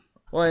 Yeah.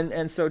 Well,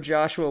 and so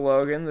Joshua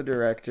Logan, the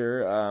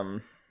director,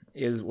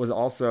 was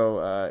also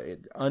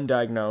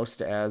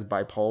undiagnosed as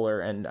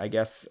bipolar, and I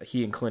guess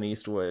he and Clint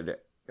Eastwood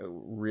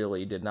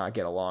really did not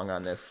get along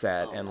on this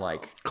set, and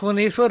Clint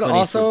Eastwood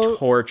also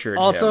tortured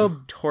him.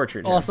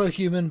 Also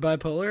human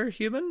bipolar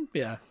human.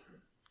 Yeah.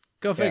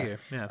 Go figure.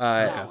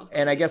 Yeah.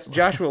 And I guess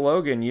Joshua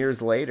Logan,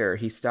 years later,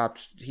 he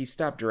stopped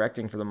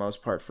directing for the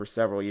most part for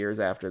several years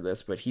after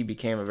this, but he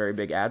became a very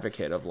big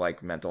advocate of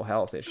mental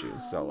health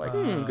issues. So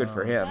good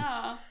for him.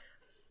 Yeah.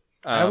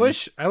 I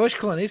wish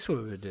Clint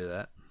Eastwood would do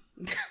that.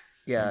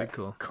 Yeah. That'd be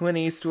cool. Clint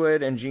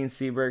Eastwood and Gene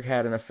Seberg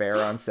had an affair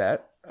on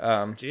set.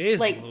 Jeez,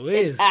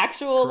 Louise.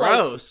 Actual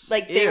gross.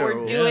 they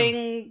were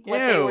doing what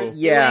they were doing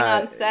Yeah.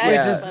 on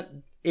set.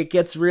 It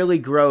gets really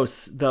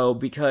gross though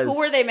because Who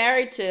were they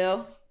married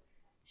to?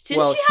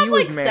 Didn't she have he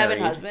was 7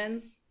 married.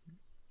 husbands?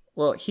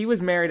 Well, he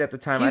was married at the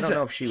time. I don't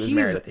know if she was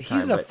married at the time.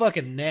 He's a but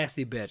fucking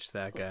nasty bitch,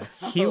 that guy.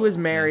 he was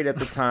married at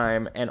the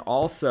time, and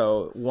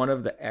also one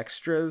of the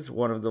extras,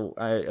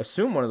 I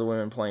assume one of the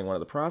women playing one of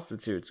the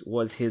prostitutes,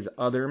 was his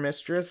other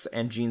mistress,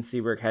 and Gene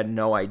Seberg had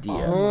no idea.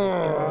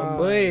 Oh,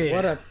 boy.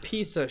 What a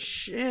piece of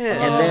shit.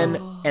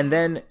 And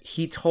then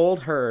he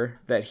told her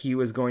that he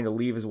was going to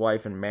leave his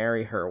wife and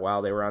marry her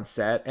while they were on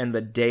set, and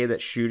the day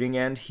that shooting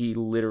ended, he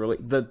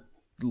the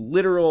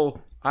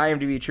literal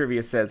IMDb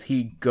trivia says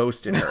he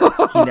ghosted her.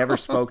 He never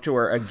spoke to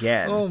her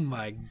again. Oh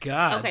my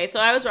god. Okay, so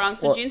I was wrong.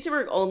 So Gene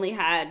Seberg only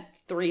had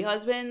 3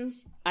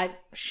 husbands.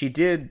 She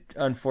did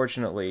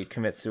unfortunately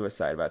commit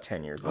suicide about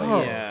 10 years later.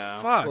 Oh,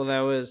 Yeah. fuck. Well, that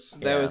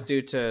was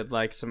due to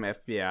some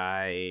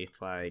FBI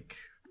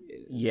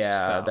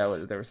Yeah,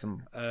 stuff. there was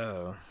some.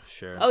 Oh,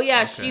 sure. Oh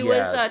yeah, she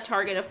was Yeah. a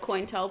target of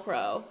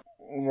COINTELPRO.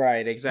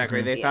 Right,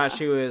 exactly. They thought Yeah.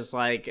 she was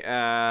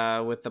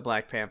with the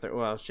Black Panther.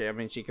 Well,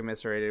 she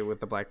commiserated with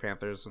the Black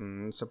Panthers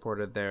and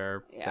supported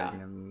their Yeah.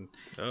 thing. And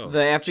Oh, the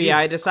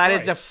FBI Jesus decided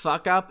to Christ.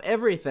 fuck up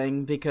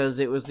everything because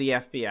it was the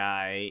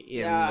FBI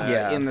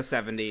in the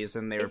 70s,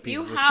 and they were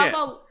pieces of shit.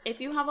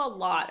 If you have a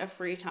lot of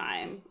free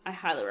time, I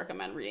highly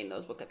recommend reading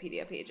those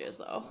Wikipedia pages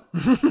though.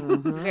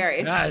 Very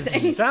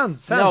interesting.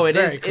 Sounds No, it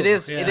very is. cool. It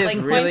is. Yeah. It is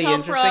Like really COINTELPRO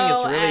interesting.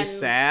 It's really and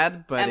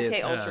sad, but MK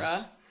it's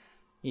Ultra.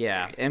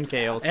 yeah,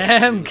 MK Ultra.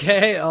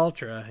 MK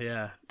Ultra.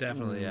 Yeah,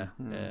 definitely. Yeah.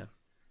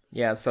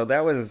 Yeah, so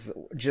that was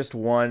just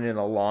one in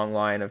a long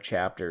line of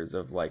chapters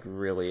of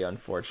really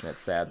unfortunate,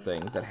 sad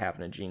things that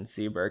happened to Gene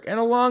Seberg, and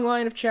a long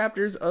line of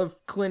chapters of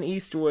Clint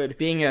Eastwood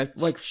Being a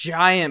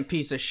giant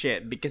piece of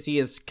shit because he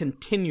is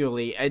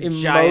continually a giant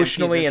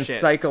emotionally piece and of shit.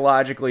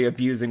 psychologically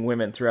abusing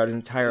women throughout his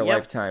entire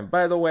lifetime.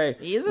 By the way,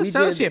 He is a we did-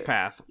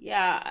 sociopath.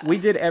 Yeah. We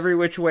did Every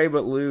Which Way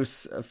But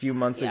Loose a few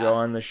months Yeah. ago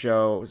on the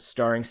show,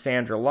 starring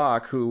Sandra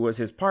Locke, who was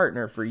his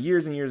partner for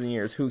years and years and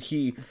years, who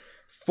he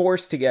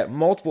forced to get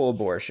multiple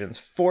abortions,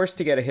 forced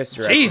to get a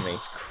hysterectomy,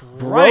 Jesus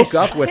broke Christ.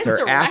 up with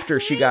her after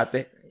she Hysterectomy? got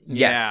the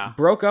Yeah.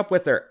 broke up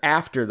with her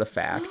after the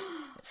fact,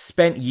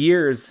 spent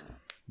years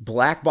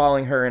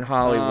blackballing her in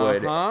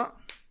Hollywood.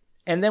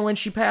 And then when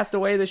she passed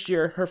away this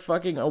year, her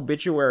fucking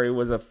obituary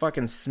was a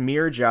fucking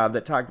smear job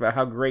that talked about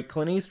how great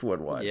Clint Eastwood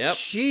was. Yep.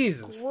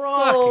 Jesus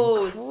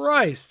Gross. fucking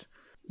Christ.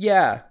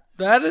 Yeah.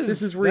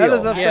 This is That real.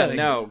 is Yeah, upsetting.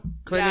 no.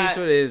 Clint Yeah,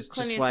 Eastwood is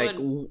Clint just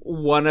Eastwood-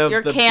 one of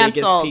You're the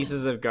canceled. biggest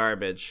pieces of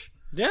garbage.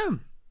 Yeah.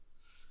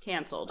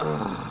 Canceled.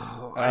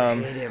 I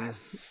hate him.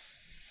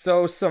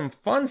 So some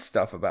fun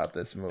stuff about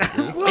this movie.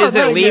 Well, Is it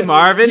no, Lee you-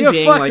 Marvin you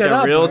being fucked like it a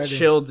up real already.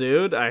 chill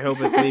dude? I hope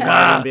it's Lee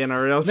Marvin being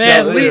a real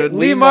Man, chill Lee dude.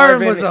 Marvin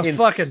Marvin was a ins-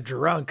 fucking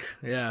drunk.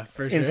 Yeah,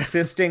 for sure.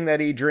 Insisting that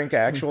he drink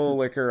actual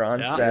liquor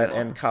on set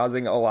and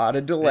causing a lot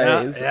of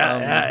delays.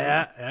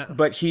 Yeah.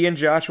 But he and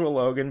Joshua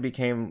Logan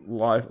became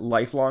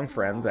lifelong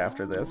friends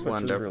after this, which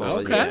Wonderful. was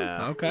really Okay.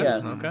 Yeah. Okay.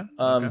 Yeah.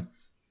 Okay.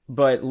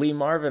 But Lee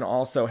Marvin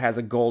also has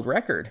a gold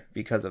record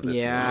because of this movie.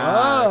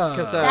 Yeah,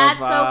 because That's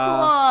so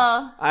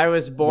cool. I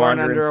was born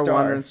Wandering under a Star.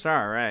 wandering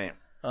star, right?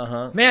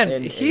 Man,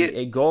 And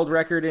a gold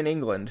record in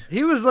England.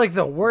 he was like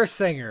the worst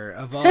singer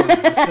of all of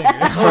the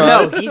singers.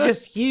 Oh no,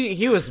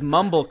 he was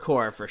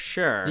mumblecore for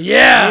sure.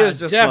 Yeah, he was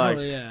just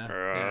definitely. like, Yeah.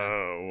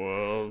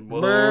 well,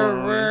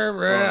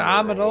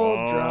 I'm an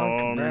old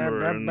drunk.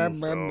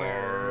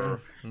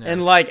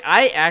 And like,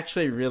 I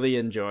actually really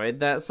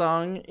enjoyed that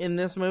song in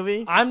this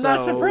movie. I'm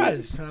not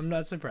surprised.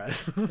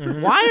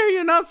 Why are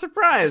you not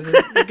surprised? Is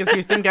it because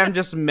you think I'm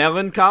just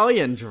melancholy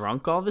and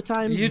drunk all the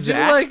time? You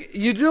Zach?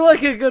 do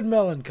like a good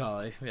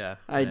melancholy. Yeah,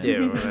 I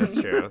do.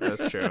 That's true.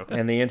 That's true.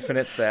 And the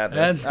infinite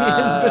sadness.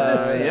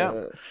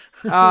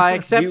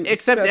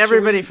 Except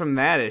everybody from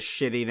that is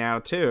shitty now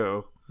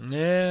too.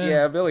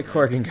 Yeah, Billy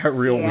Corgan got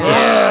real weird.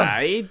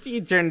 Yeah,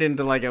 he turned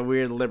into like a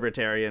weird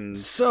libertarian.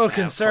 So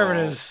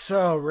conservative,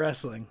 so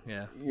wrestling.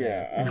 Yeah.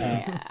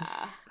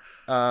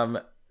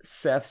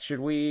 Seth, should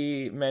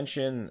we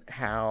mention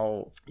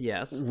how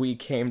we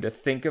came to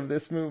think of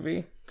this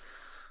movie?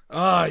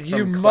 Oh, you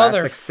From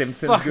classic motherfuckers!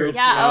 Simpsons group?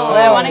 Yeah. Oh,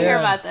 I want to hear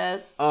about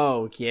this.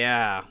 Oh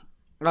yeah.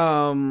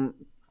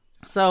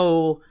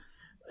 So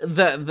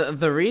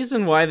the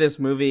reason why this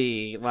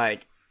movie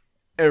like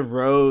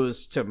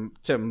arose to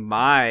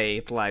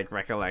my like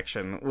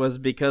recollection was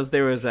because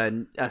there was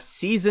a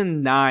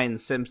season 9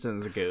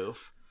 Simpsons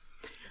goof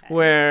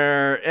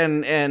where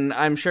and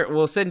I'm sure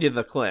we'll send you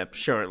the clip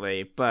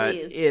shortly, but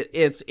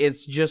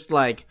it's just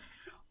like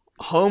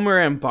Homer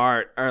and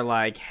Bart are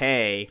like,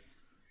 hey,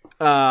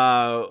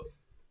 let's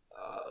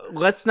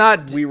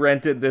not. We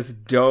rented this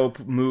dope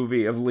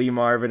movie of Lee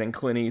Marvin and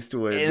Clint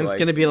Eastwood, and it's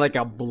gonna be like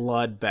a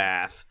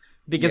bloodbath.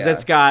 Because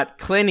it's got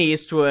Clint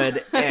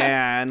Eastwood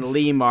and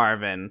Lee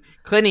Marvin.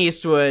 Clint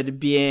Eastwood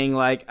being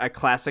like a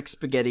classic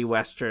spaghetti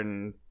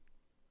western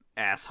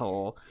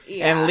asshole.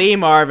 Yeah. And Lee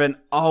Marvin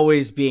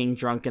always being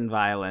drunk and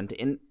violent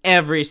in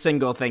every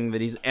single thing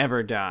that he's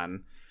ever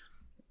done.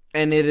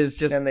 And it is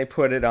just... And they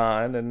put it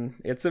on, and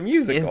it's a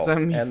musical,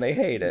 and they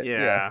hate it.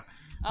 Yeah.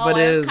 Oh, but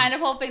I was kind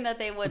of hoping that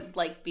they would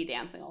like be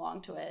dancing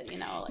along to it,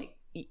 like...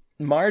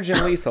 Marge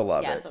and Lisa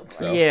love yes, it.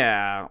 So.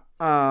 Yeah.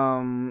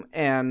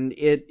 And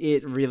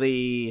it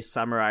really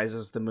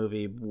summarizes the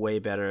movie way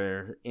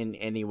better in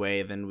any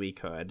way than we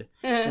could.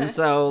 And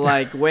so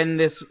like when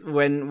this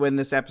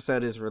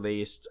episode is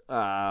released,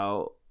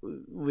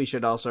 we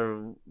should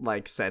also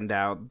like send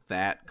out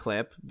that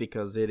clip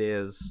because it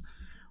is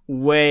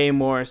way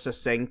more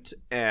succinct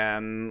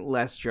and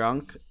less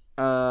drunk,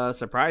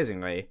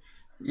 surprisingly.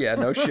 Yeah,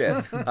 no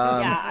shit.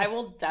 Yeah, I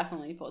will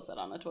definitely post that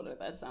on the Twitter.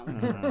 That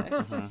sounds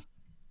perfect.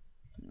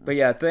 But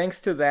yeah,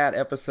 thanks to that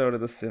episode of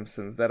The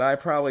Simpsons that I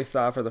probably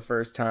saw for the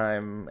first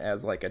time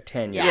as like a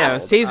 10-year-old. Yeah,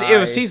 it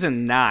was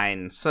season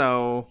 9,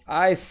 so...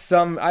 I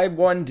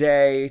one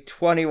day,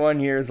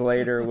 21 years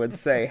later, would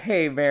say,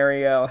 hey,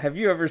 Marielle, have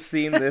you ever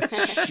seen this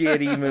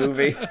shitty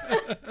movie?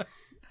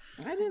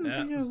 I didn't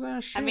think it was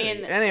that shitty. I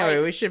mean... Anyway,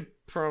 like, we should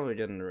probably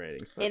get into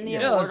ratings. In the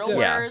immortal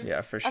words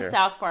for sure. of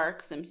South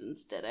Park,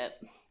 Simpsons did it.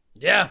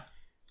 Yeah.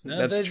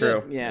 No, that's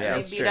true. Yeah,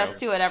 they beat us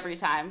to it every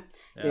time.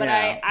 Yeah. But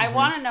I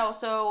want to know,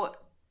 so...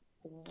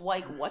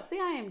 Like, what's the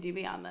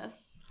IMDb on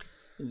this?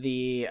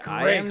 The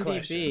Great IMDb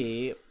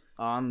question.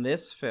 on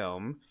this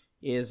film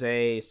is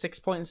a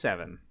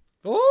 6.7.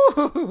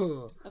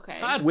 Ooh.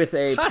 Okay. With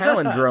a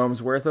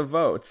palindrome's worth of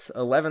votes,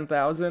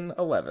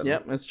 11,011.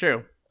 Yep, that's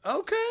true.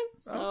 Okay.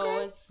 So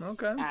it's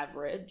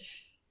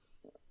average.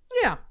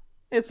 Yeah,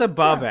 it's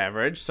above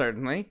average,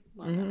 certainly.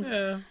 Mm-hmm.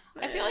 Yeah.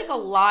 I feel like a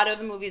lot of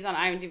the movies on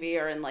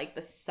IMDb are in like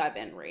the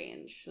 7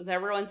 range. Because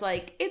everyone's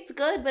like, it's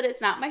good, but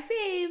it's not my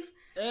fave.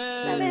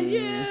 7.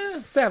 Yeah.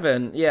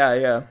 7.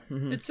 Yeah.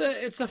 Mm-hmm.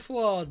 It's a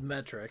flawed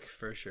metric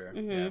for sure.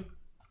 Mm-hmm.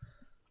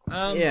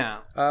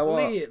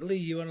 Lee,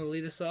 you want to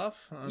lead us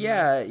off?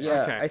 Yeah.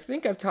 Okay. I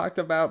think I've talked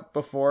about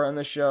before on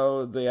the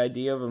show the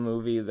idea of a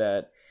movie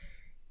that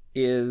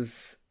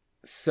is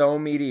so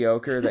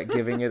mediocre that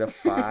giving it a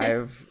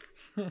 5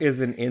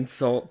 is an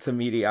insult to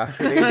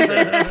mediocrity.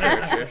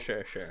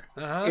 Sure.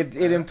 It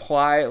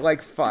implies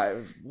like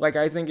 5. Like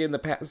I think in the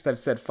past I've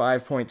said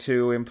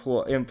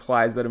 5.2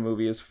 implies that a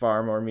movie is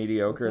far more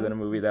mediocre than a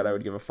movie that I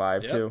would give a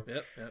 5 to.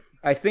 Yep.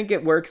 I think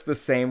it works the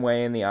same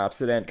way in the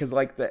opposite end because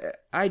like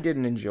I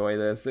didn't enjoy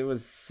this. It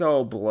was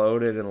so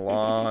bloated and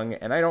long,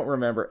 and I don't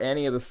remember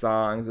any of the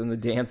songs, and the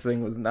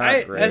dancing was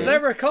not great. As I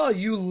recall,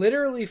 you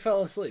literally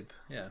fell asleep.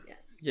 Yeah.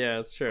 Yes. Yeah,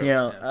 that's true.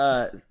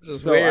 Yeah.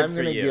 So I'm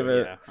gonna give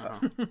it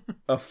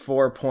a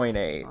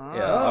 4.8.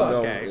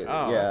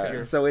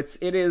 Okay. So it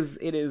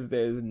is.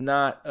 There's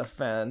not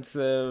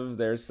offensive.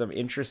 There's some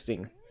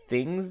interesting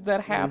things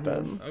that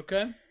happen. Mm-hmm.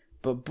 Okay.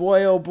 But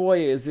boy, oh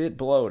boy, is it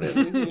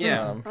bloated.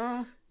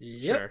 Yeah.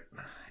 Yep. Sure.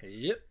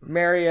 Yep.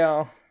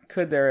 Marielle,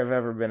 could there have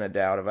ever been a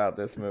doubt about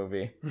this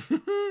movie?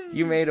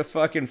 You made a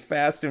fucking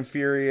Fast and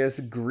Furious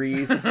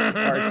Grease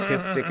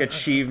artistic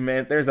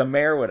achievement. There's a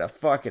mayor with a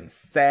fucking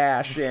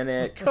sash in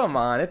it. Come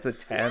on, it's a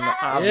 10,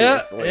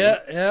 obviously.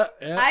 Yeah.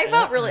 I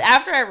felt really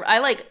after I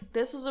like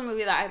this was a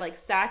movie that I like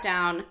sat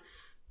down,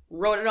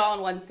 wrote it all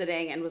in one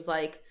sitting, and was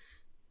like,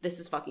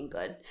 "This is fucking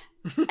good."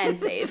 and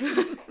save.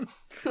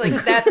 Like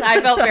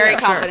I felt very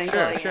confident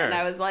going in. And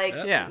I was like,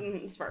 Yeah.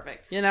 It's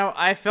perfect. You know,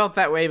 I felt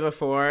that way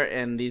before,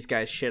 and these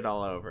guys shit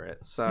all over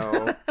it.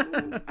 So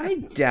I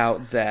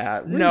doubt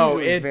that. We're no,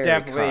 usually it very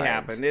definitely kind.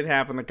 happened. It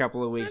happened a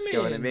couple of weeks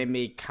ago, and it mean- made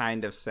me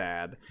kind of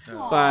sad.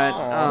 Aw. But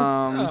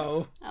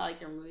Oh. I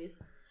like your movies.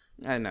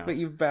 I know. But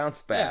you've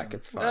bounced back.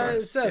 It's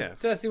fine. Seth, Yeah.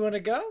 Seth, you want to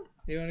go?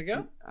 You want to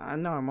go?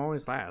 No, I'm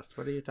always last.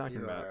 What are you talking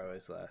You about? are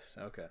always last.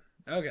 Okay.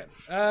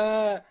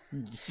 Ya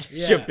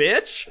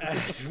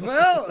bitch.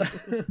 Well,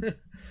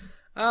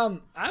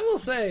 I will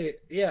say,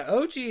 yeah,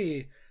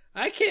 OG.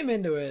 I came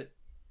into it.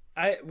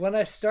 When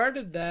I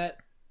started that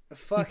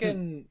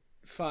fucking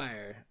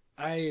fire,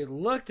 I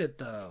looked at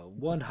the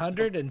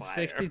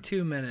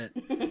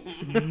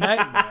 162-minute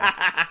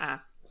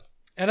nightmare,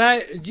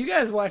 and you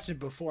guys watched it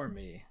before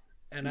me,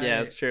 and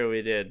Yeah, it's true.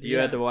 We did. You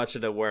had to watch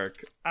it at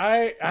work.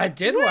 I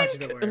did watch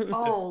it at work.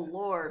 Oh,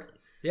 Lord.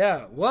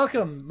 Yeah,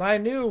 welcome, my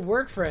new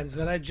work friends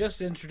that I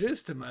just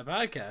introduced to my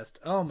podcast.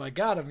 Oh my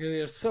god, I'm gonna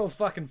get so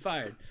fucking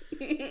fired.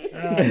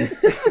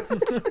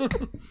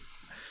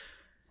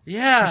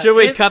 Yeah. Should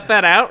we cut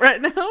that out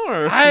right now?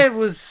 Or? I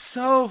was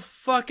so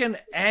fucking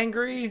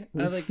angry.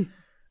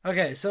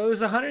 Okay, so it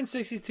was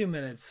 162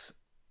 minutes.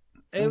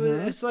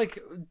 It's like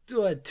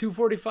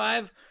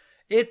 2:45.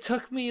 It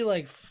took me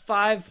like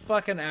 5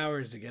 fucking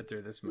hours to get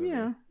through this movie.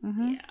 Yeah.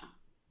 Yeah.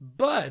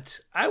 But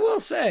I will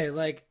say,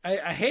 like, I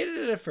hated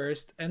it at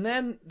first, and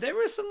then there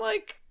were some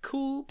like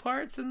cool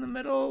parts in the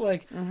middle.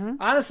 Like,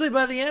 honestly,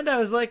 by the end, I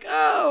was like,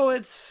 "Oh,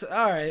 it's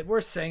all right.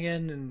 We're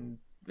singing, and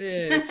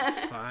it's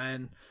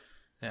fine."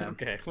 Yeah.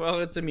 Okay. Well,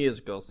 it's a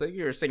musical, so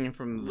you were singing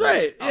from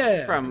Right,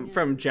 yeah.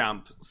 from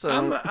Jump. So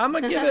I'm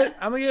gonna give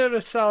it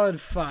a solid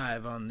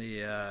 5 on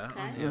the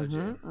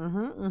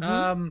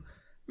OG.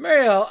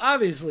 Marielle,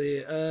 obviously,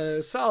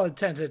 a solid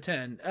 10 to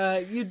 10.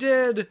 You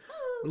did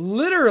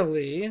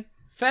literally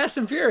Fast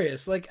and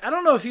Furious. Like, I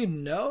don't know if you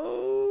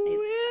know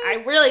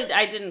it.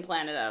 I didn't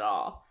plan it at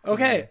all.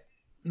 Okay,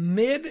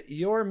 mid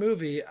your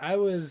movie, I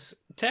was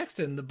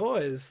texting the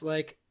boys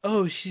like,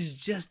 "Oh, she's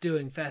just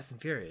doing Fast and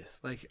Furious."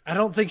 Like, I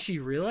don't think she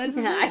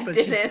realizes I it, but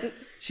didn't.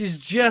 she's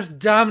just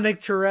Dominic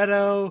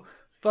Toretto,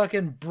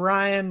 fucking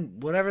Brian,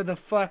 whatever the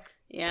fuck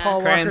Yeah.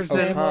 Paul Walker's Cranston.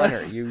 name O'Connor,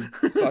 was. you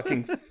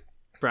fucking.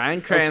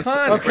 Brian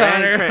Cranston.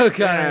 O'Connor,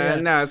 yeah.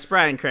 No, it's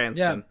Brian Yeah,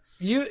 Cranston.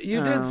 you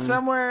did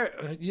somewhere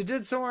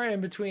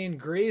in between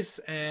Grease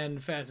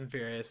and Fast and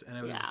Furious, and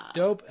it was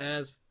dope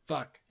as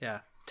fuck. Yeah,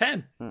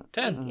 10,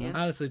 you.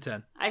 honestly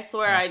 10. I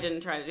swear I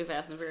didn't try to do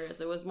Fast and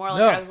Furious. It was more like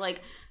No. I was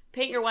like,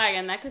 Paint Your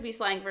Wagon. That could be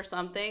slang for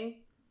something.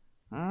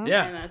 And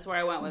Yeah, that's where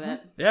I went with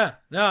it. yeah.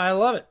 No, I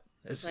love it.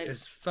 It's Like,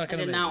 fucking. I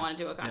did amazing. not want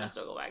to do a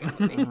Conestoga Wagon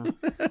movie.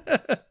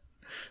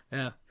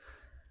 Yeah.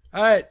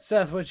 All right,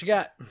 Seth, what you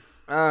got?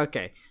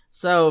 Okay.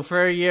 So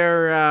for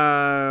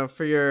your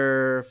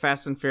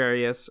Fast and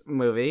Furious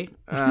movie,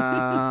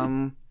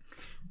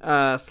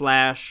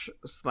 slash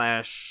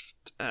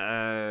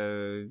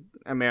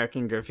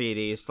American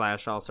Graffiti /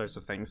 all sorts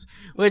of things.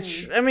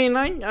 Which I mean,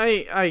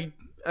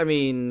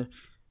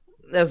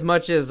 as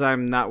much as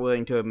I'm not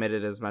willing to admit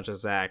it as much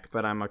as Zach,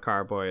 but I'm a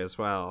car boy as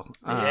well.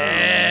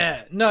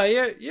 Yeah. No,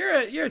 you're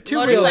a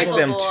two-wheel. Motorcycle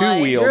Them boy.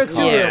 two-wheel You're a cars.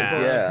 two-wheel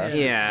Yeah. boy.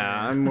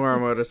 Yeah, I'm more a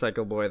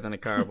motorcycle boy than a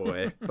car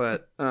boy.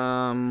 But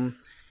I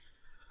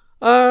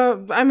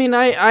mean,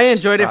 I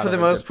enjoyed it thought for of the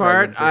a most good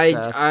part. present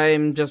for Seth.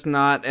 I'm just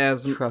not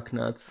as Truck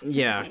nuts.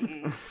 yeah.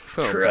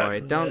 Oh Truck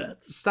boy, don't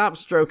nuts. stop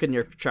stroking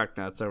your truck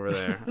nuts over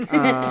there.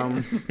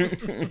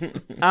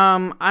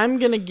 I'm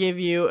gonna give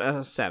you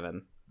a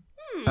 7.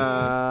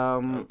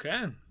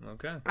 Okay.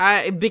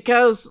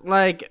 Because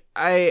like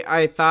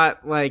I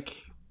thought like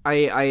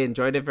I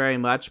enjoyed it very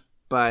much,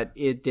 but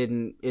it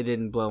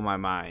didn't blow my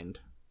mind.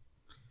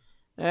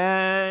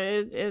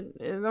 I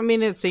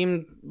mean, it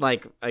seemed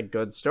like a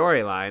good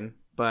storyline,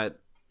 but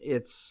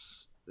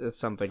it's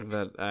something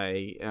that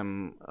I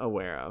am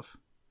aware of.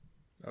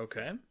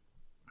 Okay.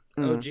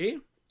 OG.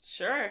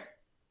 Sure.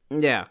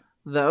 Yeah,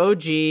 the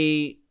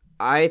OG.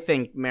 I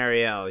think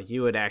Marielle,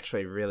 you would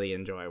actually really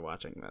enjoy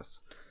watching this,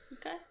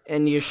 Okay.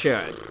 and you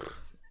should.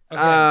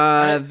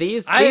 Okay.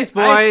 These I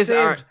boys saved-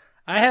 are.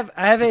 I have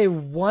a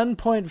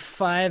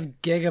 1.5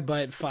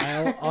 gigabyte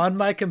file on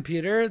my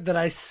computer that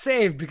I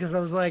saved because I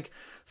was like,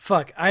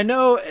 "Fuck!" I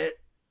know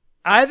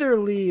either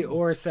Lee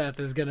or Seth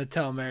is gonna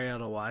tell Marielle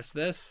to watch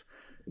this.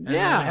 And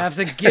Yeah. I have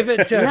to give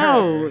it to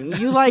No, her.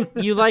 you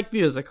like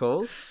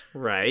musicals,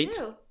 right?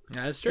 Too.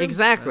 That's true.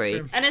 Exactly.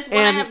 That's true. And it's one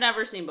And- I have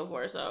never seen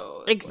before,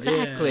 so it's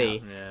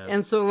Exactly. Yeah.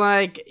 And so,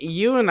 like,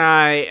 you and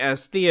I,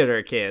 as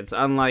theater kids,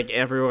 unlike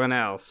everyone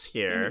else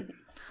here.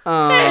 Hey,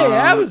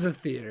 I was a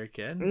theater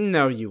kid.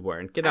 No, you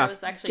weren't. Get I off.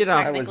 was actually Get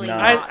off. technically not.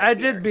 not I a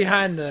did theater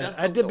behind kid, the just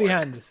I a did dork.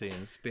 behind the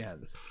scenes.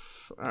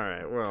 All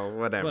right. Well,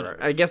 whatever.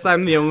 Whatever. I guess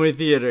I'm the only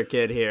theater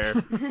kid here.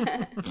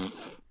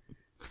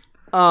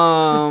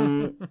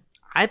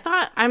 I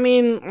thought. I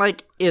mean,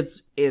 like,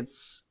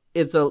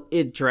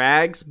 it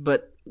drags,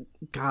 but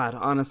God,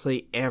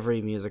 honestly,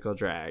 every musical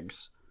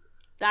drags.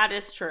 That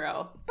is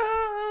true.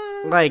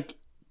 Like,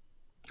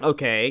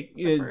 Okay,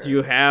 Except for- do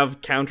you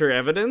have counter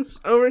evidence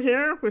over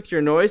here with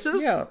your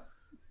noises? Yeah.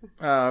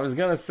 I was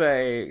gonna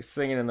say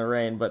Singing in the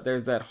Rain, but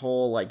there's that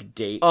whole like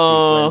date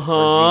sequence where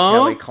Gene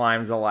Kelly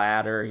climbs a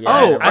ladder. Yeah,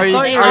 Oh, I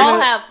thought They you were all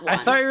gonna- have one. I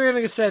thought you were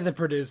gonna say the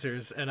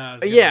producers, and I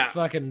was gonna Yeah.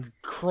 fucking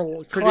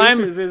climb.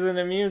 Producers isn't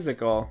a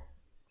musical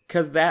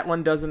because that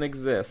one doesn't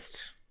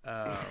exist.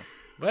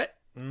 What?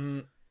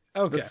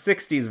 Okay. The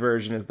 '60s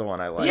version is the one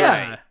I like.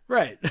 Yeah.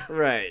 Right.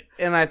 Right.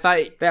 And I thought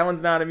That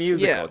one's not a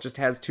musical. Yeah. It just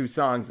has 2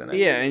 songs in it.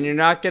 yeah, and you're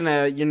not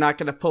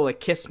gonna pull a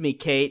Kiss Me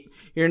Kate.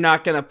 You're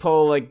not gonna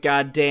pull a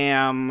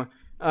goddamn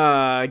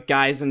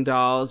Guys and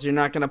Dolls. You're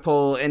not gonna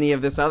pull any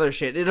of this other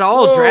shit. It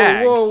all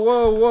drags.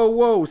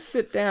 Whoa!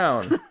 Sit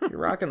down. You're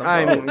rocking the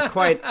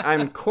boat.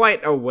 I'm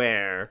quite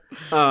aware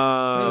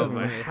of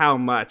how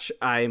much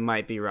I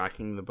might be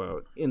rocking the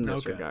boat in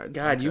this regard.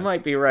 God, you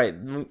might be right.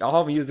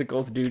 All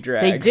musicals do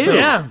drag. They do.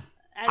 Yeah.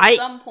 At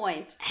some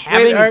point.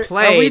 Having Wait,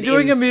 played are we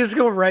doing in a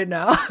musical right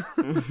now?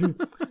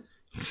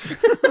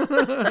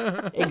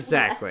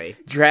 Exactly.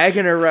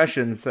 Dragging a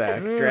Russian,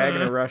 Zach.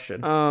 Dragging a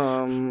Russian.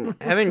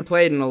 Having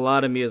played in a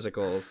lot of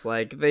musicals,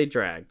 like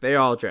they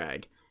all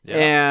drag.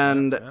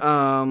 And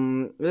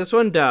this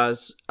one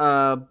does,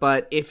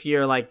 but if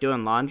you're like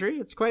doing laundry,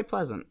 it's quite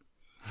pleasant.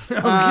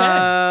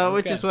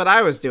 Which is what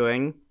I was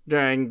doing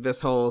during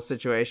this whole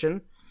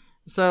situation.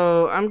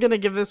 So I'm gonna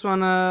give this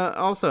one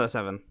also a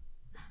 7.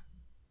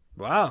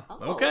 Wow.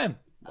 Oh. Okay.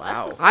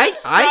 Wow. That's a I-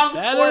 strong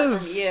that score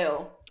is- from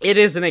you. It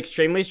is an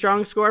extremely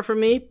strong score for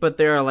me, but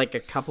there are like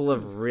a couple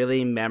of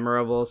really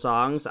memorable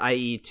songs,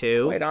 i.e.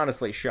 2. Quite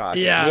honestly,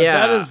 shocking. Yeah.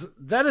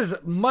 That is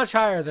much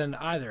higher than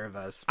either of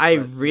us. I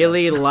but-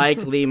 really like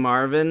Lee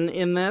Marvin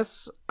in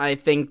this. I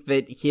think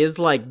that his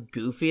like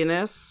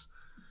goofiness,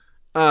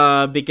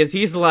 because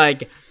he's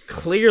like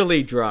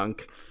clearly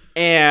drunk,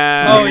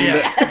 and Oh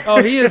yeah.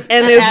 Oh, he is.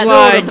 and is Adds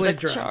like the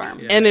drunk. charm.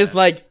 Yeah. and is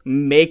like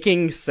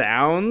making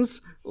sounds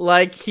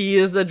like he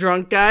is a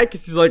drunk guy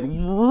because he's like,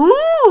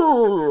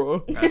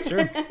 woo. That's true.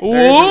 There's a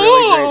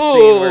really great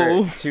scene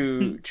where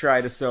to try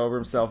to sober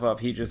himself up,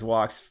 he just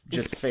walks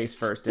face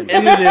first into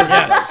And it is,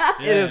 Yes.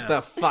 it is Yeah.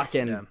 the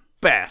fucking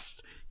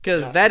best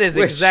because that is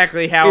Which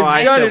exactly how is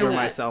I done sober in-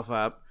 myself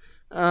up.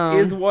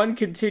 is one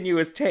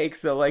continuous take,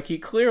 so like he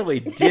clearly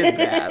did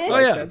that.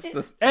 Like, yeah. that's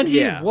the And he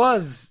Yeah.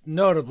 was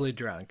notably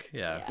drunk.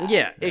 Yeah.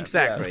 Yeah,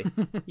 exactly.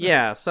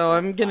 Yeah, so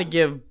I'm gonna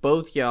give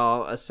both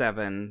y'all a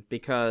 7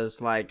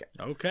 because, like,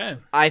 Okay.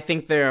 I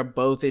think they are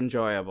both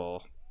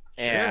enjoyable,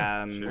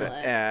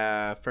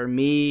 and for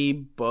me,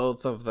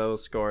 both of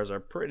those scores are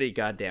pretty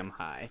goddamn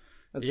high.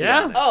 Let's be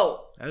Yeah. honest.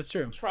 Oh, That's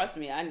true. trust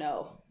me, I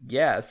know.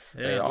 yes,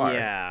 they are.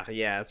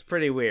 Yeah, it's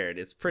pretty weird.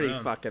 It's pretty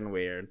fucking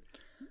weird.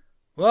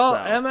 Well, So.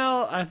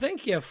 ML, I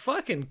think you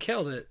fucking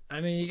killed it.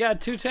 I mean, you got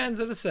 2 10s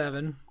and a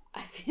 7.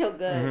 I feel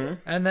good.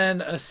 And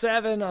then a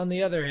 7 on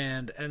the other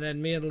hand, and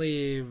then me and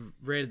Lee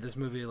rated this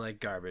movie like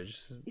garbage,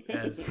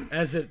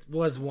 as it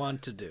was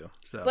wont to do.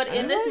 So, But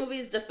in this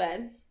movie's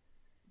defense,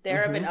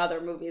 there have been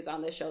other movies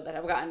on this show that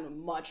have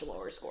gotten much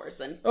lower scores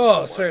than.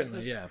 oh, yours.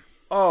 certainly, yeah.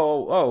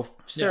 Oh,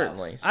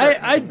 certainly.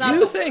 I It's not do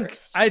the think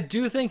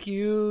worst.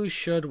 you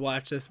should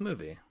watch this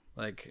movie.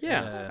 Like,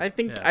 Yeah, I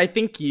yeah.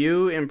 think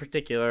you in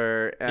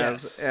particular,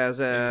 Yes, as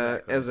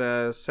a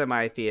exactly.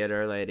 semi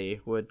theater lady,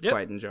 would Yep.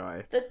 quite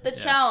enjoy. The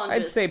challenge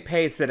I'd is say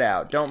pace it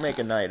out. Don't make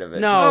a night of it.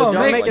 No, Just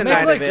don't make a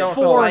night like of it. Don't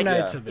 4 feel like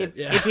nights that. of it.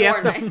 Yeah. If you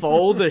have to Fortnite.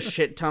 fold a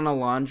shit ton of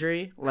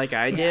laundry like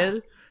I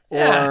did,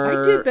 Yeah,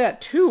 or I did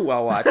that too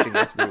while watching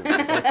this movie.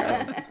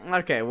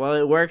 okay, well,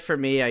 it worked for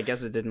me. I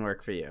guess it didn't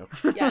work for you.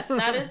 yes,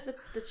 that is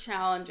the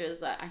challenge is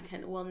that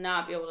will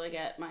not be able to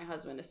get my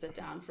husband to sit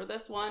down for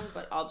this one,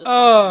 but I'll just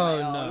watch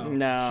it on my own.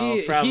 No,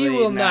 he probably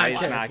will no, not he's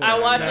care not for I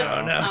gonna. watch No,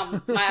 it no.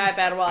 on my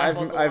iPad while I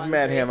fold the I've met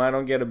laundry. him. I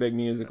don't get a big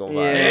musical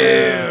vibe.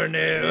 Yeah.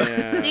 No.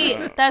 Yeah. See,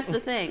 that's the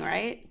thing,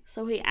 right?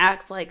 So he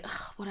acts like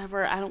 "Ugh,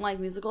 whatever. I don't like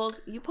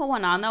musicals. You put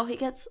one on though, he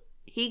gets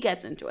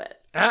into it.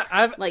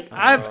 I've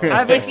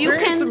If you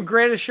experienced can- some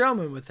Greatest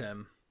Showman with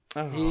him. He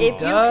If you can,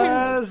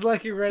 does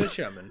like your Greatest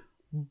Showman.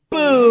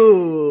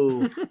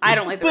 Boo! I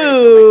don't like the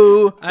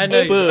Boo! I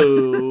know you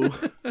Boo!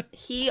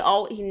 He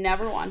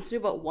never wants to,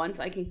 but once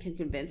I can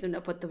convince him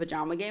to put the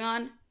pajama game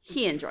on,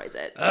 he enjoys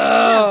it. Of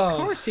Oh,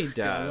 course he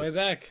going way does.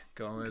 back.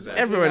 Going way back.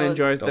 Everyone He knows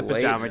enjoys the late,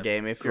 pajama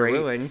game if you're Great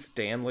willing.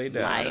 Stanley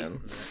my-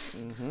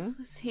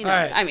 Donen. He All knows.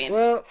 right. I mean,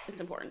 well, it's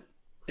important.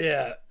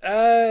 yeah. So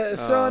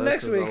Oh, this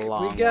next is a week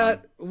long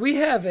we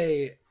have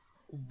a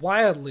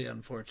wildly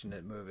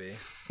unfortunate movie.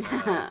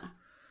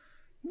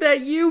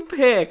 That you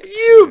picked.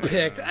 You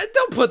picked.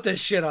 Don't put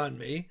this shit on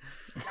me.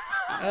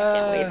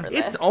 Can't wait for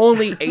this. It's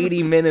only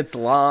 80 minutes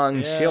long.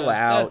 Yeah, Chill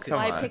out. that's Come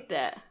I on. picked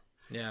it.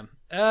 Yeah.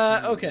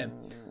 Okay.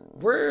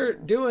 We're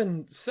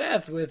doing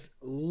Seth with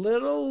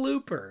Little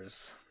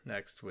Loopers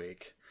next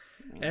week.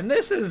 And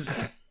this is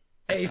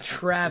a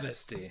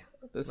travesty.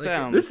 This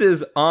sounds. This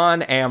is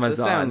on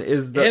Amazon. sounds-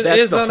 That's It the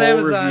is whole on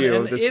Amazon, review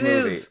and of this it movie.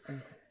 is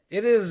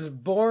It is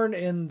born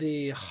in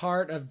the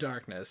heart of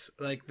darkness.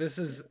 Like, this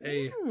is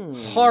a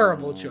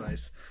horrible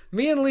choice.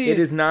 Me and Lee... It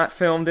is not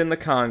filmed in the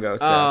Congo,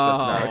 Seth.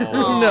 That's not a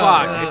clue. No,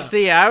 Fuck. no.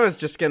 See, I was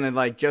just gonna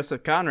like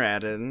Joseph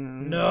Conrad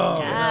and No,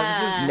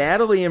 Yeah.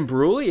 Natalie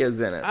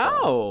Imbruglia's in it.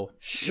 oh,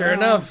 sure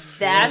enough.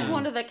 That's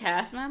one of the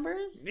cast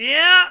members?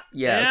 Yeah.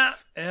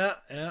 Yes. Yeah.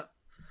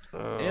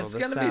 Oh, It's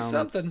this gonna be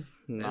sounds something.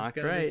 Not It's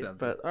gonna be great, something.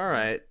 but all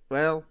right.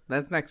 Well,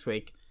 that's next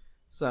week.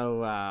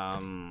 So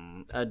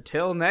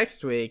until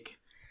next week.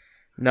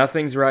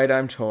 Nothing's right,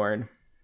 I'm torn.